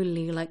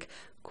slowly like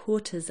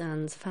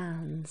courtesans'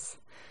 fans,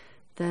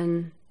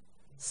 then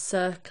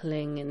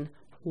circling in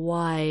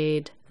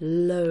wide,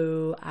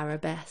 low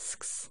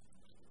arabesques,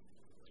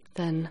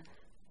 then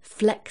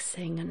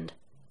flexing and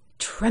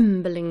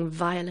trembling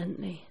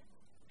violently.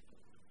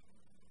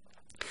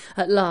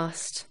 At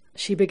last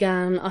she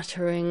began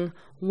uttering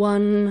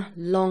one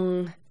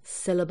long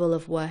syllable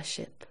of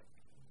worship,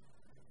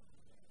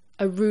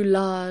 a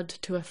roulade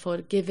to a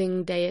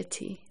forgiving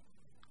deity,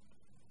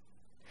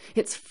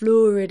 its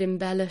florid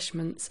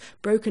embellishments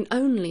broken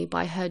only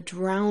by her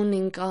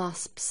drowning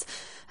gasps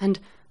and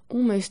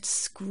almost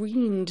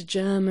screamed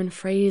German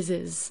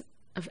phrases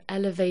of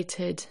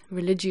elevated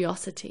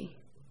religiosity.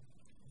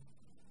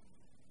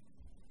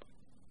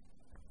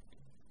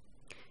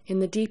 In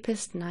the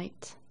deepest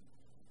night,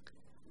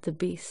 the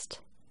beast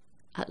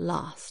at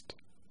last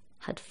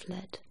had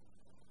fled.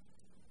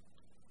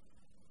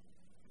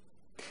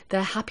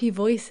 Their happy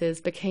voices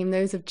became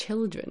those of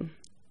children,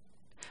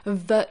 of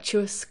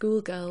virtuous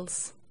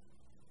schoolgirls.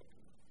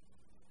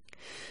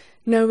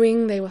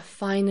 Knowing they were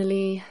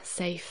finally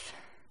safe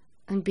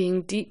and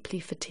being deeply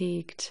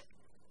fatigued,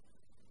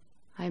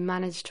 I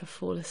managed to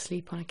fall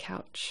asleep on a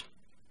couch.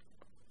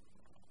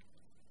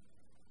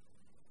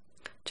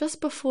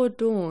 Just before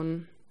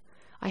dawn,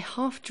 I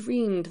half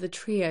dreamed the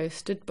trio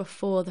stood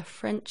before the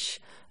French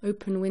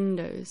open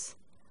windows,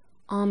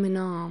 arm in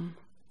arm,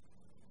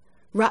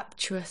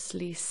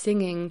 rapturously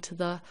singing to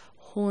the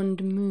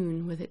horned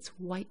moon with its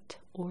white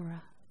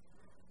aura.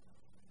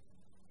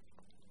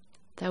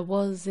 There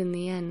was, in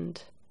the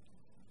end,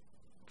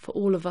 for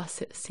all of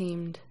us it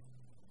seemed,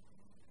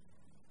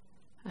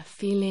 a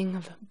feeling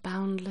of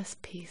boundless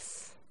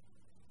peace,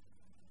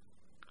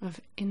 of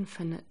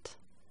infinite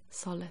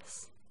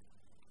solace.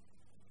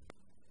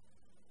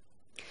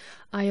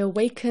 I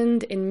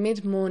awakened in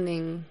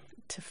mid-morning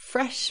to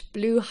fresh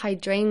blue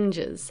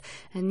hydrangeas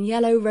and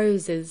yellow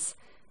roses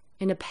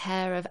in a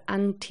pair of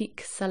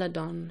antique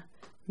celadon,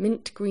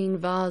 mint-green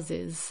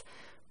vases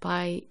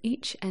by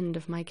each end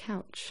of my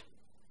couch.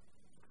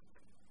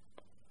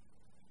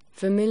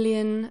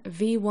 Vermilion,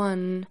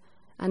 V1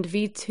 and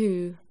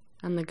V2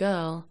 and the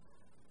girl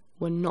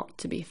were not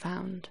to be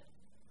found.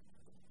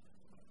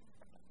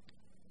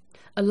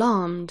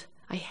 Alarmed,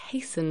 I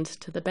hastened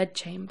to the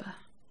bedchamber.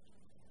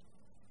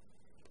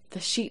 The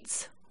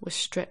sheets were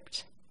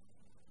stripped.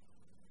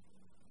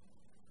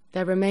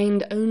 There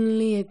remained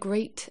only a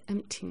great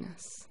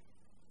emptiness,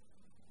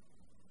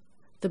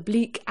 the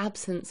bleak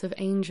absence of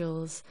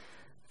angels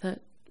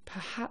that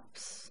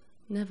perhaps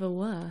never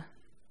were.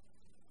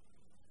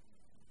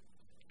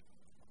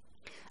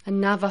 A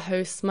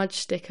Navajo smudge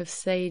stick of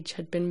sage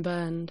had been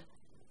burned,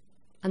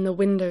 and the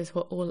windows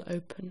were all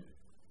open.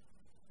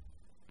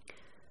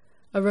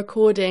 A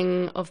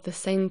recording of the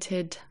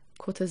sainted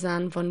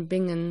courtesan von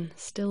Bingen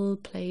still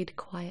played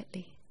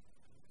quietly.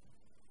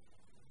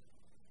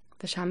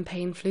 The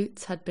champagne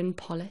flutes had been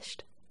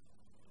polished,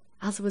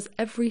 as was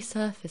every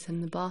surface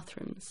in the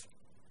bathrooms.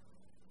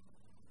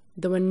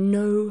 There were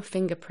no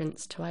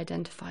fingerprints to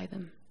identify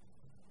them,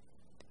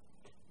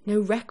 no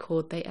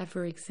record they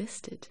ever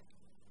existed.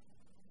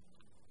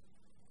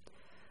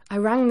 I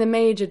rang the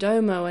major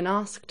domo and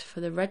asked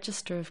for the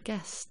register of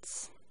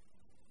guests.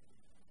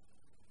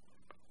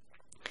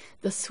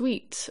 The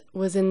suite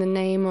was in the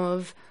name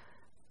of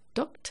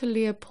Dr.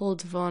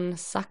 Leopold von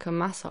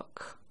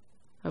Sacher-Masoch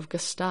of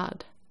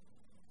Gstaad.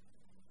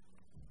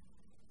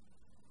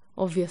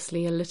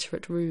 Obviously a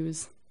literate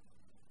ruse.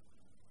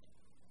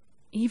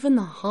 Even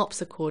the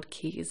harpsichord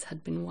keys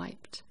had been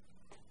wiped.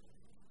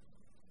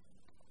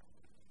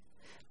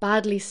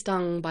 Badly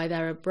stung by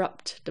their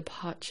abrupt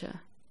departure,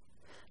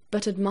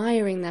 but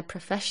admiring their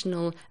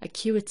professional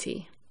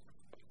acuity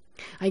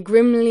I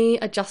grimly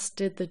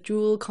adjusted the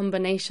dual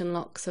combination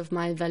locks of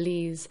my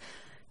valise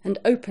and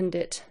opened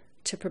it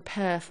to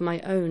prepare for my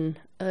own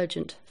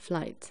urgent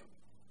flight.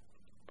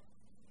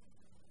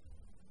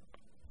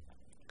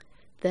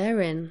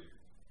 Therein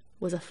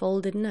was a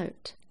folded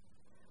note,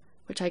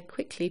 which I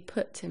quickly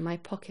put in my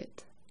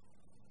pocket.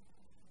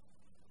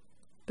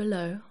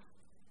 Below,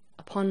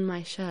 upon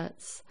my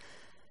shirts,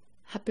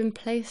 had been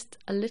placed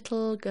a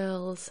little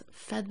girl's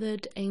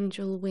feathered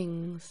angel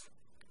wings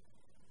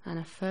and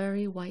a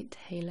furry white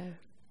halo.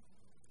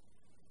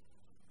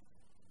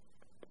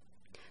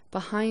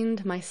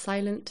 Behind my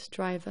silent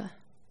driver,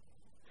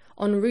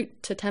 en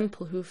route to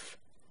Tempelhof,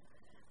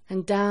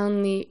 and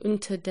down the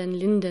Unter den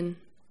Linden,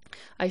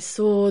 I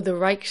saw the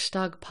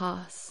Reichstag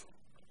pass,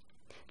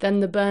 then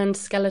the burned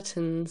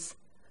skeletons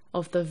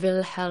of the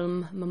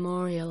Wilhelm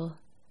Memorial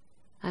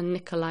and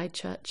Nikolai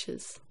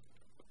churches,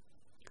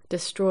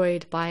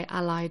 destroyed by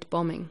Allied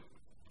bombing.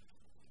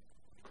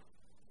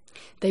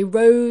 They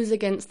rose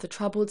against the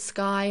troubled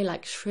sky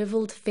like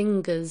shriveled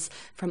fingers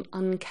from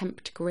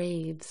unkempt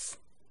graves.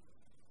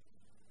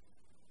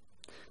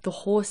 The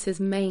horses'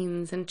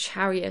 manes and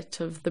chariot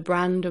of the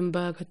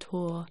Brandenburger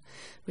Tor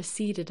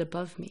receded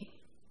above me,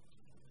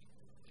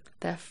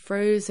 their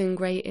frozen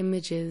grey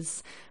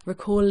images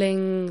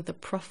recalling the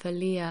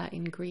Propylaea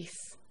in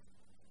Greece,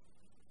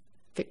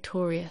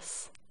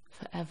 victorious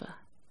forever.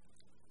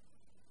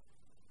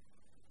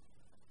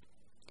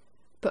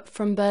 But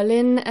from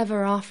Berlin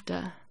ever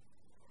after,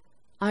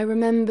 I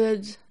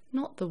remembered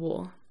not the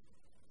war,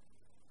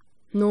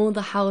 nor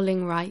the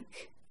howling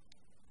Reich,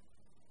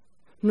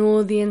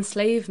 nor the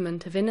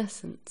enslavement of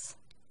innocents,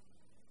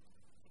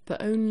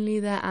 but only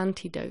their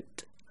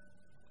antidote,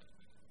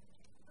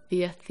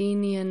 the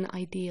Athenian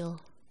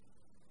ideal,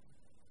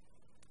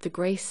 the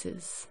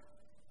graces,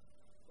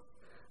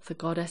 the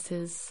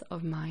goddesses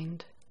of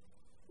mind.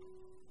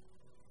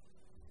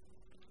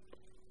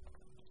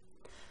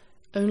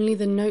 Only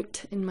the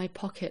note in my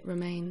pocket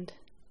remained.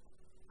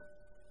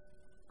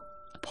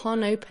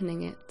 Upon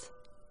opening it,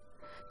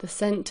 the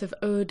scent of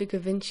eau de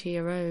Givenchy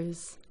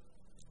arose.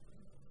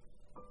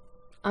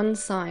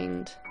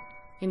 Unsigned,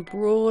 in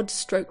broad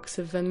strokes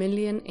of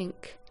vermilion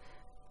ink,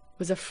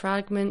 was a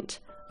fragment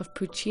of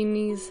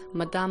Puccini's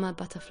Madama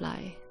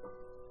Butterfly,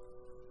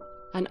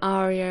 an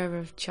aria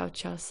of Ciao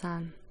Ciao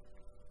San.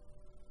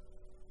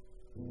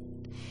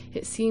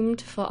 It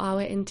seemed for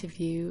our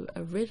interview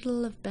a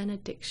riddle of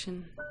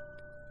benediction,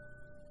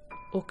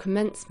 or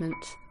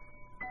commencement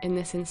in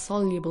this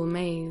insoluble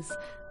maze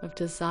of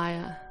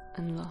desire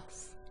and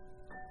loss.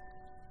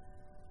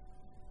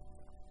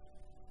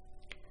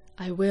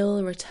 I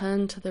will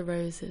return to the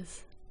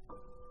roses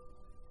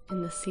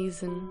in the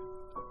season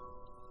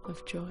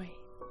of joy.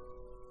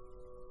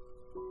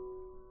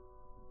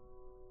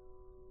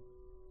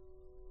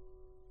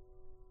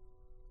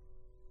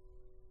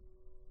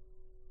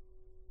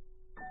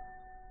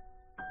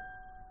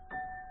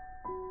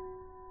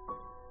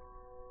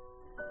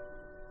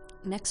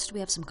 Next, we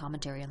have some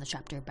commentary on the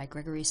chapter by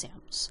Gregory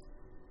Sams.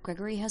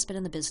 Gregory has been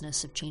in the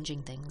business of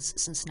changing things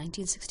since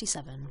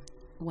 1967,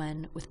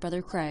 when, with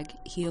Brother Craig,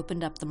 he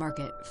opened up the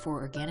market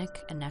for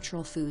organic and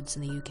natural foods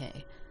in the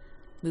UK,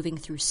 moving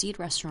through Seed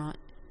Restaurant,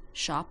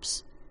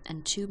 shops,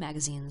 and 2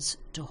 magazines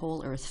to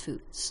Whole Earth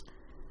Foods.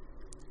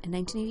 In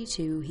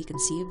 1982, he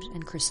conceived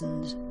and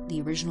christened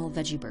the original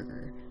Veggie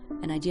Burger,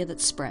 an idea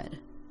that spread.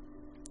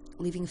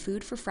 Leaving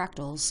food for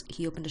fractals,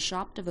 he opened a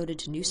shop devoted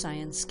to new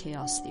science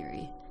chaos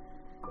theory,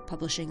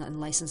 publishing and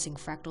licensing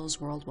fractals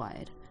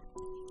worldwide.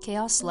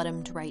 Chaos led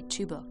him to write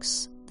 2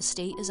 books, The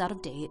State is Out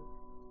of Date,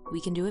 We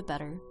Can Do It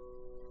Better,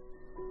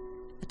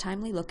 a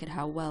timely look at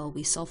how well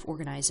we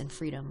self-organize in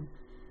freedom,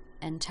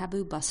 and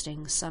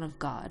taboo-busting Son of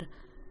God,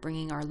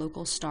 bringing our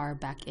local star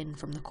back in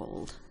from the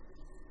cold.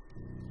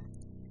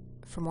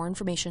 For more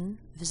information,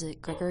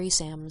 visit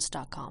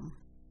gregorysams.com.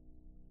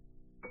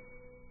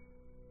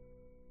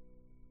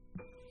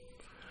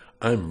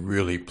 I'm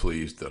really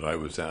pleased that I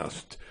was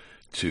asked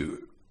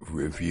to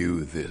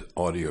review the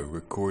audio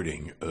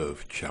recording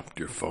of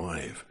Chapter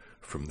 5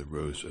 from The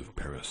Rose of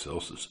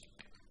Paracelsus.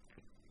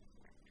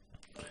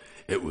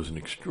 It was an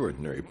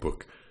extraordinary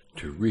book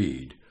to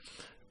read,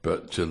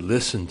 but to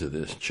listen to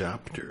this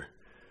chapter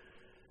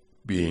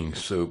being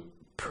so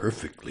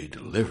perfectly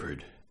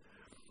delivered,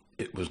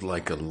 it was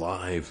like a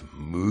live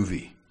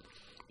movie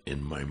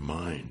in my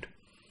mind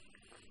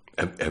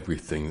of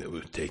everything that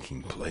was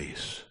taking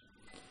place.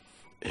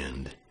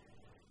 And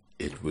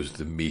it was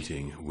the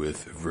meeting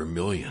with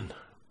Vermilion,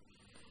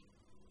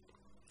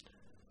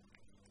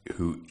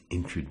 who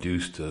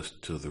introduced us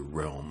to the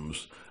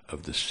realms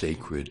of the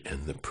sacred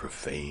and the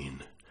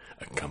profane,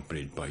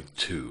 accompanied by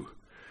 2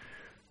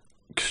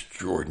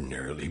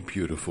 extraordinarily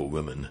beautiful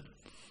women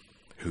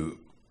who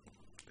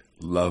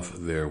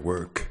love their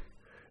work,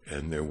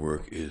 and their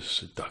work is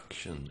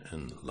seduction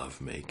and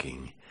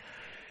lovemaking,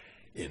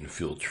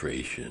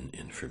 infiltration,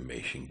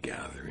 information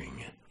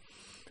gathering,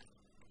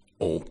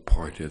 all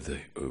part of the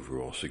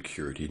overall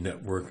security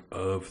network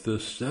of the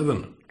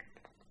 7.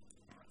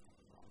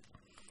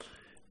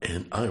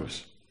 And I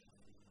was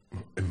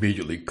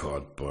immediately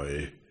caught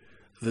by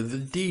the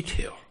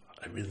detail.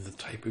 I mean, the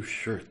type of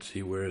shirts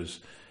he wears.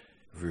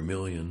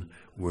 Vermilion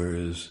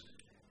wears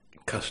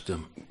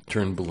custom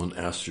Turnbull and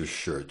Astor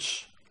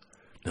shirts.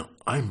 Now,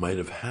 I might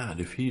have had,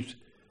 if he's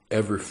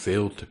ever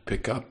failed to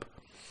pick up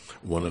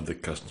one of the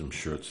custom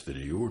shirts that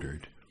he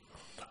ordered,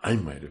 I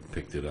might have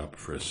picked it up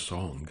for a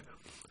song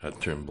at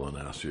Turnbull and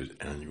Astor's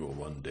annual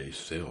one-day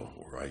sale,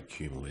 where I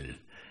accumulated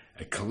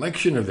a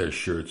collection of their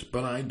shirts,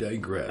 but I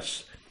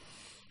digress.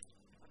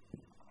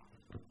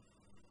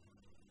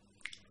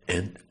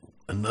 And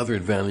another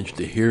advantage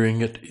to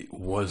hearing it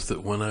was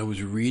that when I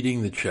was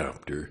reading the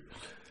chapter,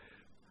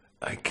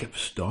 I kept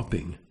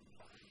stopping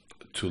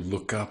to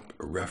look up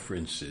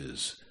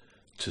references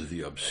to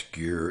the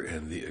obscure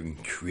and the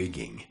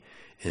intriguing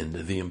and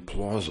the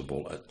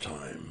implausible at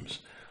times,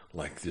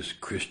 like this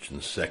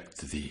Christian sect,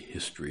 the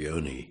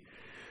Histrioni,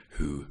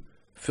 who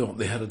felt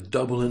they had a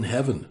double in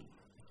heaven.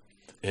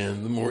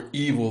 And the more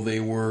evil they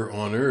were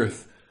on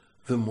earth,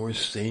 the more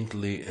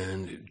saintly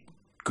and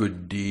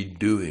good deed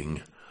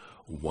doing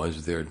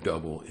was their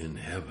double in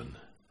heaven.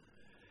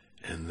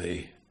 And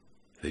they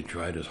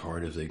tried as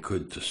hard as they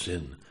could to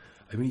sin.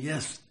 I mean,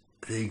 yes,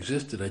 they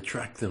existed. I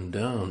tracked them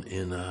down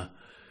in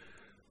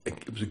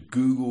it was a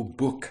Google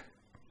book.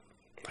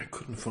 I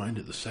couldn't find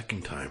it the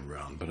second time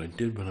round, but I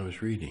did when I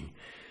was reading.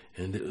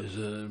 And it was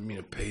a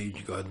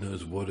page, God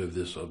knows what, of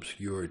this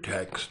obscure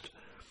text.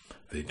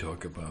 They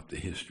talk about the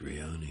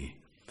Histrioni.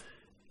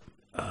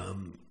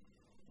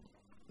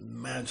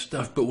 Mad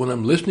stuff. But when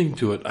I'm listening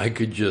to it, I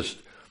could just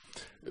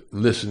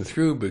listen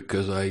through,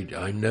 because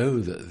I know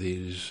that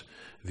these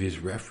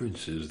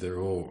references, they're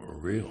all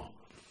real.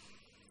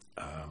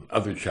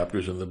 Other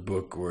chapters in the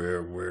book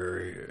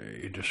where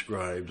he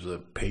describes a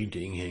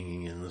painting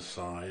hanging in the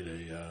side,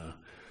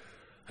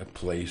 a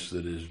place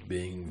that is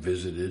being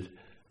visited.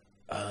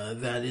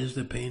 That is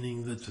the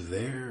painting that's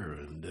there,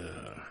 and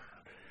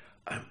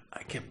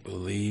I can't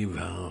believe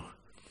how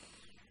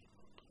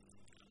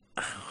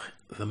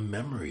the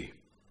memory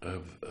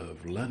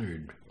of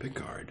Leonard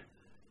Pickard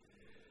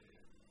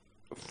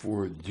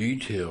for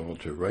detail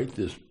to write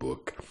this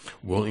book,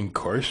 while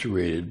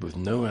incarcerated with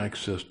no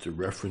access to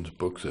reference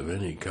books of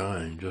any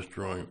kind, just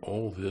drawing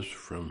all this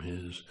from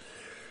his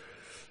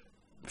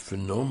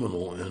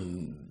phenomenal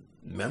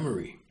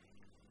memory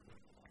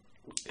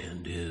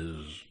and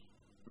his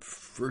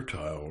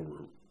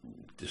fertile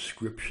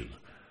description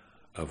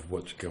of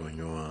what's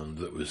going on,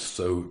 that was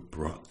so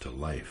brought to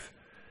life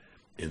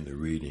in the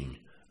reading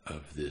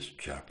of this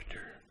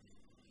chapter.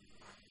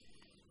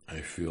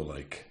 I feel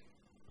like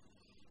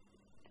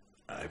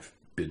I've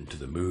been to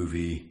the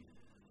movie.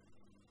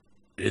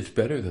 It's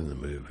better than the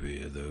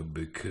movie, though,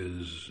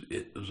 because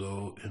it was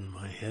all in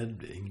my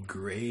head,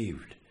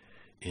 engraved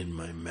in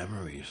my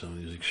memory. Some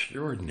of these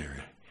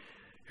extraordinary,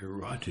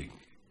 erotic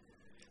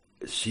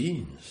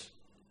scenes.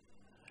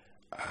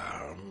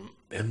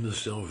 And the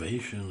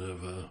salvation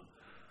of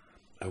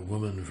a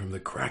woman from the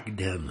crack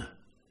den,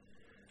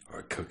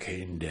 or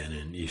cocaine den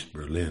in East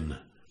Berlin,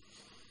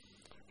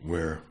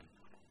 where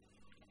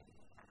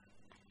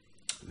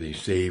they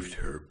saved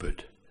her,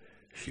 but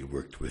she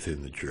worked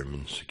within the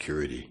German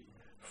security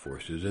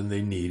forces, and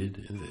they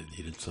needed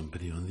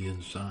somebody on the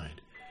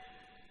inside.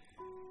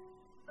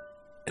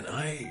 And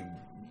I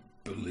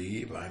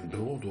believe, I'm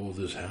told, all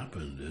this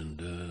happened,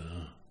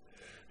 and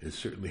it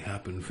certainly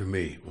happened for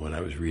me when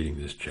I was reading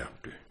this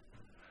chapter.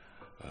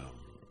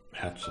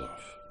 Hats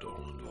off to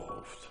all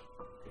involved.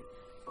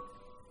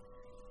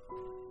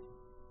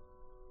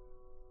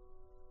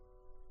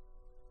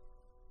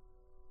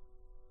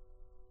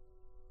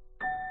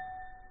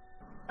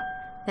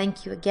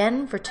 Thank you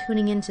again for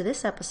tuning in to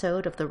this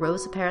episode of The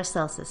Rose of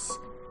Paracelsus.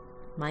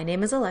 My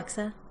name is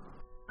Alexa.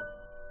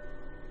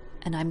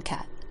 And I'm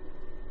Kat.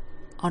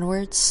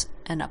 Onwards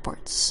and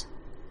upwards.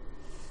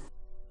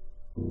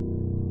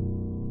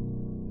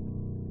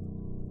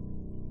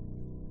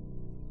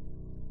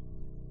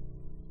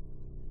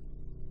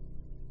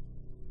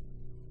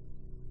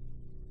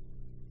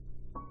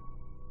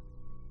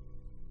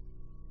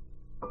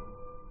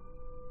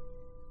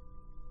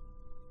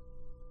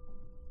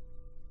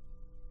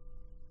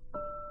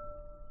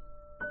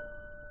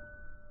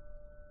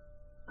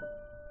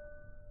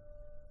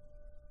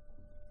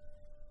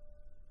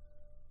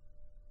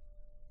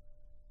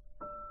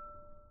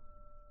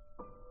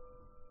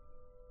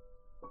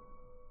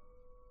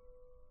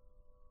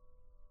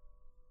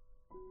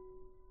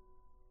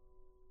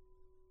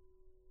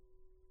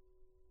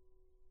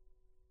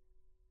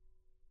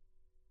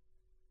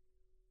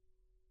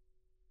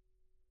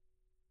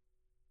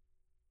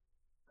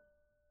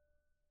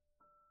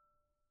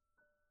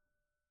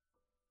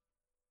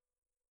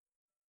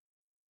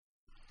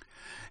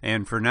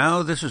 And for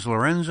now, this is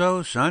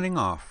Lorenzo signing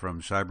off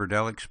from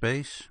Cyberdelic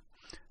Space.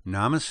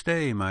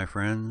 Namaste, my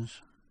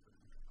friends.